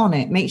hold it on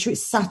it. Make sure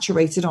it's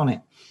saturated on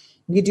it.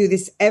 You do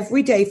this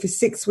every day for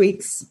 6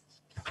 weeks.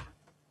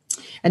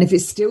 And if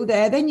it's still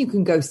there, then you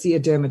can go see a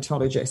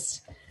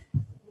dermatologist.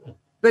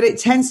 But it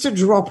tends to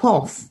drop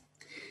off.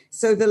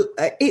 So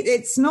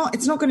it's not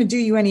going to do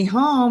you any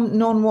harm,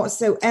 none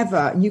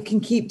whatsoever. You can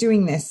keep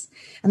doing this.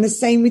 And the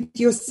same with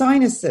your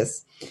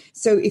sinuses.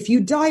 So if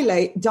you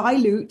dilute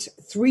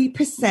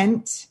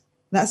 3%,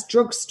 that's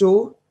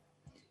drugstore,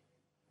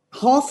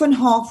 half and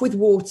half with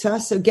water.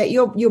 So get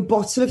your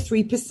bottle of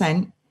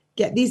 3%,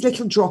 get these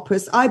little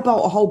droppers. I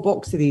bought a whole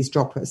box of these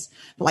droppers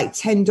for like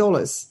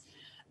 $10.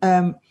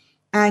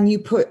 And you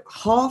put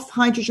half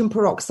hydrogen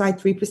peroxide,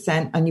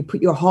 3%, and you put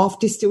your half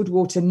distilled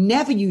water.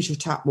 Never use your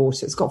tap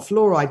water. It's got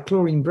fluoride,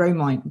 chlorine,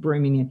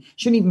 bromine in it.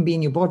 Shouldn't even be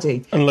in your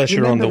body. Unless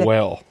you're on the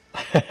well.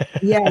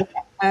 Yeah.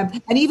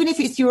 And even if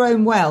it's your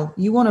own well,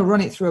 you want to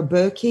run it through a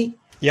Berkey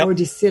or a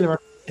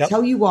distiller. I'll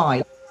tell you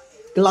why.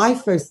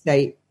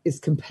 Glyphosate is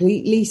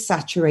completely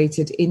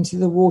saturated into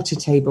the water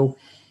table.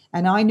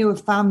 And I knew a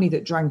family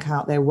that drank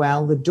out their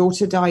well. The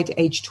daughter died at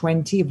age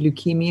 20 of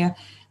leukemia.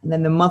 And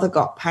then the mother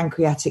got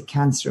pancreatic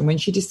cancer. And when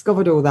she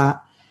discovered all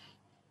that,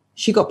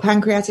 she got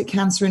pancreatic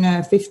cancer in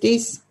her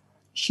 50s.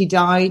 She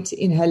died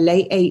in her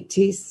late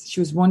 80s. She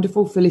was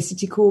wonderful.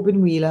 Felicity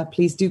Corbin Wheeler.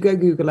 Please do go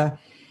Google her.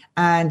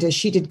 And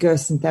she did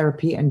Gerson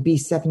therapy and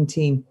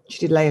B17. She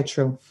did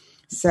Laetrile.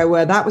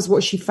 So that was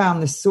what she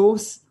found. The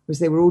source was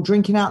they were all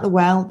drinking out the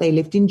well. They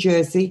lived in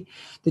Jersey,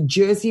 the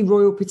Jersey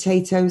Royal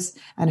potatoes,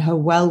 and her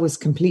well was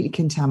completely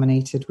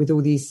contaminated with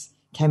all these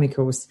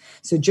chemicals.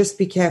 So just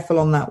be careful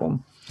on that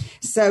one.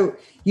 So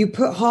you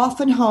put half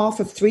and half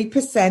of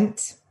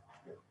 3%.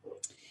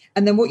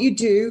 And then what you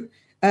do,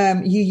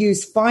 you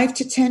use 5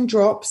 to 10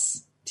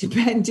 drops,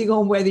 depending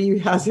on whether you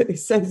have it. It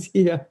says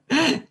here,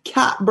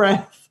 cat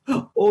breath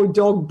or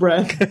dog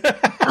breath.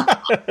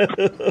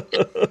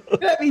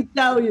 Let me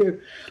tell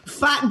you,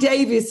 Fat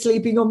Dave is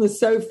sleeping on the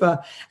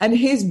sofa, and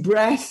his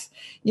breath,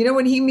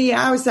 when he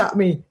meows at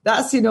me,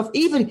 that's enough.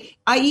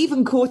 I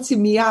even caught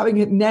him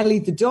meowing at Nellie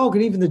the dog,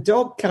 and even the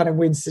dog kind of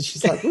winces.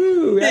 She's like,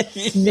 ooh,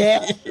 that's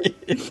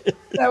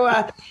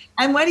So,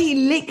 and when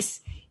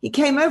he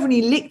came over and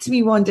he licked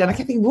me one day, and I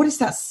kept thinking, what is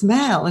that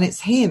smell? And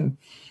it's him.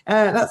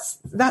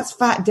 That's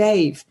Fat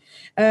Dave.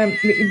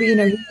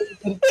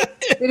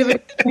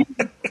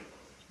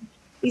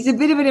 He's a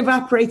bit of an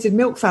evaporated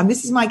milk fan.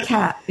 This is my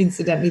cat,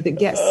 incidentally, that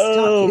gets stuck.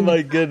 Oh,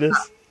 my goodness.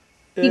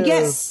 He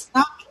gets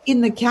stuck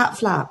in the cat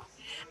flap.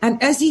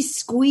 And as he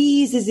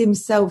squeezes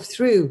himself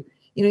through,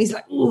 he's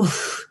like,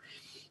 oof.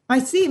 I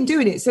see him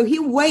doing it. So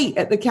he'll wait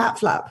at the cat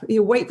flap.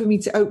 He'll wait for me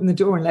to open the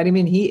door and let him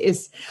in.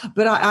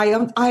 But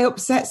I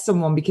upset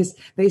someone because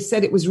they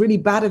said it was really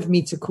bad of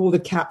me to call the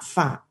cat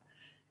fat.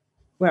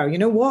 Well, you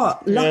know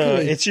what?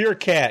 Luckily. It's your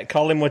cat.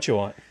 Call him what you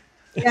want.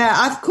 Yeah,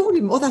 I've called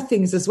him other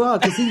things as well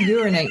because he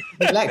urinates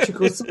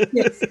electrical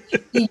sockets.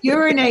 He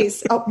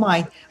urinates up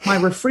my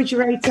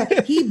refrigerator.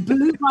 He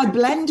blew my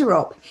blender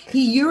up.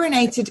 He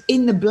urinated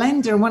in the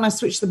blender, and when I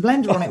switched the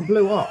blender on, it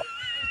blew up.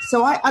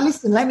 So I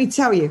listen, let me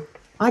tell you,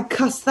 I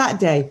cussed that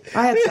day.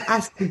 I had to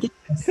ask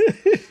forgiveness.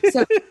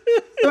 So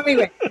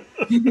anyway,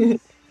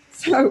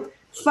 so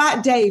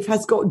Fat Dave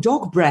has got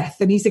dog breath,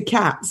 and he's a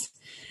cat.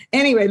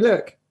 Anyway,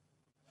 look.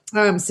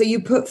 So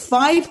you put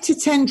 5 to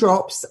 10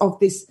 drops of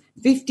this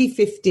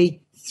 50-50,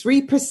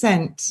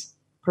 3%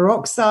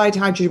 peroxide,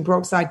 hydrogen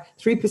peroxide,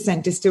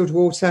 3% distilled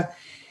water,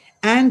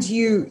 and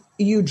you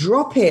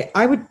drop it.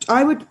 What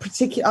I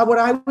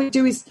would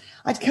do is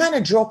I'd kind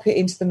of drop it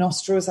into the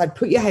nostrils. I'd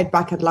put your head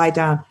back, I'd lie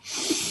down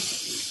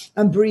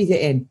and breathe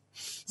it in.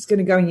 It's going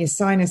to go in your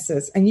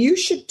sinuses. And you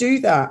should do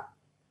that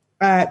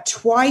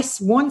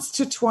once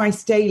to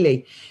twice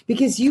daily,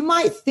 because you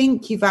might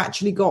think you've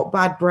actually got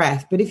bad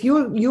breath, but if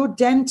your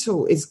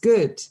dental is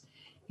good,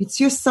 it's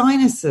your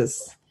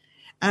sinuses.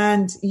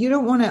 And you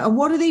don't want to. And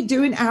what do they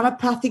do in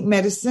allopathic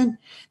medicine?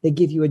 They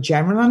give you a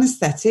general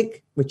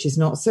anesthetic, which is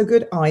not so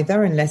good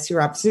either, unless you're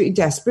absolutely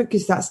desperate,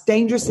 because that's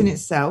dangerous in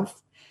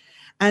itself.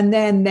 And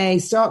then they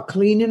start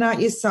cleaning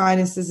out your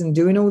sinuses and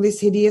doing all this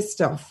hideous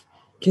stuff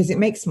because it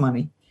makes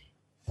money.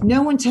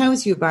 No one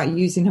tells you about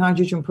using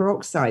hydrogen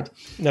peroxide.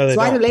 No, they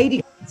don't. I had a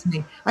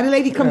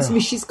lady come to me.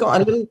 She's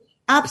got a little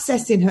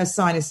abscess in her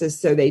sinuses.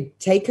 So they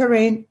take her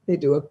in. They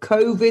do a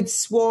COVID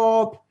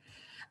swab.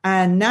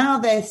 And now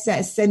they're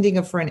sending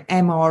her for an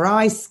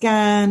MRI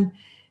scan.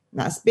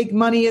 That's big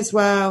money as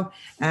well.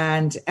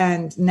 And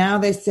now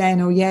they're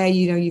saying, oh, yeah,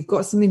 you've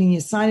got something in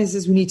your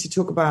sinuses. We need to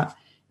talk about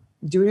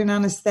doing an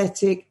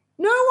anesthetic.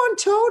 No one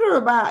told her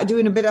about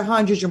doing a bit of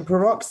hydrogen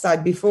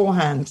peroxide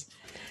beforehand,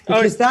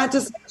 because that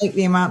doesn't make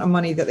the amount of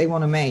money that they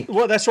want to make.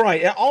 Well, that's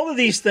right. All of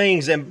these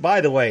things, and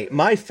by the way,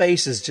 my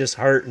face is just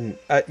hurting.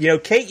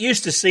 Kate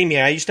used to see me.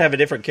 I used to have a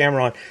different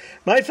camera on.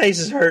 My face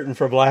is hurting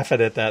from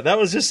laughing at that. That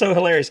was just so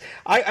hilarious.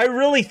 I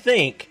really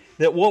think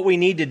that what we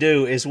need to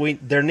do is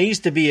there needs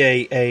to be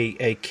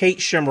a Kate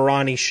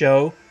Shemirani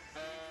show.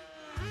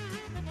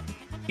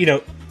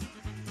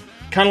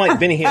 Kind of like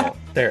Benny Hill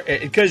there,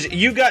 because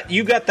you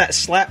got that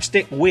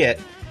slapstick wit,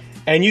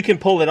 and you can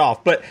pull it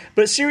off. But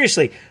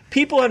seriously,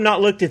 people have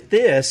not looked at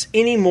this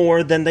any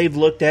more than they've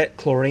looked at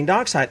chlorine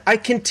dioxide. I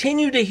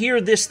continue to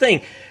hear this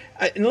thing.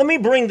 Let me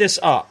bring this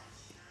up.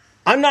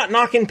 I'm not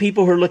knocking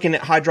people who are looking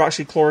at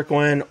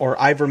hydroxychloroquine or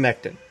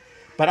ivermectin,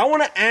 but I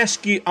want to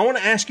ask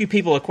you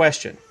people a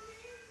question.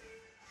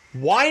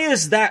 Why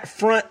is that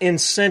front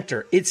and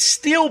center? It's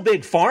still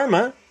big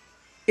pharma.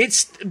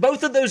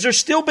 Both of those are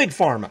still big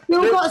pharma.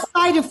 They've got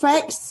side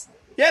effects.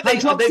 Yeah,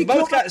 they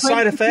both got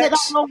side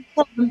effects.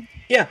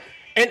 Yeah,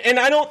 and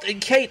I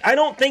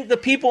don't think the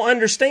people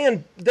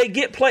understand. They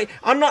get play.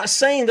 I'm not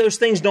saying those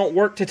things don't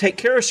work to take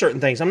care of certain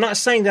things. I'm not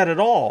saying that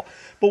at all.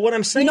 But what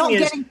I'm saying is, you're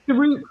not getting the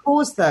root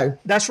cause, though.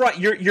 That's right.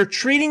 You're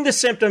treating the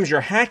symptoms. You're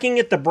hacking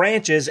at the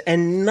branches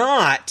and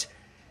not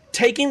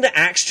taking the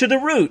axe to the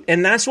root.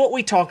 And that's what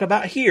we talk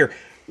about here.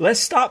 Let's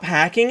stop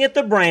hacking at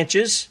the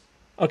branches,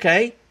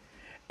 okay?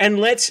 And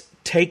let's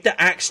take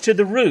the axe to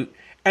the root.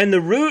 And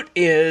the root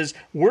is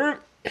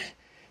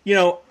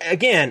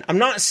again, I'm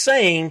not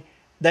saying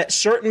that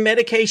certain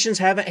medications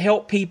haven't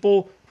helped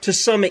people to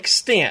some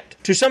extent.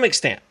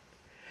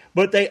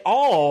 But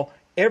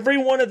every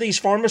one of these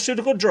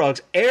pharmaceutical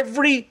drugs,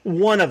 every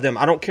one of them,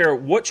 I don't care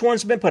which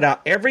one's been put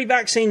out, every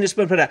vaccine that's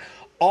been put out,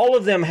 all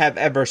of them have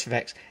adverse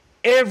effects.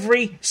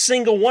 Every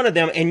single one of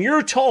them. And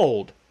you're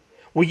told,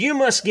 well, you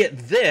must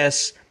get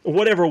this,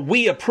 whatever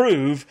we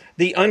approve,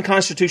 the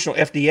unconstitutional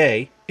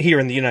FDA here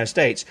in the United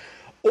States.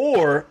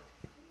 Or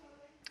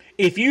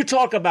if you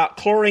talk about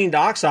chlorine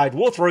dioxide,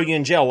 we'll throw you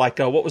in jail. Like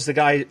what was the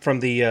guy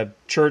from the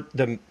church,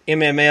 the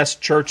MMS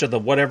Church of the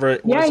whatever?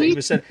 He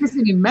was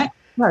in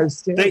Mexico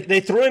still. They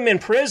threw him in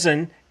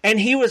prison, and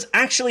he was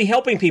actually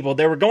helping people.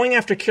 They were going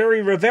after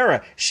Carrie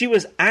Rivera. She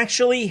was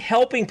actually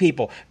helping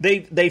people.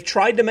 They've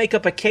tried to make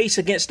up a case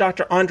against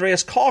Dr.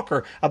 Andreas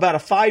Kalker about a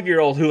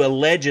 5-year-old who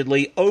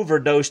allegedly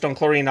overdosed on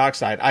chlorine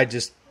dioxide.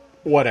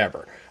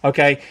 Whatever.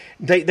 Okay,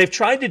 they've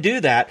tried to do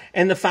that,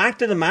 and the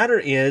fact of the matter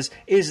is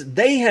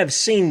they have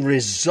seen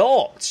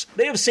results.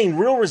 They have seen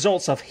real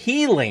results of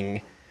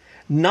healing,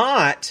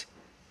 not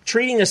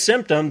treating a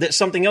symptom that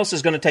something else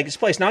is going to take its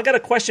place. Now, I got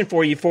a question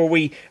for you before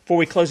we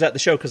close out the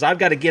show, because I've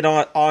got to get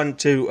on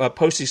to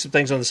posting some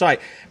things on the site.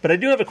 But I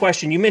do have a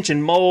question. You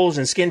mentioned moles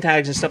and skin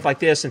tags and stuff like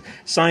this, and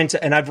signs,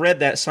 and I've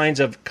read that,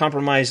 signs of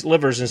compromised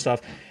livers and stuff.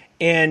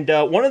 And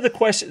one of the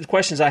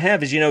questions I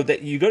have is,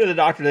 that you go to the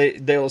doctor,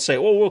 they'll say,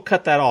 "Oh, we'll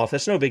cut that off.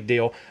 That's no big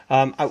deal."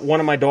 One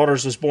of my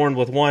daughters was born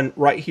with one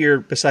right here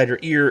beside her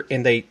ear,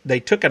 and they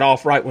took it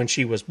off right when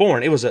she was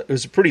born. It was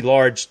a pretty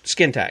large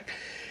skin tag.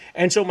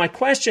 And so my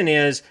question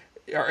is,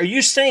 are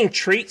you saying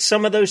treat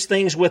some of those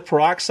things with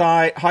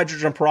peroxide,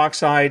 hydrogen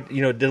peroxide,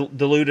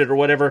 diluted or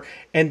whatever,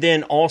 and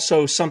then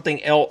also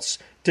something else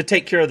to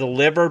take care of the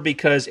liver?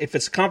 Because if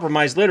it's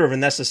compromised liver,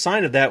 and that's a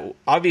sign of that,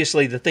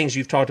 obviously the things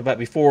you've talked about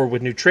before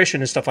with nutrition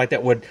and stuff like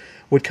that would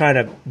kind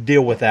of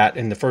deal with that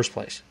in the first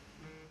place.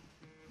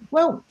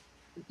 Well,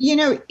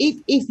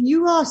 if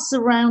you are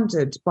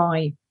surrounded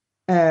by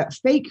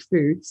fake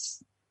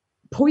foods,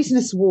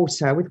 poisonous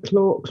water with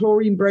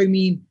chlorine,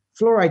 bromine,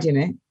 fluoride in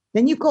it,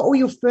 then you've got all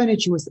your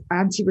furniture with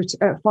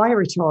fire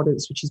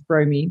retardants, which is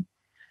bromine.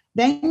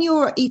 Then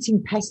you're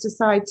eating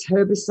pesticides,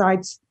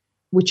 herbicides,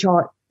 which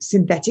are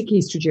synthetic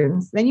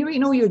estrogens. Then you're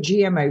eating all your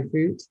GMO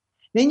foods.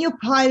 Then you're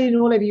piling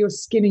all over your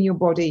skin and your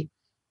body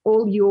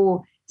all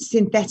your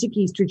synthetic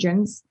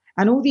estrogens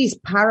and all these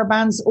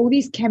parabens, all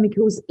these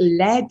chemicals,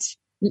 lead.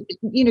 60%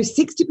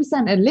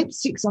 of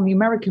lipsticks on the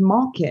American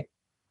market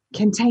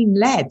contain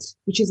lead,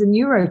 which is a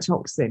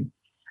neurotoxin.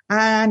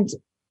 And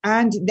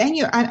then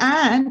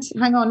and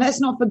hang on, let's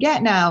not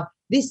forget now,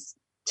 this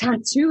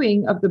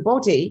tattooing of the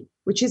body,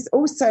 which is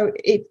also,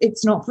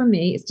 it's not for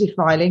me, it's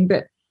defiling,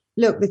 but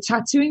look, the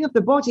tattooing of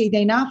the body,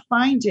 they're now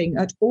finding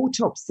at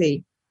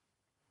autopsy,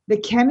 the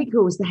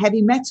chemicals, the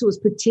heavy metals,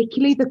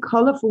 particularly the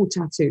colorful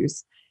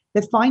tattoos,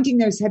 they're finding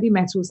those heavy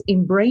metals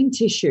in brain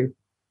tissue.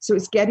 So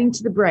it's getting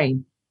to the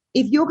brain.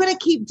 If you're going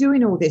to keep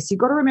doing all this, you've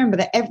got to remember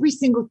that every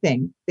single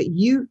thing that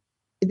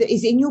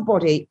is in your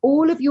body,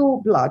 all of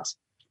your blood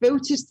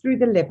filters through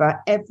the liver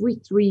every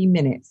 3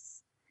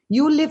 minutes.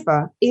 Your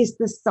liver is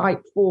the site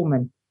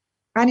foreman,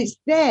 and it's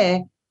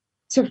there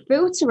to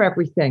filter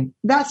everything.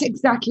 That's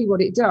exactly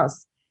what it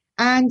does.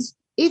 And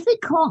if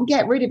it can't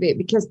get rid of it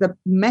because the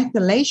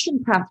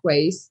methylation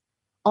pathways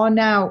are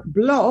now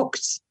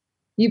blocked,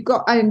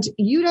 and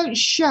you don't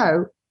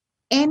show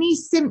any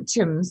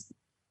symptoms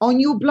on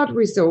your blood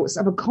results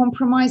of a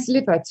compromised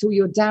liver till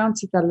you're down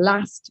to the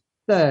last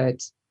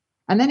third.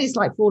 And then it's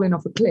like falling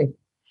off a cliff.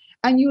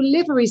 And your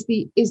liver is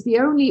the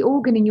only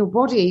organ in your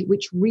body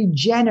which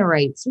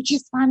regenerates, which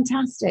is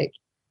fantastic.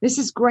 This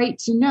is great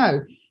to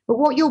know. But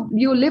what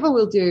your liver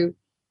will do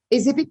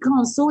is, if it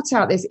can't sort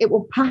out this, it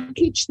will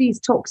package these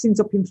toxins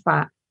up in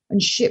fat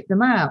and ship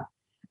them out.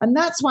 And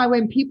that's why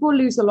when people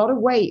lose a lot of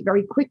weight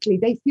very quickly,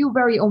 they feel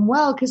very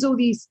unwell, because all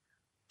these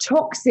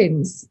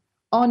toxins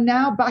are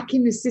now back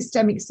in the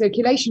systemic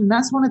circulation. And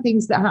that's one of the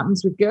things that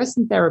happens with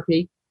Gerson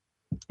therapy,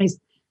 is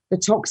the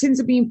toxins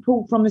are being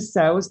pulled from the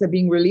cells. They're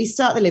being released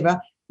out the liver.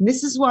 And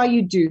this is why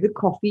you do the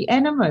coffee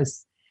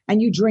enemas,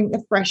 and you drink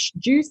the fresh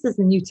juices,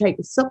 and you take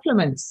the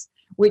supplements,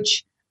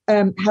 which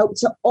help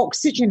to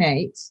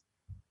oxygenate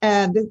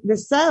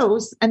the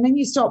cells. And then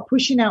you start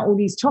pushing out all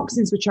these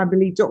toxins, which I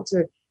believe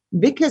Dr.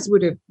 Vickers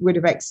would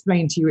have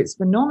explained to you. It's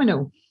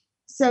phenomenal.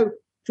 So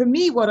for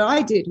me, what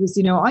I did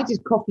was, I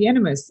did coffee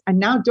enemas, and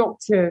now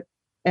Dr.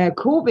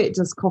 Corbett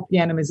does coffee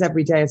enemas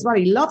every day as well.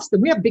 He loves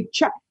them. We have big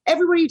chat.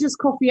 Everybody does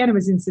coffee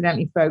enemas,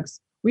 incidentally, folks.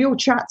 We all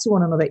chat to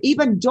one another.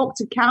 Even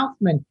Dr.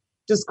 Kaufman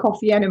does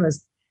coffee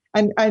enemas.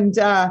 And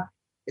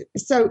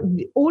so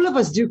all of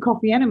us do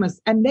coffee enemas.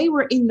 And they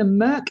were in the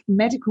Merck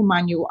medical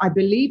manual. I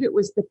believe it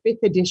was the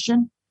 5th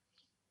edition.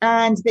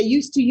 And they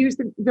used to use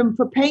them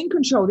for pain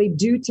control. They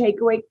do take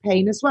away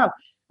pain as well.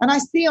 And I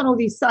see on all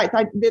these sites,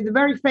 the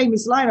very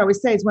famous line I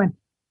always say is when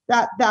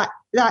that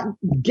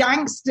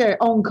gangster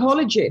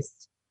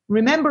oncologist,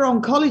 remember,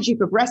 oncology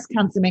for breast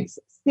cancer makes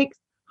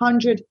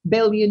 $600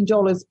 billion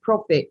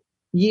profit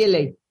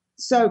yearly.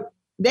 So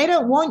they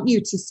don't want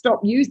you to stop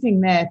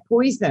using their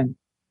poison,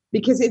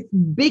 because it's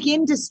big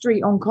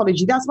industry,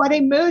 oncology. That's why they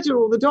murder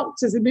all the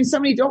doctors. There have been so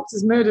many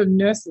doctors murdered and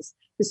nurses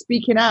for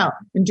speaking out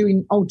and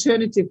doing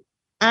alternative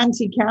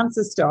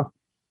anti-cancer stuff.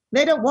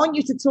 They don't want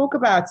you to talk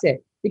about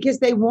it, because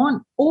they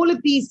want all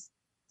of these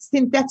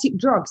synthetic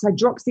drugs,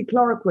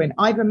 hydroxychloroquine,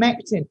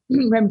 ivermectin,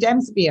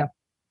 remdesivir.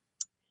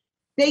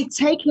 They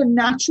take a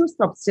natural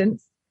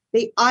substance,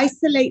 they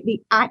isolate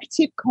the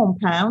active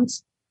compound,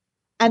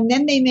 and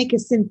then they make a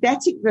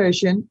synthetic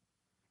version,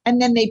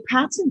 and then they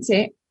patent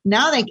it.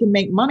 Now they can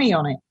make money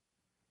on it.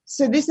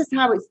 So this is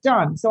how it's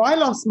done. So I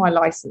lost my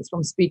license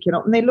from speaking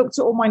up, and they looked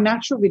at all my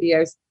natural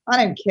videos.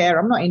 I don't care.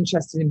 I'm not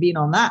interested in being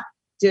on that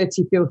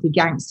dirty, filthy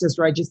gangsters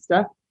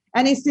register.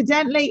 And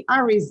incidentally, I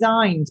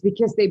resigned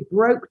because they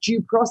broke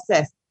due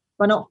process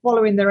by not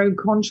following their own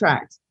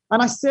contract.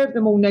 And I served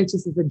them all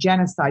notices of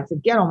genocide. So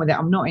get on with it.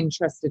 I'm not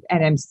interested,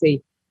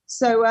 NMC.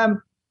 So,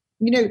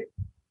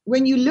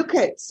 when you look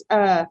at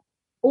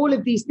all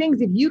of these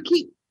things, if you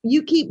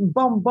keep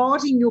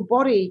bombarding your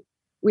body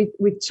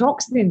with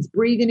toxins,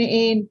 breathing it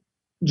in,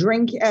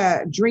 drinking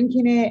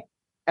it,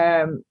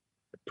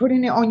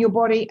 putting it on your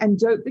body, and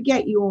don't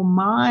forget your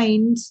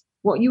mind,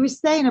 what you were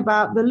saying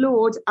about the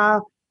Lord,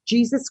 our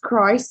Jesus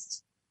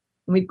Christ,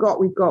 and we've got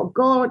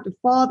God, the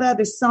Father,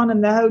 the Son,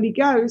 and the Holy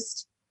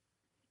Ghost.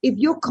 If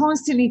you're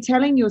constantly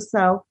telling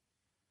yourself,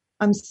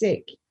 I'm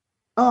sick.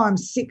 Oh, I'm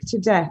sick to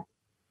death.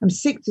 I'm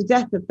sick to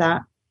death of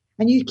that.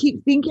 And you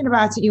keep thinking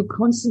about it. You're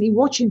constantly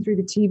watching through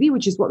the TV,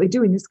 which is what they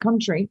do in this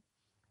country.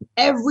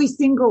 Every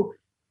single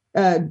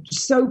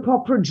soap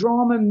opera,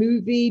 drama,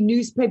 movie,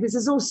 newspapers,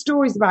 there's all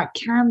stories about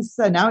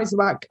cancer. Now it's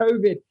about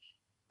COVID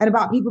and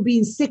about people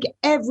being sick.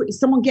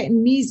 Someone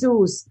getting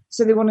measles,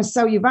 so they want to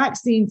sell you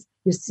vaccines.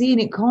 You're seeing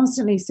it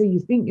constantly. So you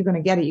think you're going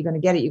to get it. You're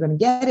going to get it. You're going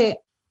to get it.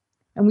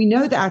 And we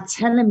know that our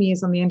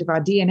telomeres on the end of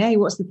our DNA,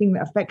 what's the thing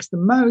that affects the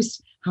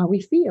most? How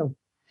we feel.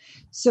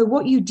 So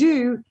what you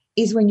do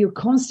is, when you're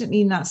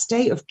constantly in that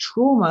state of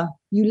trauma,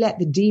 you let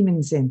the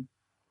demons in.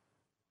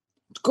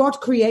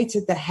 God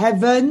created the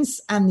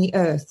heavens and the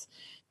earth.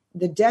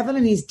 The devil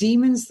and his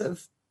demons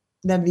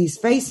that these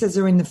faces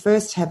are in the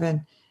first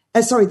heaven.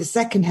 The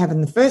second heaven.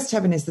 The first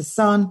heaven is the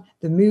sun,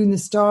 the moon, the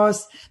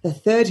stars. The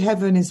third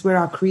heaven is where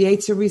our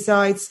Creator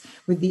resides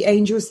with the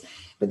angels.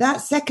 But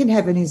that second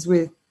heaven is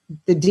with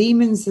the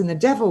demons and the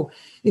devil.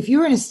 If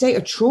you're in a state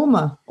of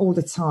trauma all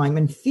the time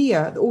and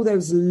fear, all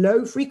those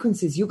low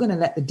frequencies, you're going to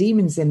let the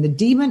demons in. The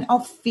demon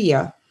of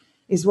fear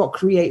is what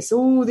creates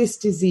all this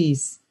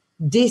disease.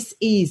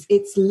 Dis-ease,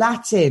 it's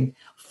Latin.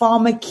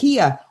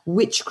 Pharmakia,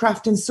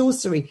 witchcraft and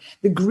sorcery.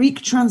 The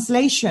Greek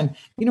translation.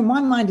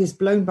 My mind is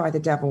blown by the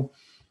devil.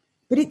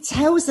 But it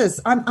tells us,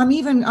 I'm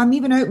even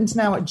open to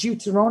now at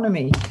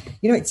Deuteronomy.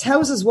 It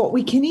tells us what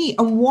we can eat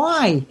and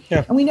why.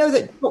 Yeah. And we know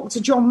that Dr.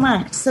 John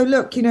Mack. So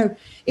look,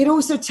 it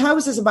also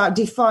tells us about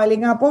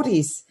defiling our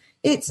bodies.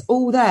 It's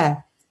all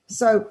there.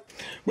 So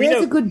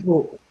there's a good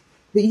book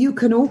that you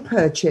can all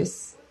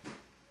purchase.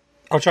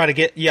 I'll try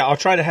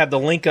to have the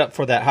link up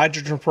for that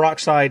hydrogen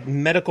peroxide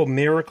medical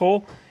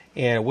miracle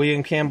and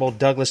William Campbell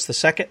Douglas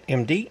II,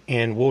 MD,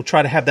 and we'll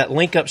try to have that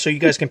link up so you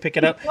guys can pick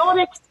it up. It's not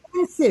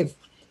expensive.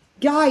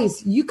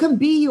 Guys, you can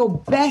be your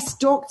best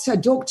doctor.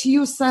 Doctor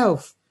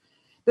yourself.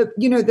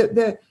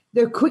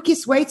 The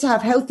quickest way to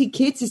have healthy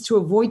kids is to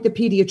avoid the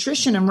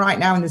pediatrician. And right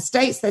now in the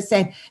States, they're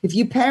saying, if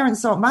your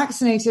parents aren't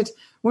vaccinated,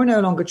 we're no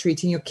longer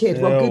treating your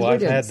kid. Well, good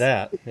riddance. I've had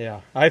that.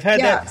 Yeah, I've had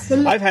that.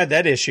 So I've had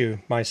that issue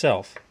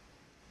myself.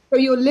 So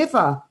your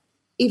liver,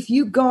 if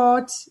you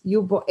guard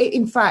your body,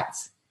 in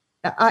fact,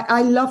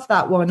 I love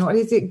that one. What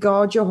is it?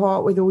 Guard your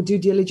heart with all due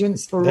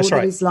diligence, for That's all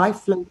right. that is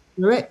life flows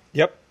through it.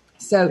 Yep.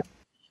 So,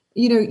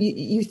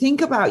 you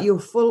think about your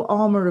full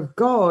armor of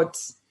God.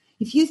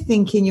 If you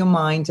think in your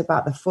mind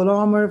about the full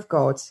armor of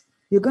God,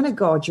 you're going to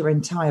guard your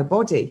entire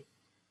body.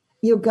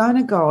 You're going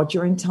to guard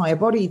your entire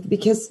body,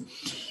 because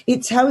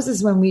it tells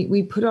us when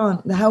we put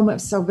on the helmet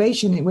of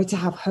salvation, we're to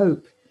have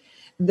hope.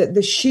 That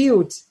the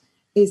shield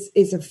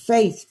is of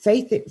faith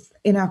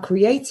in our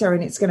Creator,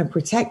 and it's going to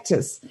protect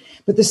us.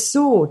 But the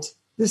sword,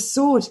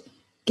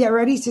 get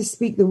ready to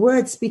speak the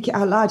word, speak it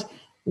out loud.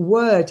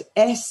 Word,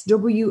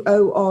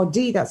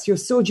 SWORD, that's your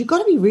sword. You've got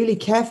to be really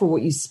careful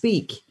what you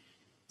speak.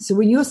 So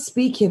when you're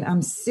speaking,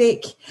 I'm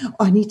sick,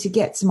 I need to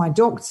get to my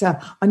doctor,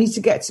 I need to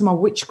get to my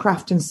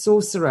witchcraft and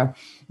sorcerer.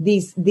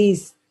 These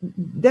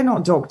they're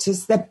not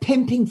doctors, they're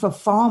pimping for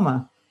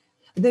pharma.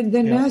 They're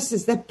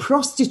nurses, they're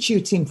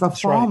prostituting for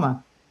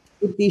pharma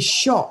with these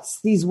shots,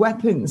 these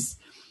weapons.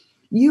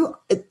 You're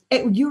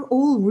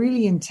all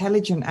really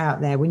intelligent out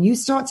there. When you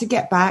start to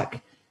get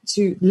back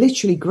to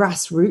literally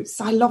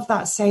grassroots, I love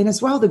that saying as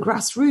well, the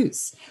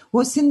grassroots.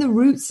 What's in the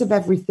roots of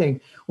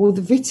everything? Well,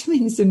 the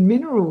vitamins and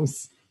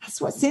minerals. That's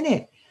what's in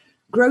it.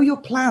 Grow your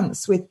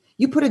plants with,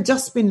 you put a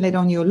dustbin lid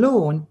on your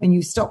lawn and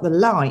you stop the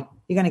light,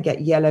 you're going to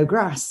get yellow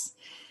grass.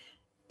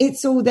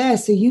 It's all there.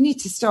 So you need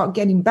to start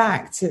getting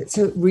back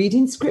to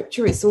reading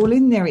scripture. It's all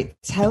in there. It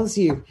tells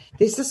you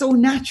this is all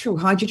natural.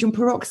 Hydrogen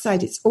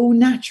peroxide, it's all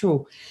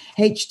natural.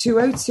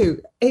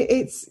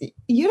 H2O2.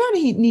 You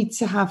don't need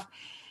to have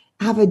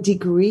a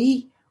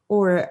degree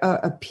or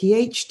a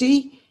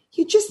PhD.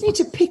 You just need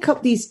to pick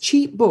up these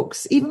cheap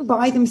books, even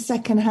buy them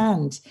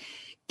secondhand.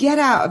 Get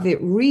out of it,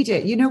 read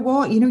it. You know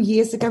what?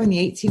 Years ago in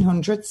the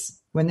 1800s,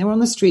 when they were on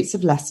the streets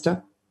of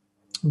Leicester,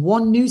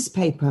 one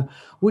newspaper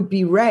would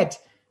be read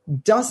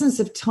dozens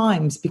of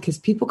times because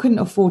people couldn't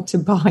afford to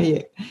buy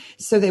it.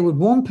 So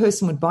one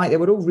person would buy it. They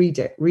would all read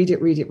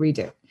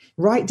it.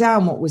 Write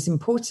down what was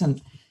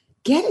important.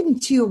 Get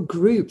into your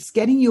groups,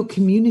 get in your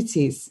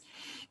communities.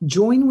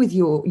 Join with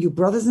your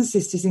brothers and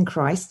sisters in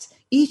Christ.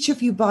 Each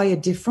of you buy a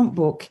different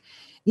book.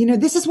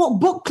 This is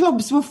what book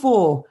clubs were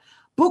for.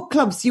 Book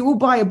clubs, you all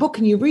buy a book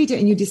and you read it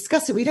and you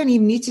discuss it. We don't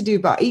even need to do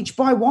that. Each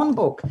buy one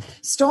book.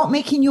 Start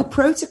making your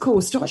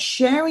protocols. Start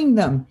sharing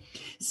them.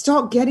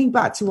 Start getting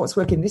back to what's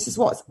working. This is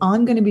what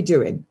I'm going to be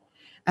doing.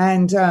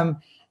 And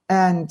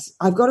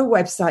I've got a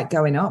website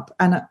going up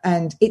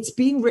and it's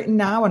being written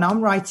now and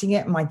I'm writing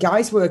it. And my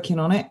guy's working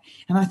on it.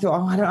 And I thought,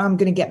 I'm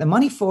going to get the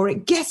money for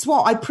it. Guess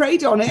what? I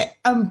prayed on it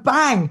and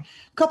bang.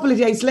 A couple of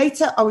days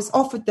later, I was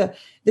offered the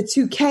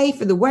 $2,000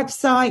 for the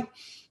website.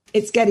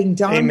 It's getting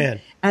done.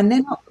 Amen. And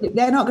they're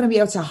not going to be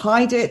able to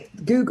hide it.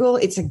 Google,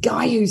 it's a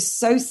guy who's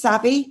so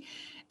savvy.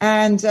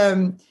 And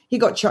he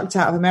got chucked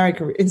out of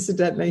America,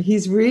 incidentally.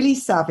 He's really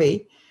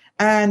savvy.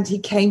 And he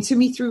came to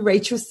me through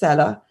Rachel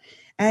Seller.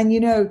 And,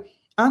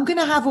 I'm going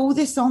to have all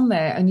this on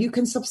there and you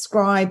can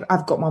subscribe.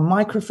 I've got my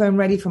microphone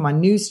ready for my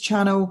news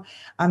channel.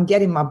 I'm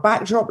getting my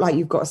backdrop like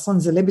you've got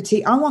Sons of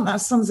Liberty. I want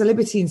that Sons of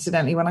Liberty,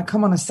 incidentally, when I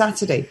come on a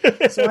Saturday.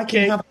 So I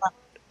can have that.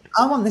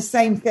 I want the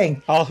same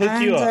thing. I'll hook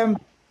you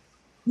up.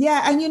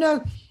 Yeah, and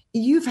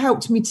you've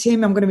helped me,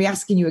 Tim. I'm going to be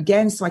asking you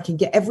again so I can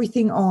get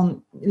everything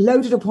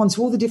loaded up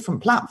onto all the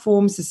different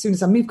platforms as soon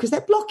as I move, because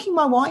they're blocking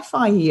my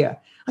Wi-Fi here.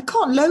 I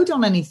can't load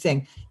on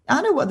anything.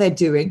 I know what they're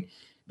doing,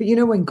 but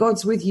when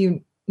God's with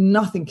you,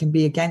 nothing can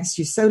be against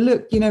you. So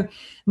look,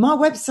 my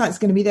website's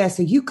going to be there,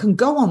 so you can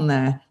go on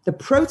there. The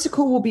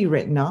protocol will be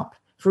written up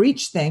for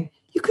each thing.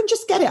 You can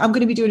just get it. I'm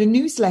going to be doing a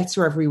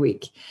newsletter every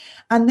week,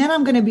 and then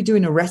I'm going to be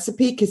doing a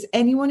recipe, because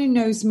anyone who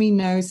knows me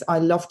knows I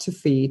love to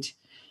feed.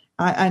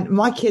 And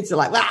my kids are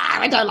like,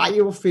 I don't like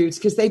your foods,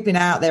 because they've been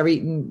out there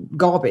eating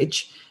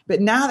garbage. But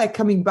now they're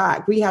coming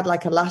back. We had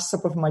like a last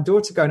supper for my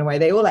daughter going away.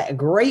 They all ate a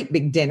great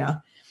big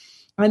dinner.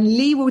 And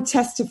Lee will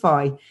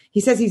testify. He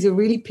says he's a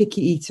really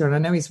picky eater, and I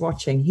know he's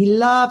watching. He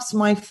loves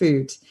my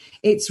food.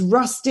 It's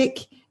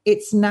rustic.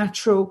 It's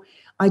natural.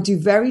 I do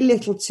very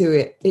little to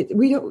it.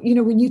 We don't,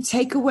 when you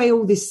take away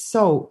all this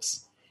salt,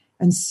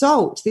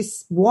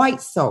 this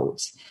white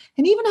salt,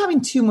 and even having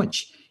too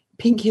much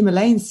pink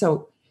Himalayan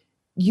salt,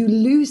 you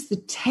lose the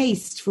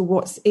taste for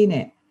what's in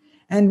it.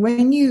 And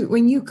when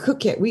you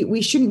cook it,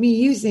 we shouldn't be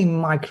using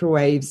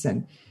microwaves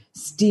and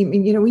steam.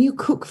 And, when you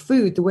cook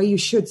food the way you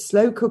should,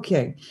 slow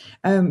cooking,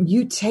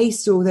 you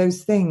taste all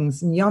those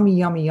things, and yummy,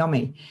 yummy,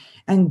 yummy.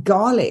 And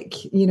garlic,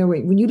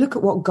 when you look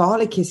at what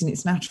garlic is in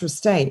its natural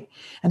state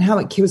and how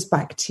it kills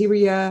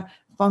bacteria,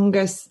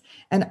 fungus,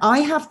 and I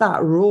have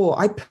that raw.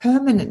 I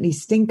permanently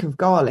stink of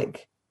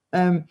garlic.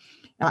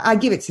 I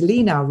give it to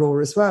Lee now raw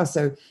as well.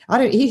 So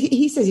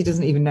he says he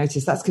doesn't even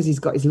notice. That's because he's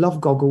got his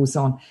love goggles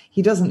on.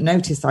 He doesn't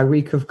notice I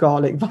reek of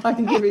garlic, but I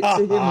can give it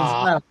to him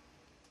as well.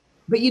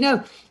 But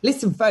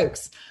listen,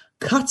 folks,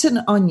 cut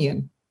an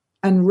onion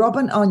and rub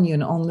an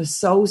onion on the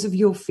soles of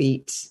your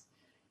feet.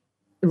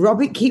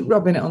 Keep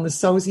rubbing it on the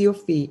soles of your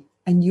feet,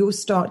 and you'll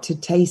start to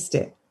taste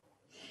it.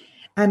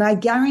 And I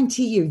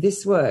guarantee you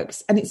this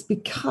works. And it's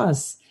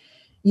because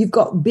you've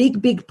got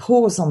big, big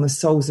pores on the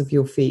soles of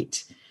your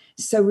feet.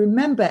 So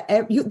remember,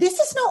 this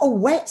is not a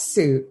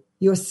wetsuit,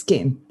 your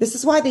skin. This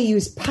is why they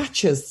use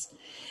patches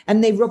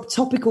and they rub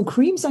topical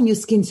creams on your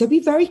skin. So be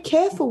very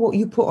careful what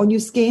you put on your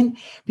skin,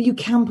 but you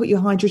can put your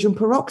hydrogen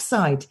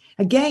peroxide.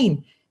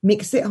 Again,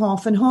 mix it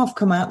half and half,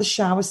 come out the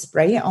shower,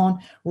 spray it on,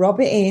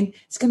 rub it in.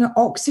 It's going to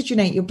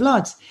oxygenate your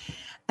blood.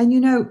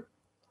 And,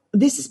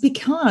 this is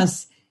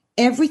because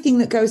everything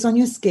that goes on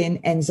your skin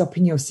ends up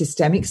in your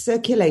systemic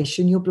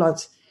circulation, your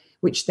blood,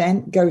 which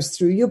then goes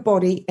through your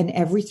body and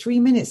every 3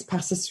 minutes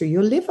passes through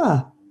your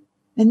liver.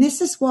 And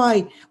this is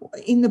why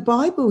in the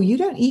Bible, you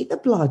don't eat the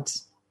blood.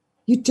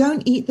 You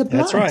don't eat the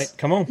blood. That's right.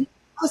 Come on.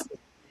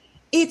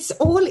 It's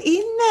all in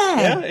there.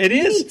 Yeah, it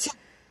is.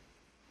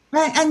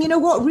 And you know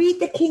what? Read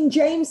the King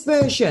James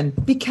Version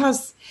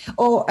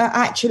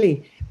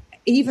actually,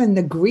 even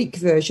the Greek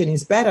version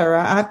is better.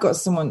 I've got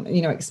someone,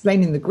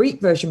 explaining the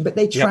Greek version, but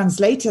they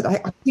translated,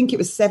 I think it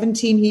was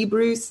 17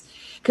 Hebrews,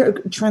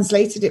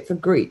 translated it for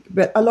Greek.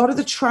 But a lot of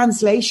the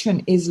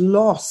translation is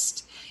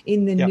lost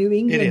in the New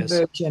England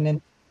version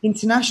and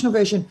international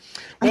version.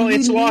 Well,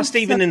 it's lost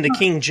even in the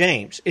King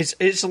James.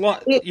 It's a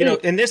lot,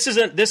 and this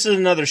is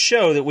another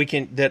show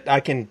that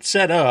I can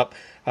set up.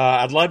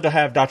 I'd love to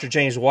have Dr.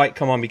 James White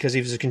come on because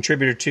he was a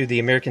contributor to the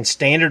American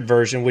Standard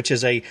Version, which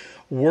is a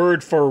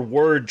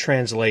word-for-word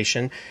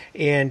translation,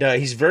 and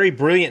he's very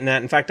brilliant in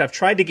that. In fact, I've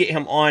tried to get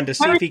him on to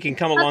see if he can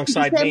come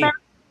alongside me.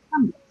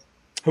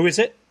 Who is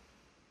it?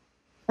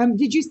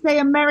 Did you say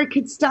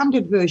American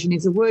Standard Version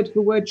is a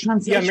word-for-word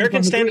translation? Yeah,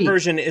 American Standard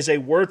Version is a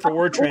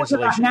word-for-word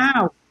translation.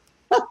 Now.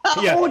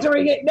 I'm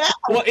ordering it now.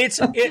 Well,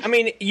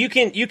 you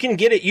can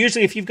get it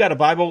usually if you've got a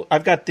Bible.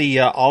 I've got the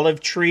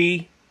Olive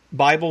Tree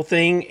Bible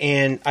thing,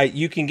 and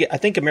you can get. I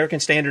think American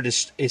Standard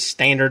is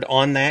standard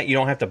on that. You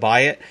don't have to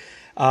buy it.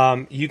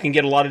 You can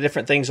get a lot of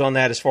different things on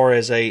that as far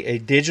as a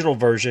digital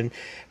version.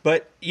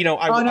 But I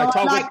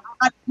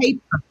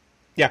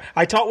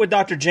talked with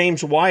Dr.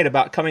 James White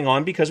about coming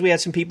on because we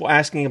had some people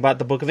asking about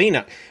the Book of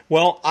Enoch.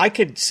 Well, I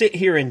could sit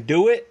here and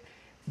do it,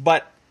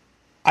 but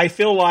I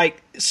feel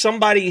like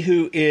somebody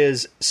who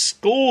is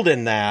schooled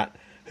in that,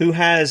 who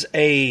has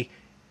a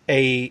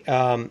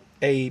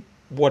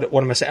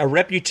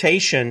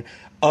reputation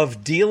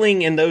of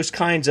dealing in those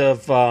kinds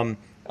of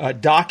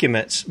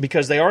documents,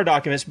 because they are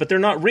documents, but they're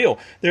not real.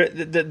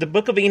 The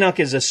Book of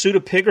Enoch is a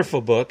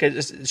pseudepigrapha book.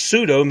 It's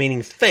pseudo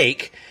meaning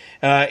fake.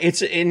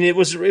 It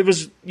was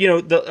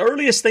the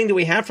earliest thing that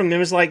we have from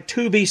them is like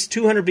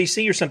 200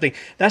 BC or something.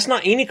 That's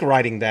not Enoch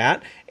writing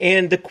that,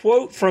 and the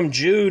quote from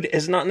Jude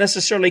is not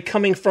necessarily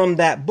coming from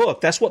that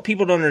book. That's what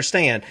people don't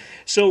understand.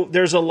 So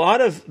there's a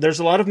lot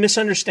of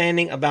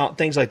misunderstanding about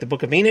things like the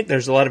Book of Enoch.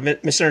 There's a lot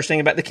of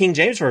misunderstanding about the King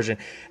James Version.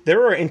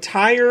 There are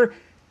entire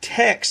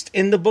texts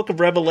in the Book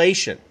of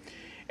Revelation,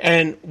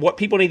 and what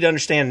people need to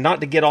understand, not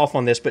to get off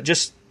on this, but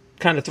just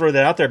kind of throw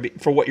that out there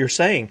for what you're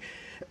saying.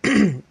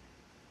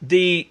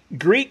 The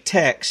Greek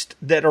text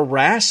that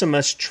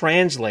Erasmus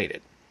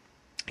translated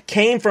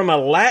came from a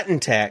Latin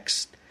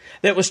text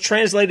that was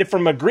translated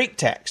from a Greek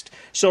text.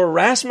 So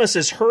Erasmus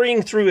is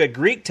hurrying through a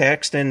Greek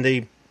text in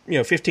the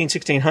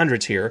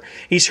 1600s here.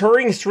 He's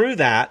hurrying through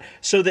that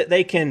so that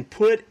they can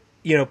put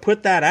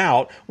that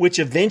out, which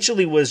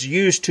eventually was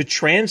used to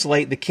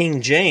translate the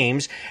King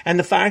James. And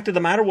the fact of the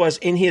matter was,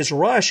 in his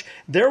rush,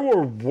 there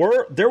were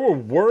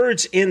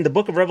words in the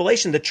Book of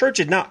Revelation the church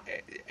had not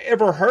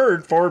ever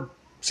heard for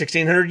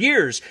 1,600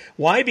 years.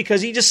 Why?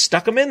 Because he just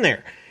stuck them in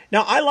there.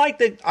 Now,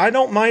 I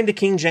don't mind the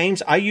King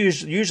James. I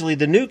use usually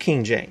the New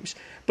King James.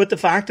 But the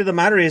fact of the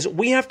matter is,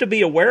 we have to be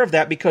aware of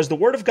that because the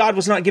Word of God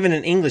was not given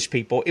in English,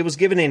 people. It was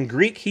given in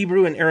Greek,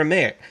 Hebrew, and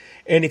Aramaic.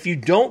 And if you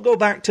don't go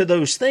back to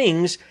those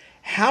things,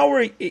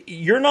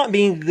 you're not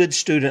being a good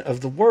student of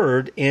the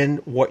Word in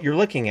what you're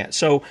looking at.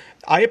 So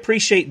I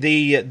appreciate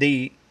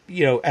the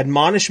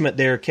admonishment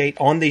there, Kate,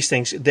 on these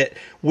things that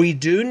we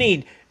do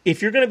need.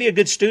 If you're going to be a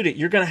good student,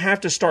 you're going to have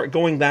to start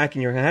going back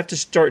and you're going to have to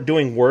start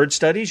doing word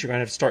studies. You're going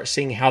to have to start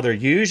seeing how they're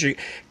used.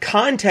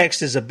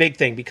 Context is a big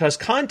thing because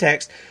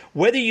context,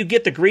 whether you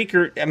get the Greek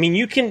or,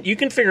 you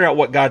can figure out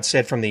what God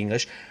said from the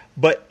English.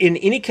 But in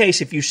any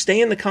case, if you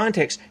stay in the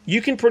context,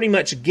 you can pretty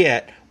much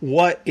get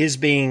what is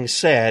being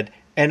said.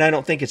 And I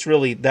don't think it's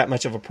really that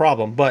much of a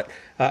problem. But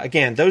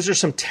again, those are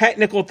some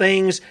technical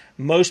things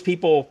most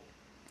people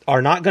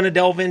are not going to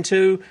delve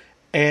into.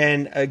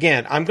 And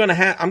again, I'm going to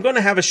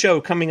have a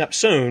show coming up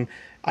soon.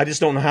 I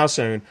just don't know how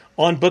soon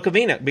on Book of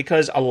Enoch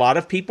because a lot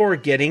of people are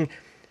getting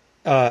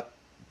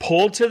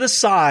pulled to the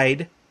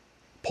side,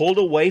 pulled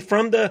away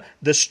from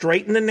the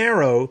straight and the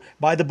narrow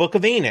by the Book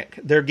of Enoch.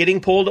 They're getting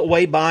pulled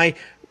away by,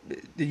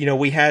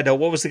 we had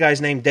what was the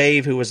guy's name,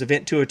 Dave, who was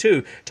Event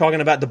 202,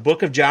 talking about the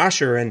Book of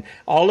Joshua and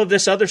all of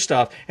this other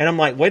stuff. And I'm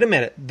like, wait a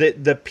minute,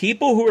 the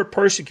people who were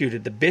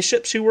persecuted, the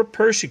bishops who were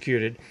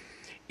persecuted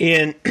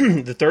in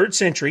the 3rd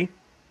century.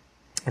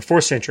 Or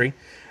 4th century,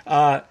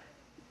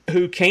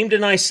 who came to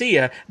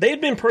Nicaea, they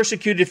had been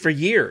persecuted for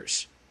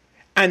years.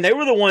 And they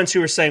were the ones who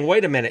were saying,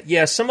 wait a minute,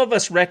 yes, some of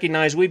us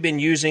recognize we've been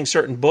using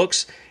certain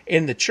books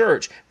in the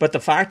church, but the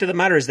fact of the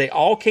matter is they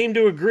all came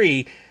to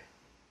agree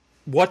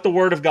what the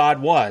Word of God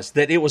was,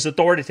 that it was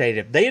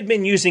authoritative. They had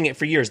been using it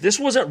for years. This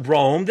wasn't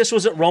Rome. This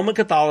wasn't Roman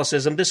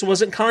Catholicism. This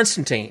wasn't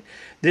Constantine.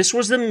 This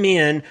was the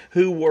men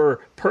who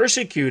were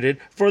persecuted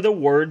for the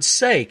Word's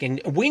sake.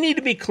 And we need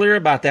to be clear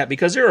about that,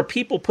 because there are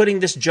people putting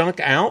this junk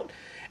out,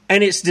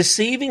 and it's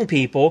deceiving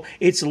people.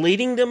 It's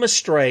leading them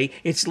astray.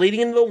 It's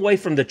leading them away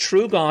from the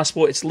true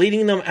gospel. It's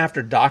leading them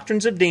after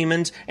doctrines of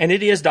demons, and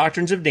it is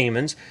doctrines of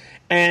demons.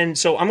 And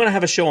so I'm going to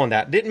have a show on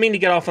that. Didn't mean to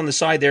get off on the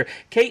side there.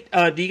 Kate,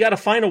 do you got a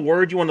final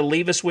word you want to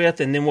leave us with,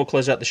 and then we'll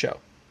close out the show?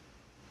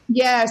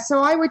 Yeah, so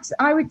I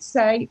would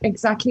say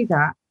exactly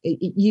that.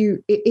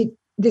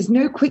 There's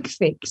no quick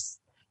fix.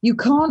 You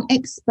can't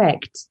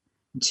expect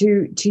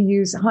to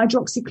use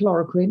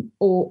hydroxychloroquine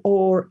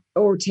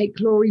or take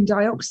chlorine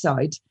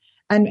dioxide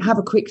and have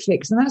a quick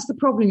fix. And that's the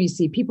problem, you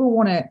see. People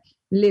want to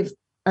live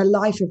a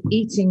life of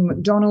eating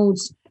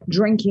McDonald's,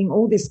 drinking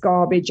all this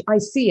garbage. I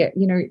see it.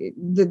 You know,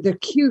 the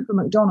queue for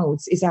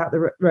McDonald's is out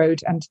the road,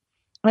 and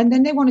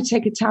then they want to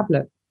take a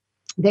tablet.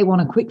 They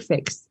want a quick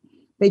fix.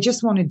 They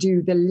just want to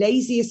do the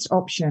laziest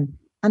option.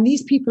 And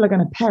these people are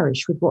going to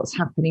perish with what's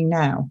happening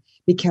now,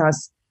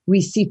 because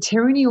we see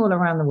tyranny all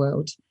around the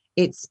world.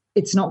 It's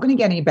not going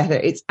to get any better.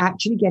 It's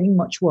actually getting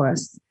much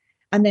worse.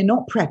 And they're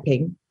not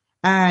prepping.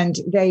 And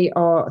they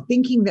are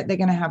thinking that they're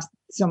going to have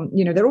some,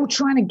 you know, they're all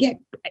trying to get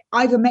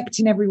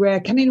ivermectin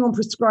everywhere. Can anyone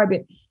prescribe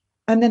it?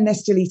 And then they're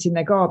still eating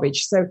their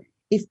garbage. So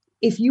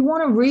if you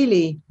want to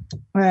really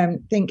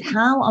think,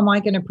 how am I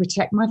going to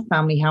protect my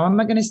family? How am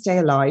I going to stay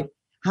alive?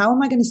 How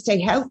am I going to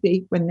stay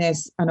healthy when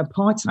there's an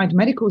apartheid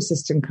medical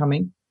system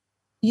coming?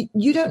 You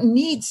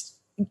need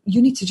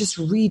to just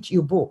read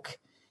your book,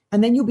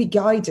 and then you'll be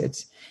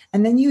guided.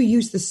 And then you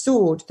use the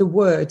sword, the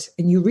word,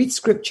 and you read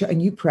scripture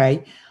and you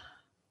pray.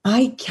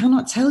 I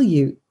cannot tell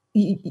you,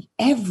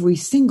 every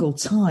single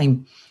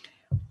time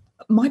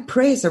my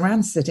prayers are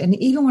answered. And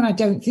even when I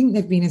don't think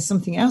they've been and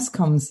something else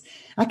comes,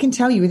 I can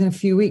tell you within a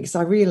few weeks,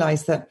 I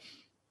realized that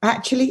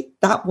actually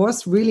that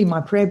was really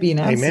my prayer being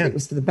answered. Amen. It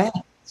was for the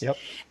best. Yep.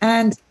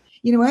 And,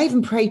 you know, I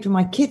even prayed for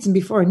my kids, and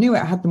before I knew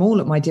it, I had them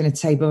all at my dinner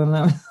table, and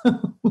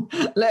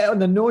I let on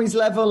the noise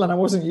level, and I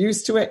wasn't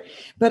used to it.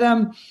 But,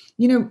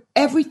 you know,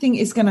 everything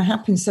is going to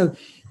happen. So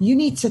you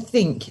need to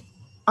think,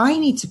 I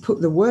need to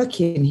put the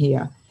work in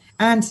here.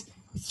 And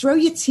throw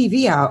your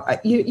TV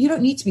out. You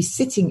don't need to be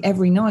sitting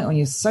every night on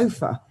your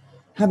sofa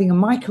having a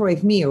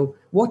microwave meal,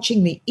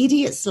 watching the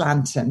idiot's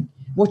lantern,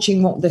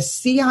 watching what the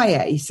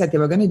CIA said they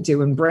were going to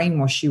do and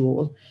brainwash you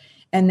all.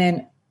 And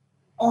then,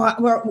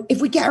 well,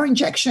 if we get our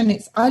injection,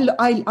 I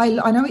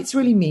know it's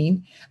really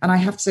mean, and I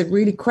have to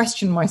really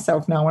question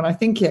myself now when I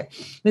think it.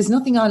 There's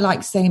nothing I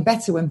like saying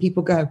better when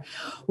people go,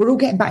 we're all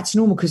getting back to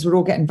normal because we're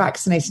all getting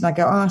vaccinated. And I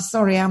go,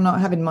 sorry, I'm not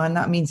having mine.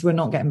 That means we're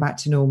not getting back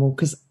to normal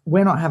because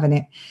we're not having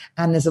it.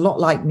 And there's a lot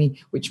like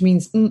me, which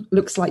means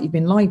looks like you've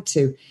been lied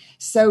to.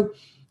 So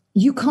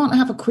you can't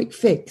have a quick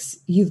fix.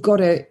 You've got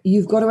to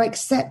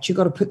accept, you've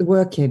got to put the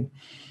work in.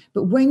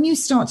 But when you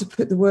start to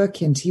put the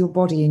work into your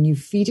body and you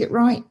feed it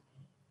right,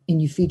 and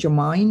you feed your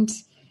mind,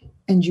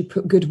 and you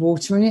put good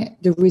water in it,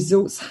 the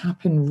results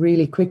happen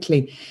really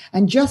quickly.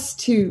 And just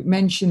to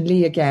mention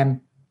Lee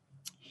again,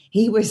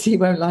 he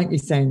won't like me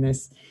saying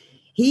this.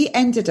 He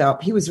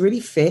was really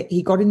fit.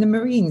 He got in the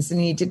Marines,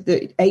 and he did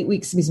the 8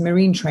 weeks of his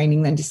Marine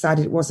training, then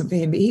decided it wasn't for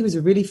him. But he was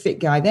a really fit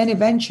guy. Then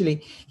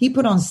eventually he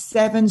put on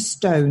 7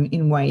 stone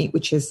in weight,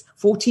 which is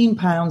 14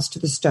 pounds to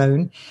the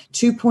stone,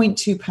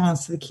 2.2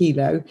 pounds to the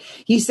kilo.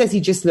 He says he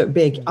just looked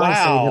big. Wow. I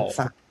say he looked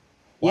fat.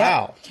 Wow.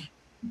 Yeah.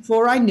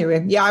 Before I knew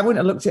him. Yeah, I wouldn't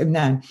have looked at him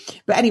now.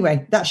 But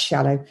anyway, that's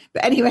shallow.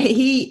 But anyway,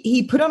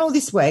 he put on all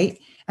this weight,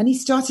 and he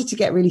started to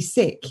get really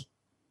sick.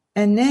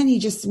 And then he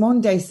just one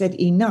day said,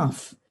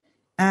 enough.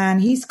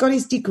 And he's got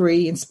his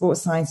degree in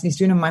sports science, and he's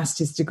doing a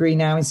master's degree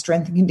now in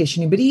strength and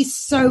conditioning. But he's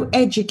so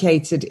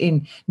educated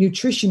in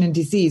nutrition and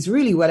disease,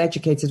 really well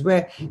educated.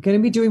 We're going to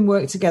be doing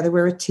work together.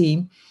 We're a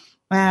team.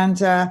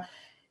 And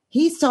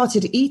he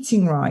started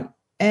eating right.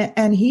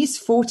 And he's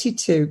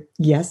 42.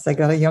 Yes, I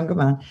got a younger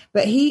man.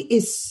 But he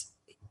is...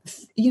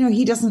 You know,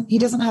 he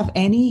doesn't have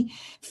any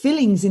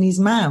fillings in his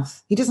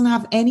mouth. He doesn't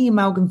have any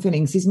amalgam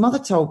fillings. His mother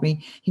told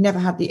me he never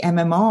had the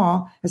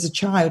MMR as a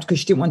child because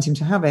she didn't want him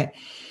to have it.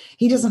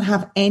 He doesn't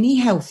have any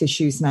health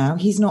issues now.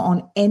 He's not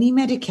on any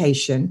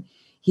medication.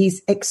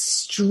 He's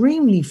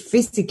extremely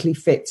physically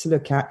fit to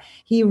look at.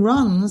 He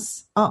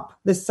runs up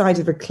the side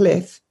of a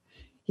cliff.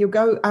 He'll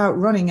go out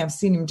running. I've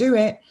seen him do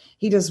it.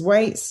 He does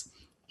weights.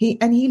 He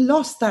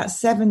lost that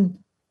 7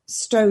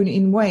 stone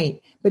in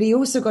weight, but he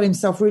also got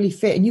himself really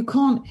fit. And you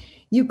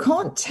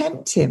can't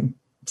tempt him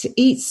to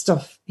eat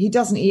stuff he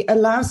doesn't eat.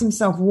 Allows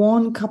himself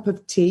 1 cup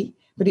of tea,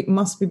 but it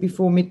must be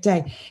before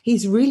midday.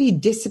 He's really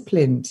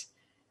disciplined,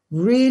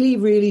 really,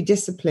 really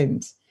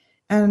disciplined.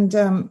 And,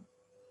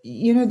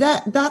 you know,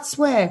 that's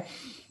where,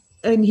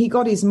 and he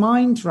got his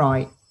mind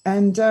right.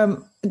 And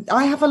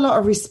I have a lot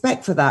of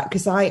respect for that,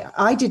 because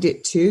I did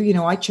it too. You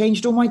know, I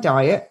changed all my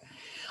diet.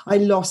 I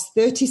lost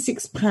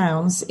 36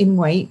 pounds in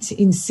weight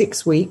in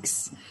 6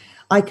 weeks.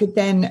 I could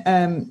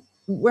then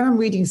when I'm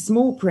reading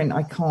small print,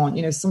 I can't,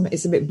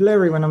 it's a bit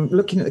blurry when I'm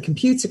looking at the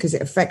computer because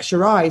it affects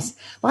your eyes.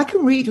 But I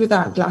can read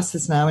without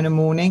glasses now in the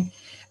morning.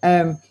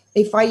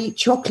 If I eat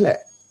chocolate,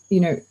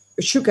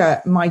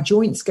 sugar, my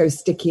joints go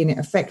sticky and it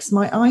affects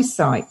my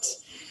eyesight.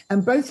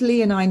 And both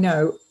Lee and I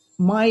know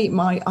I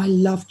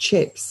love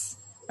chips.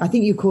 I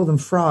think you call them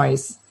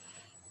fries.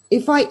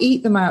 If I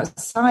eat them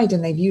outside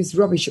and they've used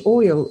rubbish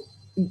oil,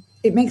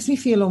 it makes me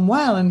feel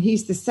unwell, and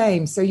he's the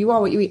same. So you are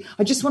what you eat.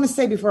 I just want to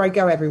say before I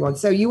go, everyone,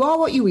 so you are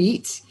what you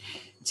eat.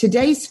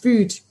 Today's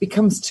food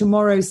becomes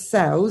tomorrow's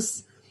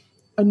cells,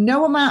 and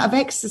no amount of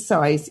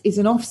exercise is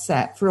an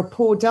offset for a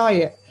poor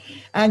diet.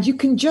 And you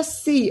can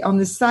just see on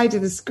the side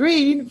of the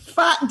screen,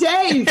 Fat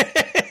Dave.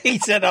 He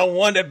said, I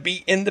want to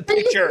be in the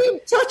picture. You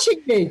keep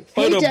touching me.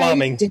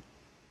 Photobombing.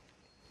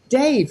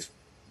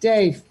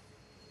 Dave,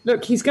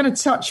 look, he's going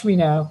to touch me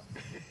now.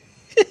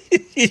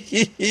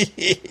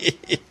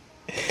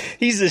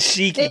 He's a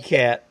cheeky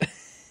cat.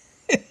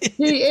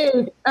 He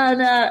is,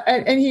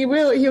 and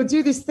he'll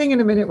do this thing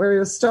in a minute where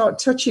he'll start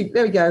touching.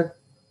 There we go.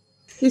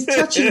 He's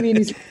touching me.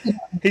 And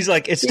he's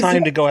like, it's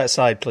time to go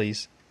outside,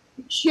 please.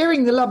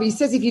 Sharing the love. He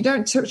says, if you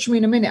don't touch me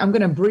in a minute, I'm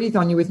going to breathe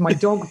on you with my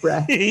dog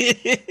breath.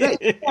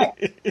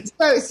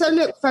 So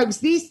look, folks,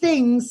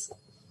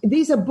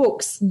 these are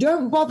books.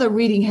 Don't bother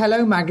reading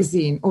Hello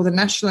Magazine or the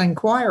National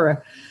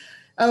Enquirer,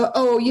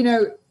 or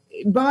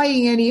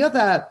buying any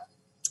other.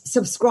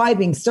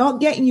 Subscribing,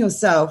 start getting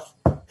yourself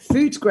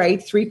food grade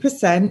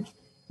 3%,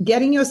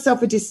 getting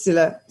yourself a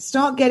distiller,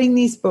 start getting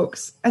these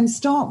books, and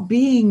start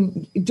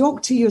being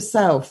dog to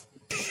yourself.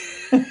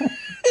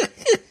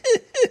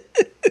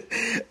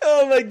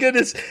 Oh my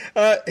goodness.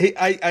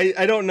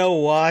 I don't know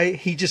why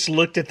he just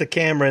looked at the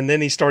camera and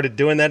then he started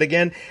doing that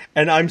again,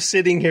 and I'm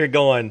sitting here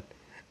going,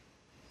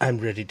 I'm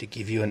ready to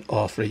give you an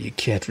offer you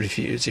can't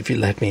refuse if you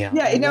let me out.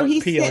 Yeah,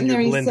 he's pee sitting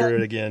on your there.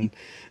 blender again.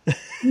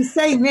 He's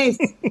saying this,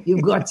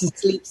 you've got to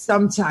sleep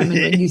sometime,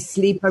 and when you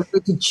sleep, I'm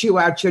going to chew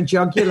out your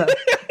jugular.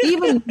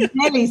 Even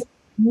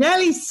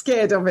Nellie's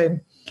scared of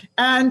him.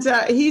 And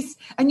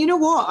and you know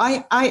what?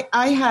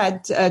 I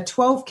had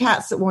 12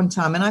 cats at one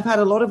time, and I've had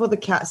a lot of other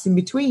cats in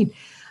between.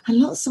 And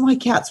lots of my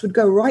cats would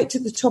go right to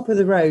the top of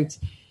the road.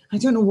 I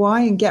don't know why,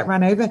 and get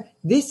ran over.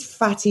 This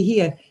fatty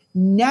here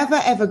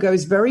never, ever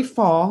goes very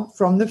far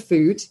from the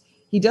food.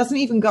 He doesn't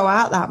even go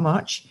out that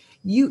much.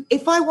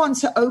 If I want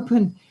to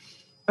open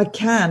a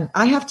can,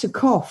 I have to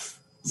cough.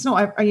 It's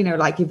not,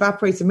 like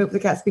evaporated milk for the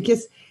cats,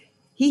 because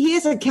he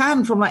hears a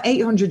can from like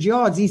 800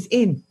 yards. He's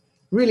in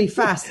really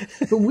fast.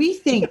 But we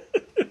think,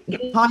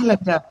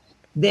 Highlander,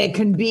 there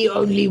can be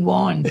only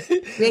one.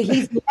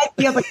 He's led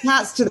the other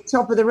cats to the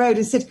top of the road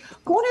and said,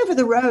 go on over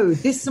the road.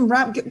 There's some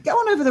ramp. Go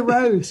on over the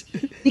road.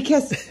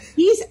 Because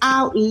he's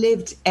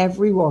outlived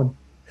everyone.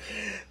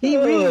 He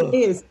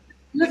really is.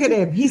 Look at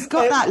him. He's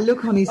got that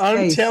look on his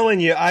face. I'm telling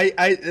you,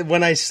 I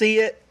when I see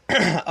it,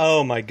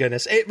 oh my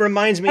goodness. It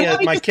reminds me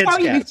of my kids'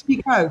 cats.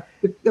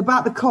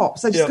 About the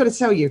cops. I just got to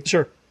tell you.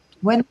 Sure.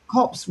 When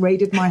cops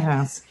raided my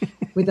house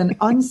with an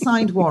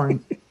unsigned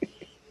warrant,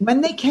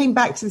 when they came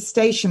back to the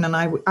station and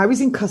I was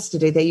in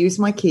custody, they used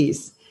my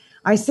keys.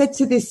 I said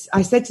to this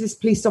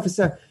police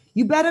officer,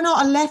 you better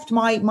not have left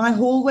my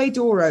hallway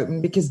door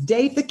open, because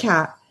Dave the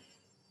cat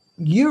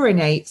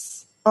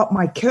urinates up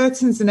my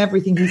curtains and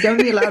everything. He's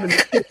only allowed in the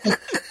kitchen.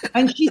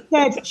 And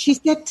she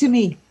said to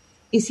me,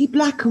 is he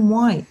black and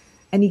white?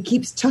 And he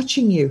keeps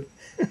touching you.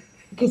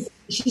 Because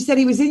she said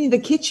he was in the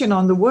kitchen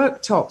on my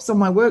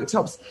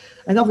worktops.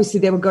 And obviously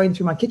they were going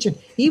through my kitchen.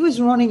 He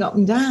was running up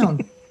and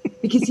down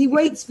because he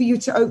waits for you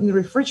to open the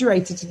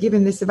refrigerator to give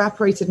him this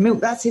evaporated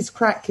milk. That's his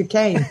crack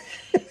cocaine.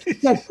 She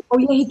said, oh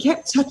yeah, he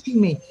kept touching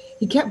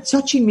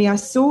me. I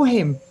saw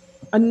him.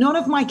 And none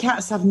of my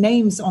cats have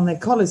names on their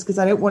collars because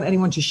I don't want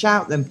anyone to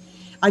shout them.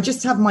 I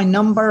just have my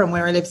number and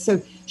where I live. So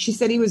she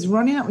said he was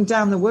running up and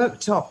down the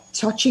worktop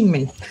touching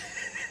me.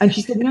 And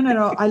she said,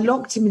 no. I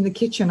locked him in the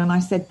kitchen. And I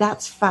said,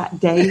 that's Fat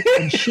Dave.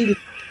 And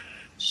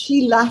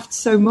she laughed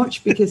so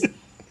much because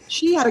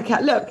she had a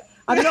cat. Look,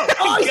 I'm not.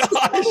 Oh,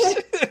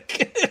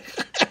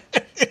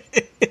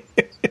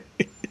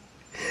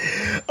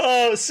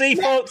 oh, see,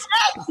 folks.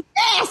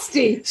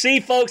 Nasty.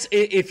 See, folks,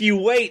 if you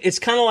wait, it's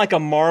kind of like a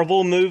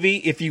Marvel movie.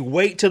 If you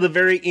wait till the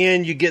very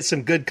end, you get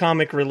some good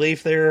comic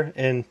relief there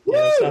and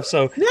stuff.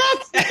 So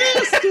that's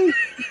nasty.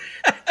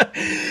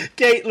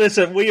 Kate,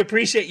 listen, we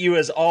appreciate you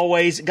as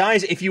always.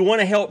 Guys, if you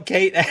want to help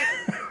Kate...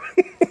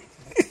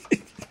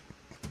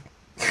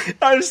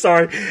 I'm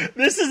sorry.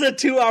 This is a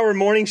 2-hour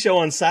morning show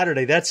on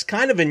Saturday. That's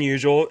kind of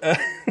unusual.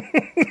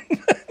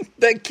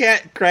 That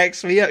cat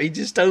cracks me up. He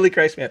just totally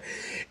cracks me up.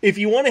 If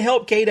you want to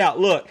help Kate out,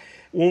 look,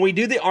 when we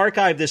do the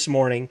archive this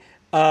morning,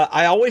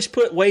 I always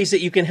put ways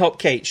that you can help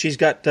Kate. She's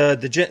got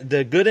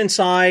the Good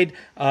Inside,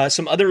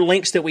 some other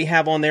links that we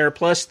have on there,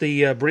 plus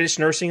the British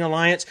Nursing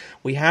Alliance.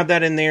 We have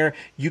that in there.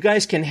 You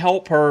guys can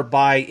help her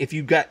by if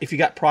you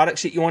got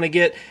products that you want to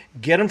get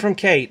them from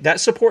Kate. That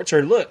supports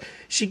her. Look,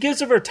 she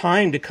gives of her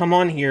time to come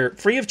on here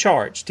free of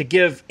charge to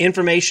give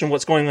information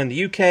what's going on in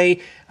the UK,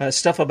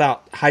 stuff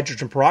about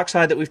hydrogen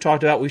peroxide that we've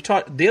talked about.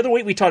 The other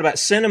week we talked about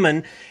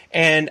cinnamon,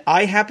 and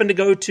I happened to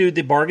go to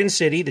the Bargain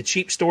City, the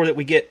cheap store that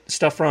we get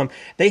stuff from.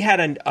 They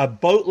had a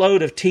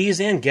boatload of teas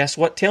in. Guess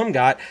what Tim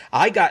got?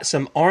 I got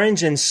some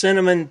orange and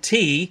cinnamon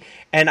tea,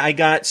 and I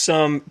got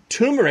some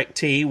turmeric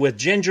tea with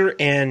ginger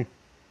and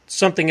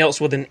something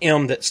else with an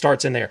M that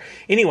starts in there.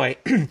 Anyway,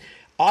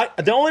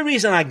 the only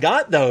reason I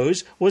got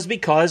those was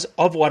because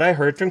of what I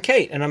heard from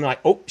Kate. And I'm like,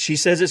 oh, she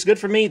says it's good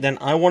for me, then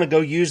I want to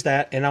go use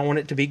that, and I want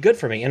it to be good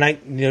for me.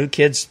 And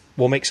kids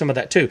will make some of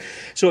that too.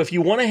 So if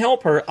you want to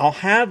help her, I'll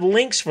have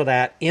links for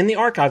that in the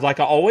archive like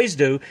I always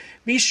do.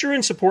 Be sure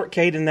and support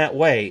Kate in that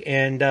way.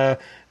 And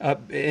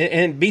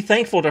be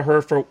thankful to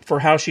her for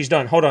how she's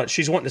done. Hold on.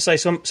 She's wanting to say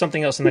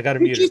something else, and I got to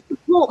mute her. Could you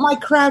support my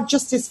Crowd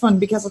Justice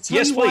Fund? Because I'll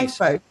tell you why,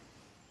 folks.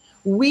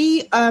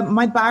 We,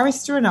 my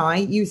barrister and I,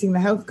 using the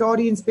Health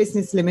Guardians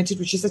Business Limited,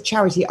 which is a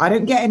charity, I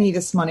don't get any of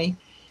this money.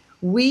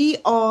 We've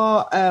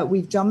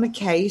done the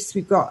case.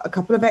 We've got a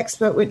couple of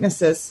expert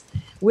witnesses.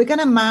 We're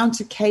going to mount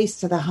a case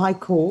to the High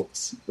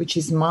Court, which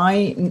is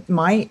my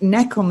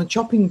neck on the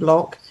chopping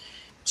block.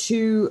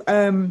 We're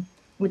going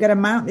to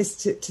mount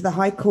this to the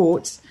High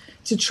Court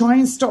to try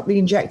and stop the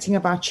injecting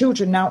of our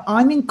children. Now,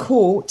 I'm in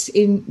court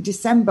in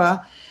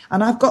December,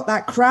 and I've got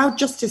that Crowd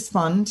Justice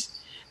Fund,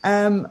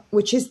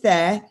 which is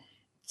there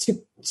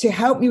to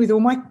help me with all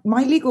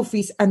my legal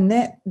fees, and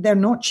they're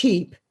not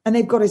cheap, and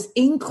they've got us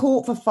in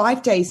court for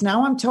 5 days.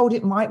 Now I'm told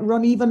it might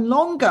run even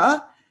longer,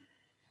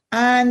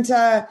 and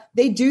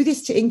they do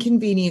this to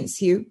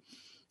inconvenience you.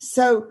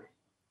 So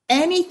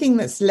anything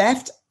that's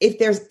left, if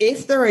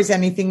there is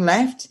anything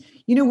left,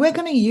 we're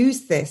going to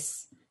use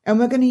this, and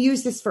we're going to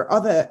use this for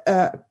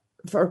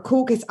for a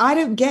court case. I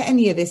don't get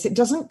any of this. It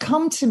doesn't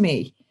come to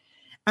me,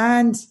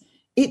 and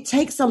it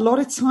takes a lot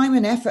of time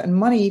and effort and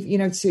money,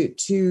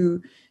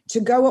 to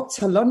go up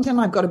to London.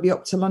 I've got to be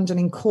up to London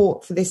in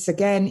court for this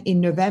again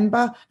in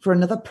November for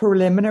another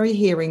preliminary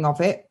hearing of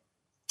it.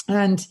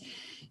 And,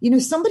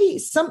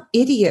 some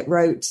idiot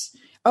wrote,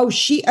 oh,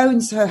 she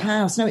owns her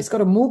house. No, it's got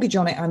a mortgage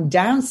on it. I'm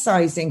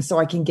downsizing so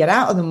I can get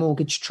out of the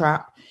mortgage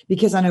trap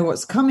because I know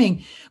what's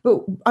coming.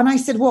 And I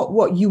said,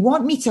 what? You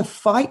want me to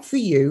fight for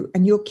you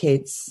and your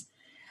kids?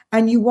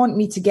 And you want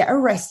me to get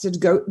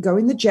arrested, go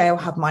in the jail,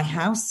 have my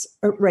house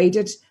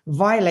raided,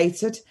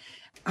 violated,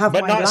 have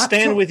but my not laptop,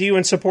 stand with you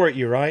and support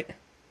you, right?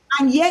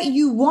 And yet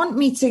you want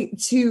me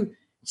to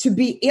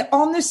be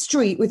on the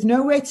street with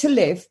nowhere to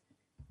live,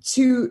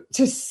 to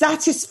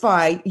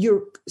satisfy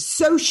your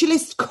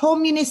socialist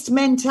communist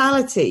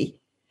mentality,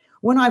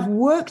 when I've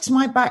worked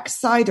my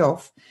backside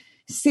off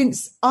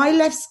since I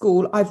left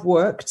school. I've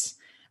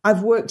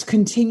worked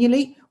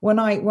continually. When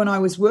I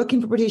was working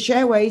for British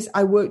Airways,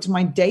 I worked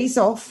my days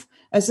off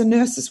as a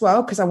nurse as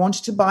well because I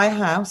wanted to buy a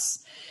house.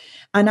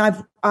 And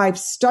I've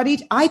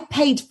studied. I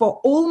paid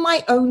for all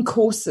my own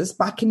courses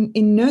back in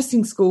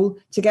nursing school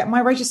to get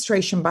my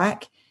registration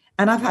back.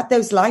 And I've had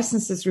those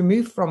licenses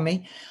removed from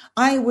me.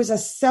 I was a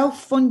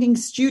self-funding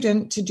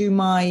student to do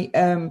my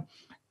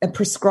a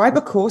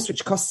prescriber course,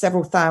 which cost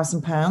several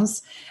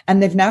 £1,000s.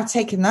 And they've now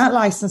taken that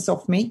license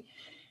off me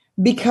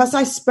because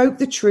I spoke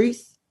the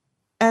truth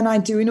and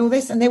I'm doing all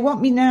this. And they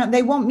want me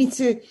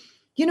to,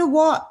 you know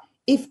what?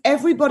 If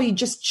everybody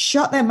just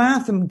shut their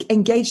mouth and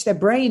engage their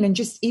brain and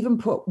just even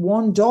put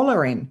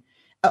 $1 in,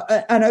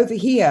 and over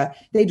here,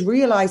 they'd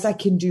realize I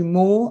can do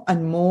more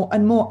and more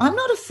and more. I'm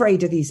not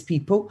afraid of these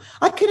people.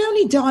 I can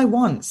only die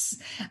once.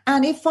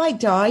 And if I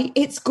die,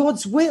 it's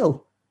God's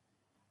will.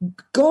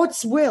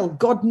 God's will.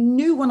 God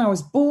knew when I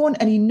was born,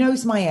 and he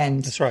knows my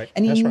end. That's right.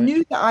 And he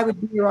knew that I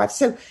would be arrived.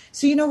 So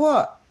you know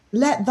what?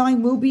 Let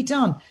thine will be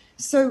done.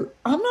 So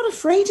I'm not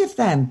afraid of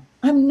them.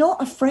 I'm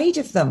not afraid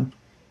of them.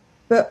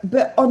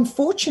 But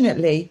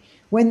unfortunately,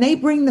 when they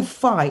bring the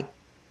fight,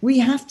 we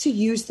have to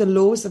use the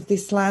laws of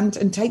this land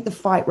and take the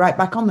fight right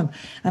back on them.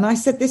 And I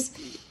said this,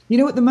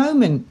 at the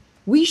moment,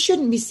 we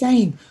shouldn't be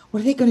saying,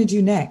 what are they going to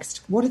do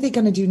next? What are they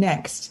going to do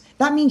next?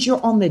 That means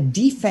you're on the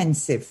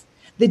defensive.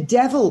 The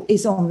devil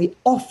is on the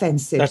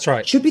offensive. That's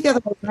right. Should be the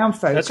other way around,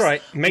 folks. That's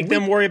right. Make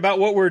them worry about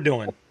what we're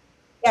doing.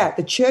 Yeah,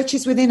 the church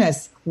is within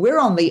us. We're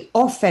on the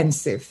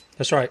offensive.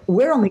 That's right.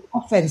 We're on the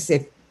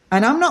offensive.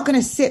 And I'm not going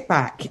to sit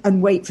back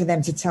and wait for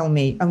them to tell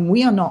me. And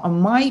we are not.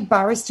 And my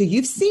barrister,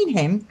 you've seen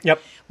him.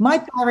 Yep.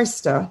 My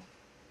barrister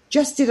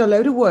just did a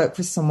load of work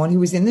for someone who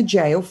was in the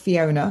jail,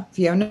 Fiona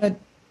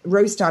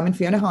Rose Diamond,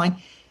 Fiona Hine.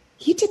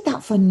 He did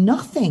that for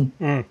nothing.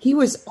 He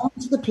was on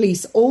to the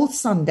police all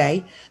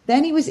Sunday.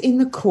 Then he was in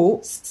the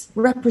courts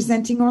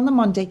representing her on the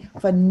Monday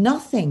for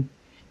nothing.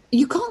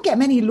 You can't get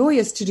many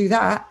lawyers to do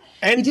that.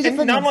 And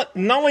not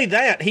only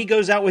that, he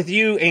goes out with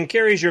you and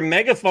carries your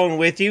megaphone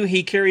with you.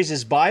 He carries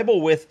his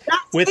Bible with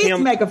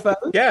him. Megaphone.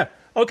 Yeah.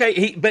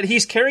 Okay, but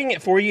he's carrying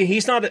it for you.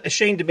 He's not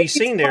ashamed to be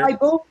seen there.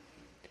 Bible.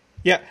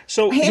 Yeah.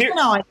 So Him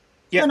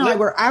and I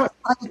were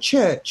outside the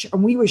church,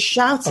 and we were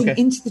shouting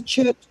into the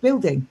church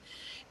building.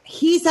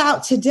 He's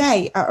out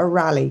today at a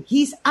rally.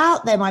 He's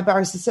out there, my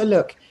barrister. So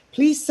look,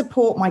 please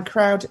support my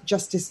Crowd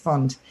Justice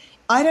Fund.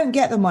 I don't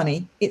get the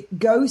money. It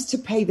goes to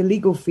pay the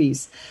legal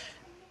fees.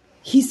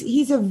 He's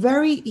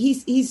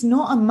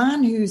not a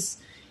man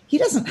he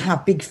doesn't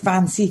have big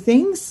fancy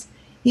things.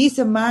 He's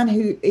a man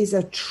who is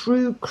a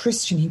true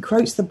Christian. He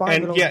quotes the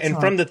Bible all the time. And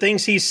from the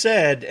things he's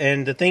said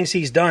and the things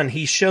he's done,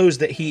 he shows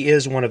that he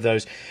is one of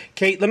those.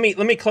 Kate, let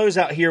me close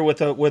out here with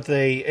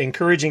a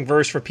encouraging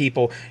verse for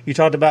people. You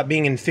talked about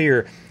being in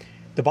fear.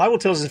 The Bible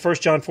tells us in 1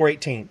 John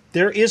 4:18,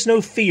 there is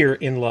no fear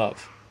in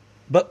love,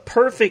 but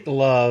perfect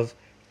love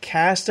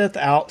casteth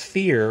out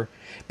fear,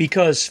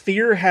 because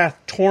fear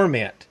hath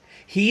torment.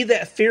 He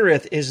that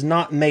feareth is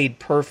not made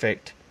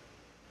perfect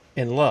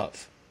in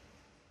love.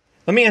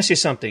 Let me ask you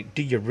something.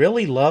 Do you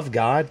really love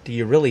God? Do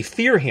you really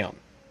fear Him?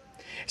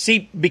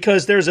 See,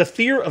 because there's a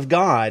fear of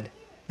God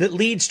that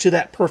leads to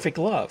that perfect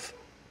love.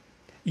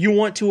 You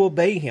want to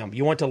obey Him.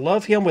 You want to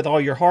love Him with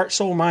all your heart,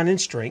 soul, mind, and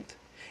strength.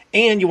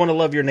 And you want to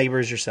love your neighbor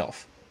as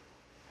yourself.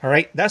 All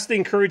right? That's the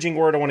encouraging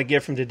word I want to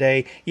give from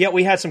today. Yeah,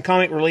 we had some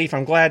comic relief.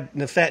 I'm glad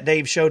the Fat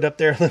Dave showed up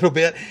there a little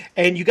bit.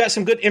 And you got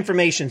some good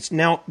information.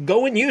 Now,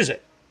 go and use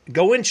it.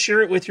 Go and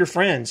share it with your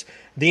friends,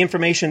 the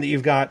information that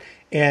you've got.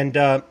 And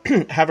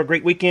have a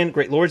great weekend,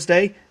 great Lord's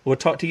Day. We'll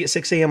talk to you at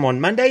 6 a.m.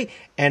 on Monday.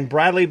 And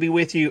Bradley will be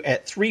with you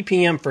at 3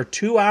 p.m. for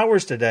 2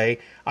 hours today.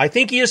 I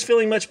think he is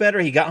feeling much better.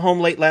 He got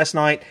home late last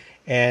night.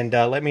 And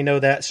let me know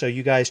that. So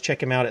you guys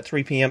check him out at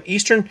 3 p.m.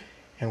 Eastern.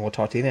 And we'll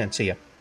talk to you then. See ya.